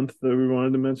around month that we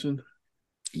wanted to mention.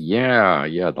 Yeah.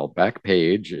 The back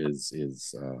page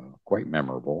is quite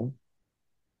memorable.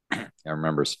 I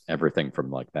remember everything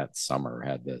from like that summer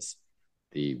had this,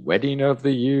 the wedding of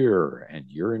the year, and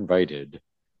you're invited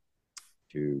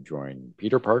to join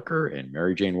Peter Parker and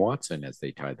Mary Jane Watson as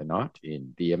they tie the knot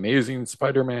in the Amazing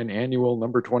Spider-Man Annual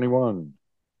number 21.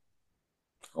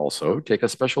 Also, take a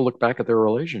special look back at their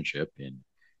relationship in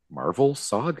Marvel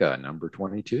Saga number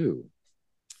 22.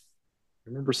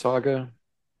 Remember Saga?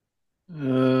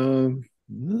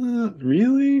 Not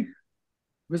really. It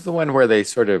was the one where they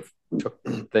sort of took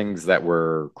things that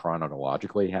were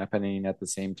chronologically happening at the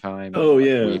same time and Oh like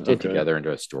yeah. weaved it Okay. together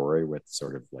into a story with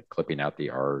sort of like clipping out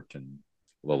the art and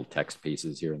little text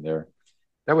pieces here and there.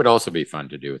 That would also be fun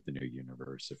to do with the new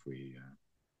universe if we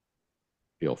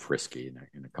feel frisky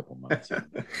in a couple months.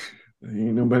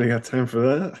 Ain't nobody got time for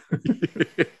that.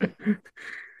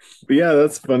 But yeah,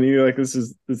 that's funny. Like this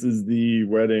is the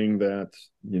wedding that,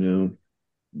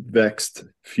 vexed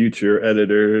future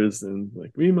editors and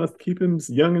like we must keep him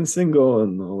young and single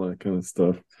and all that kind of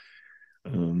stuff.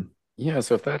 Um, Yeah,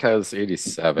 so if that has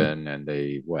 87 and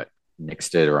they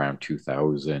nixed it around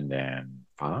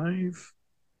 2005.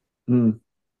 hmm.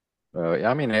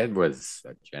 I mean, it was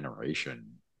a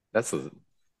generation. That's a,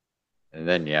 and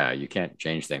then yeah, you can't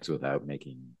change things without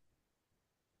making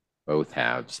both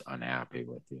halves unhappy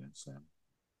with you. So,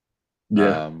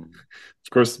 Yeah, um, of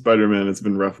course, Spider-Man has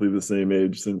been roughly the same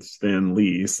age since Stan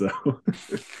Lee. So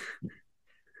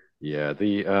yeah,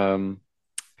 the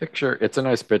picture. It's a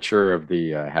nice picture of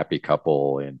the happy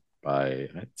couple in by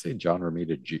I'd say John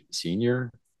Romita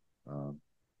Sr. Um,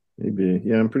 maybe,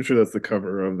 yeah, I'm pretty sure that's the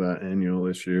cover of that annual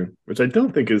issue, which I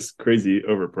don't think is crazy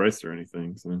overpriced or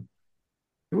anything. So,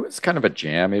 it was kind of a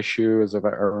jam issue, as I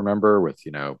remember, with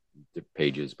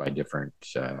pages by different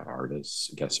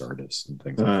artists, guest artists, and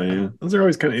things like that. yeah, those are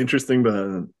always kind of interesting, but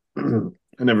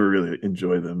I never really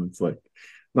enjoy them. It's like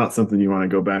not something you want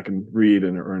to go back and read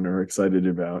and are excited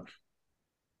about.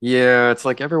 Yeah, it's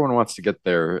like everyone wants to get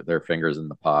their fingers in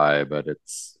the pie, but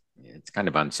it's kind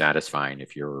of unsatisfying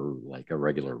if you're like a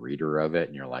regular reader of it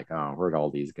and you're like, oh, where'd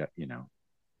all these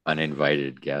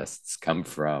uninvited guests come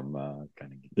from?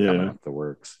 Kind of coming Yeah, up the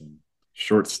works. And,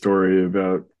 short story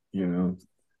about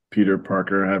Peter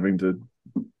Parker having to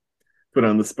put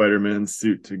on the Spider-Man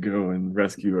suit to go and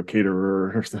rescue a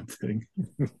caterer or something.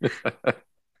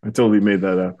 I totally made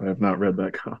that up. I have not read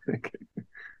that comic.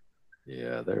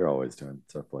 yeah, they're always doing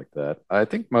stuff like that. I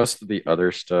think most of the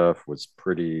other stuff was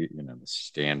pretty, the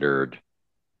standard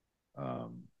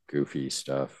goofy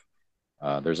stuff.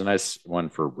 There's a nice one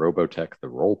for Robotech, the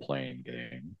role-playing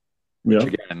game, which Yeah,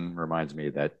 again reminds me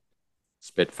that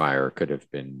Spitfire could have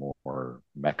been more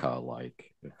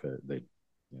mecha-like if you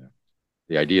know,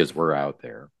 the ideas were out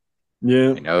there.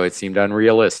 yeah, I know it seemed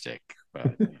unrealistic,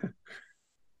 but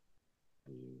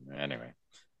anyway.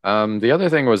 The other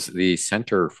thing was the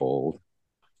centerfold,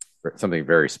 something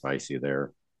very spicy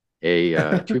there.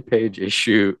 A two-page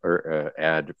issue or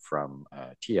ad from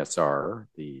TSR,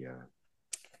 the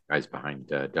guys behind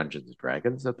Dungeons and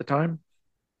Dragons at the time,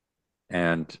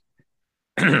 and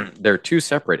there are two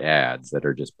separate ads that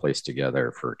are just placed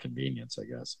together for convenience, I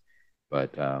guess.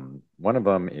 But one of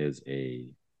them is a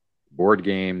board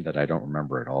game that I don't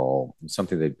remember at all.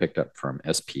 Something they'd picked up from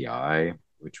SPI,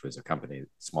 which was a company,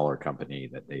 smaller company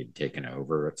that they'd taken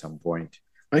over at some point.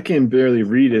 I can barely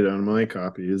read it on my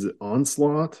copy. Is it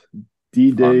Onslaught?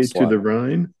 D-Day to the Onslaught,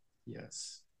 Rhine?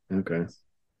 yes, Okay. yes.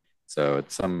 So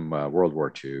it's some World War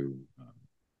II,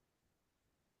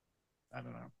 I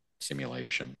don't know,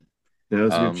 simulation.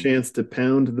 Now's your Um, chance to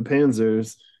pound the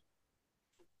Panzers.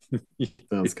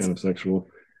 Sounds kind of sexual.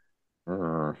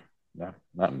 no,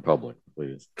 not in public,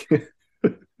 please.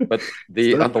 But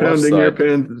the on Stop the left pounding your side,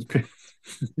 Panzers.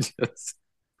 yes,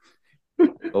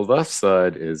 the left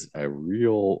side is a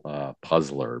real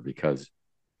puzzler because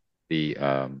the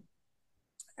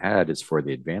ad is for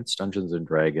the Advanced Dungeons and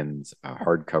Dragons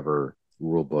hardcover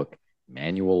rulebook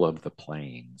Manual of the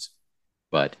Planes,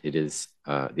 but it is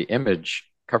the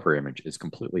cover image is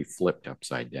completely flipped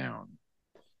upside down.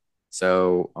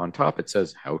 So on top it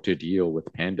says how to deal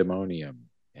with pandemonium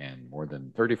and more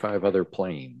than 35 other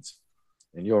planes.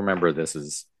 And you'll remember this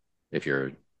is if you're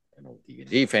an old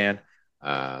D&D fan,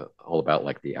 all about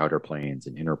like the outer planes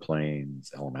and inner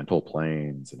planes, elemental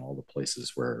planes, and all the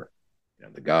places where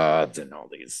the gods and all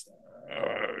these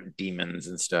demons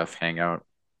and stuff hang out.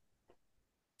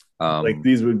 Like Um,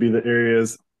 these would be the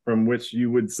areas from which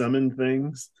you would summon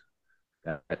things.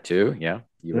 that too, yeah.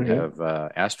 You would Okay. have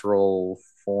astral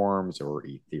forms or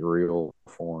ethereal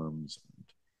forms,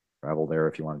 travel there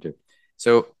if you wanted to.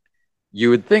 So you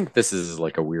would think this is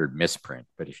like a weird misprint,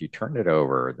 but if you turn it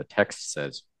over, the text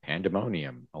says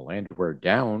Pandemonium, a land where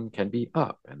down can be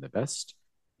up, and the best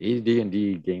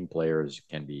AD&D game players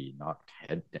can be knocked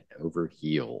head over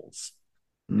heels.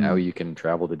 Now Mm. you can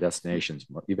travel to destinations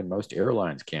even most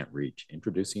airlines can't reach.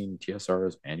 Introducing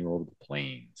TSR's Manual of the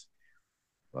Planes.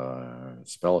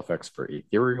 Spell effects for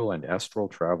ethereal and astral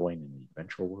traveling in the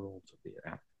adventure worlds of the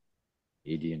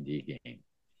AD&D game.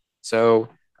 So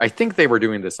I think they were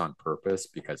doing this on purpose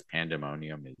because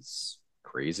Pandemonium is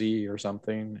crazy or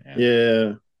something. And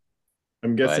Yeah.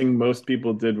 I'm but guessing most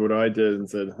people did what I did and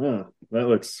said, huh, that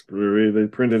looks screwy. They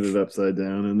printed it upside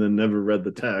down and then never read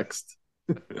the text.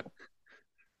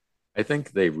 I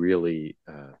think they really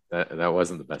that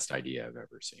wasn't the best idea I've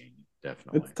ever seen.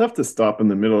 It's Definitely. tough to stop in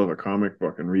the middle of a comic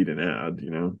book and read an ad.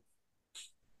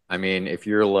 I mean, if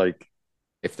you're like,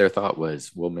 if their thought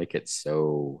was, we'll make it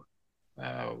so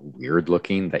weird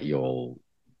looking that you'll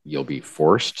be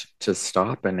forced to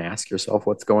stop and ask yourself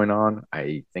what's going on,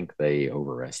 I think they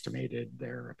overestimated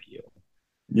their appeal.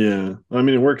 Yeah. I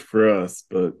mean, it worked for us,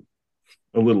 but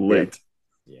a little Yeah, late.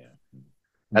 yeah.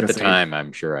 I'm At the guessing it's time,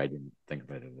 I'm sure I didn't think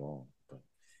of it at all, but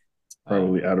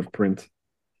probably um, out of print.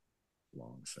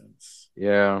 long since.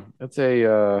 Yeah, it's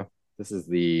a This is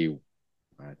the,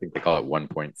 I think they call it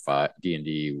 1.5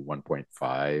 D&D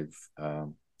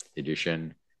 1.5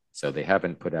 edition. So they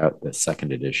haven't put out the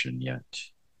second edition yet,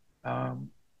 um,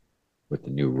 with the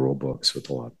new rule books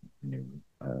with a lot of new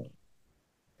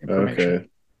information. Okay,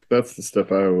 that's the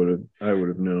stuff I would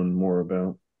have known more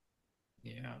about.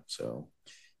 Yeah, so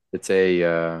it's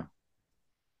a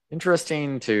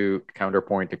interesting to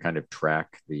counterpoint to kind of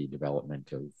track the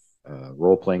development of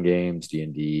role playing games,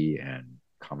 D&D, and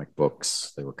comic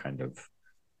books. They were kind of,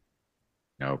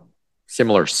 you know,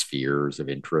 similar spheres of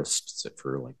interest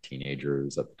for like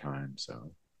teenagers at the time.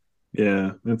 So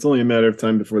Yeah, it's only a matter of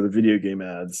time before the video game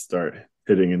ads start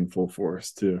hitting in full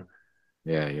force too.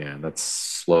 yeah, that's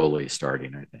slowly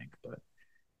starting, I think. But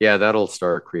yeah, that'll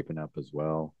start creeping up as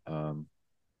well.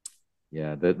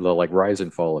 Yeah, the like rise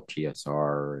and fall of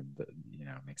TSR, and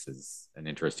makes this an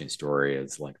interesting story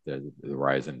as like the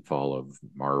rise and fall of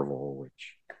Marvel,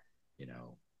 which you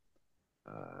know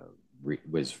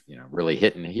was really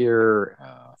hitting here.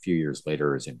 A few years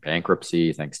later, is in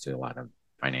bankruptcy thanks to a lot of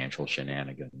financial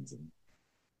shenanigans, and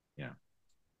you know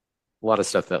a lot of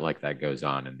stuff that goes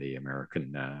on in the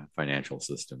American financial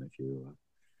system if you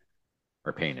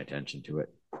are paying attention to it.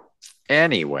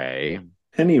 Anyway,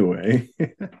 Anyway,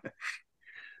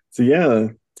 so yeah,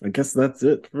 I guess that's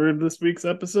it for this week's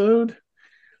episode.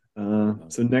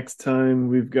 So next time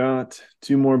we've got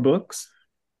two more books.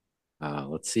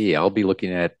 let's see. I'll be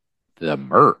looking at the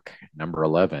Merc, number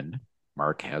 11.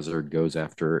 Mark Hazard goes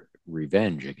after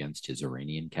revenge against his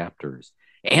Iranian captors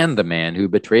and the man who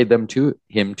betrayed him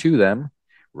to them.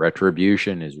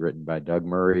 Retribution is written by Doug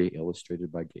Murray, illustrated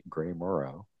by Gray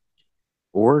Morrow.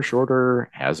 Or shorter,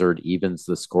 Hazard evens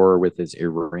the score with his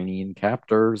Iranian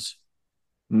captors.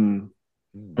 I'm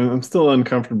still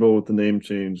uncomfortable with the name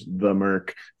change, the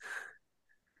Merc.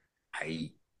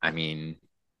 I mean,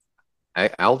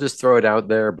 I'll just throw it out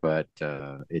there, but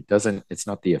it doesn't. It's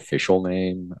not the official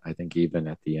name. I think even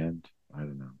at the end, I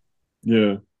don't know.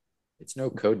 Yeah, It's no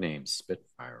code name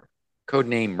Spitfire. Code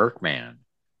name Merkman.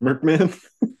 Mercman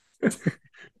and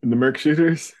the Merc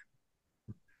shooters,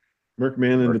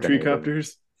 Mercman and the tree Merkinator.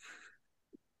 copters.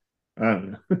 I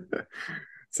don't know.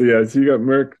 So yeah, so you got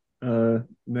Merc.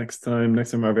 Next time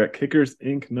I've got Kickers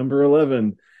Inc. number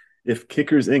 11. If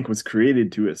Kickers Inc. was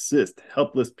created to assist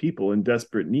helpless people in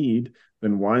desperate need,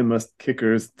 then why must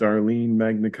Kickers, Darlene,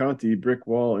 Magnicanti,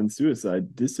 Brickwall, and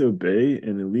Suicide disobey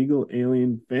an illegal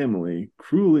alien family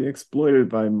cruelly exploited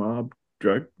by mob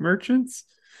drug merchants?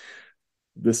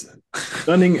 This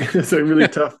stunning is a really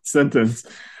tough sentence.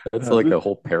 That's like a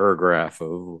whole paragraph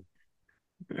of.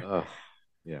 Uh,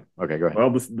 yeah. Okay, go ahead.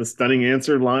 Well, the stunning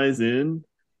answer lies in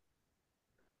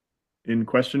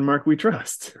question mark we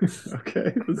trust.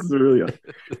 Okay, this is really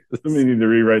somebody need to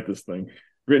rewrite this thing.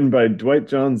 Written by Dwight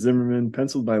John Zimmerman,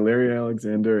 penciled by Larry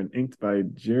Alexander, and inked by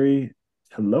Jerry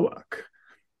Teloak.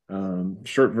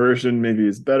 Short version maybe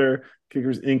is better.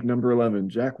 Kickers Inc. number 11.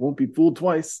 Jack won't be fooled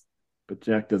twice, but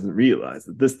Jack doesn't realize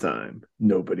that this time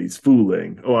nobody's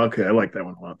fooling. Oh, okay, I like that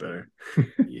one a lot better.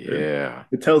 Yeah.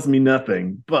 It tells me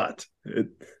nothing, but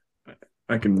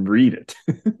I can read it.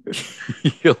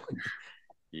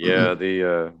 Yeah, they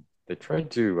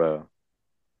tried to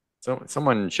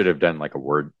someone should have done like a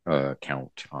word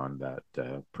count on that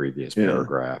previous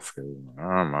paragraph. Come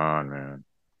on, man.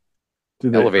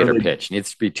 Elevator pitch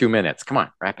needs to be 2 minutes. Come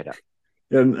on, wrap it up.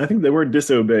 Yeah, and I think the word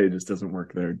disobey just doesn't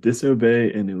work there.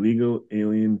 Disobey an illegal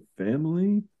alien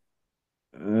family?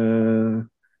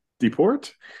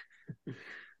 Deport?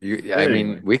 I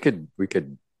mean, we could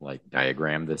like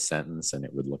diagram this sentence and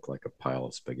it would look like a pile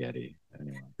of spaghetti.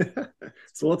 Anyway.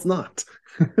 So let's not.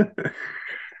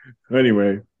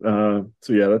 Anyway, so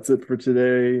yeah, that's it for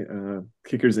today.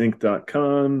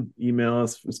 Kickersinc.com. Email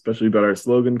us, especially about our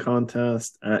slogan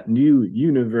contest at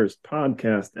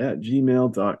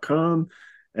newuniversepodcast@gmail.com.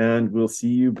 And we'll see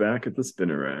you back at the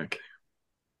spinner rack.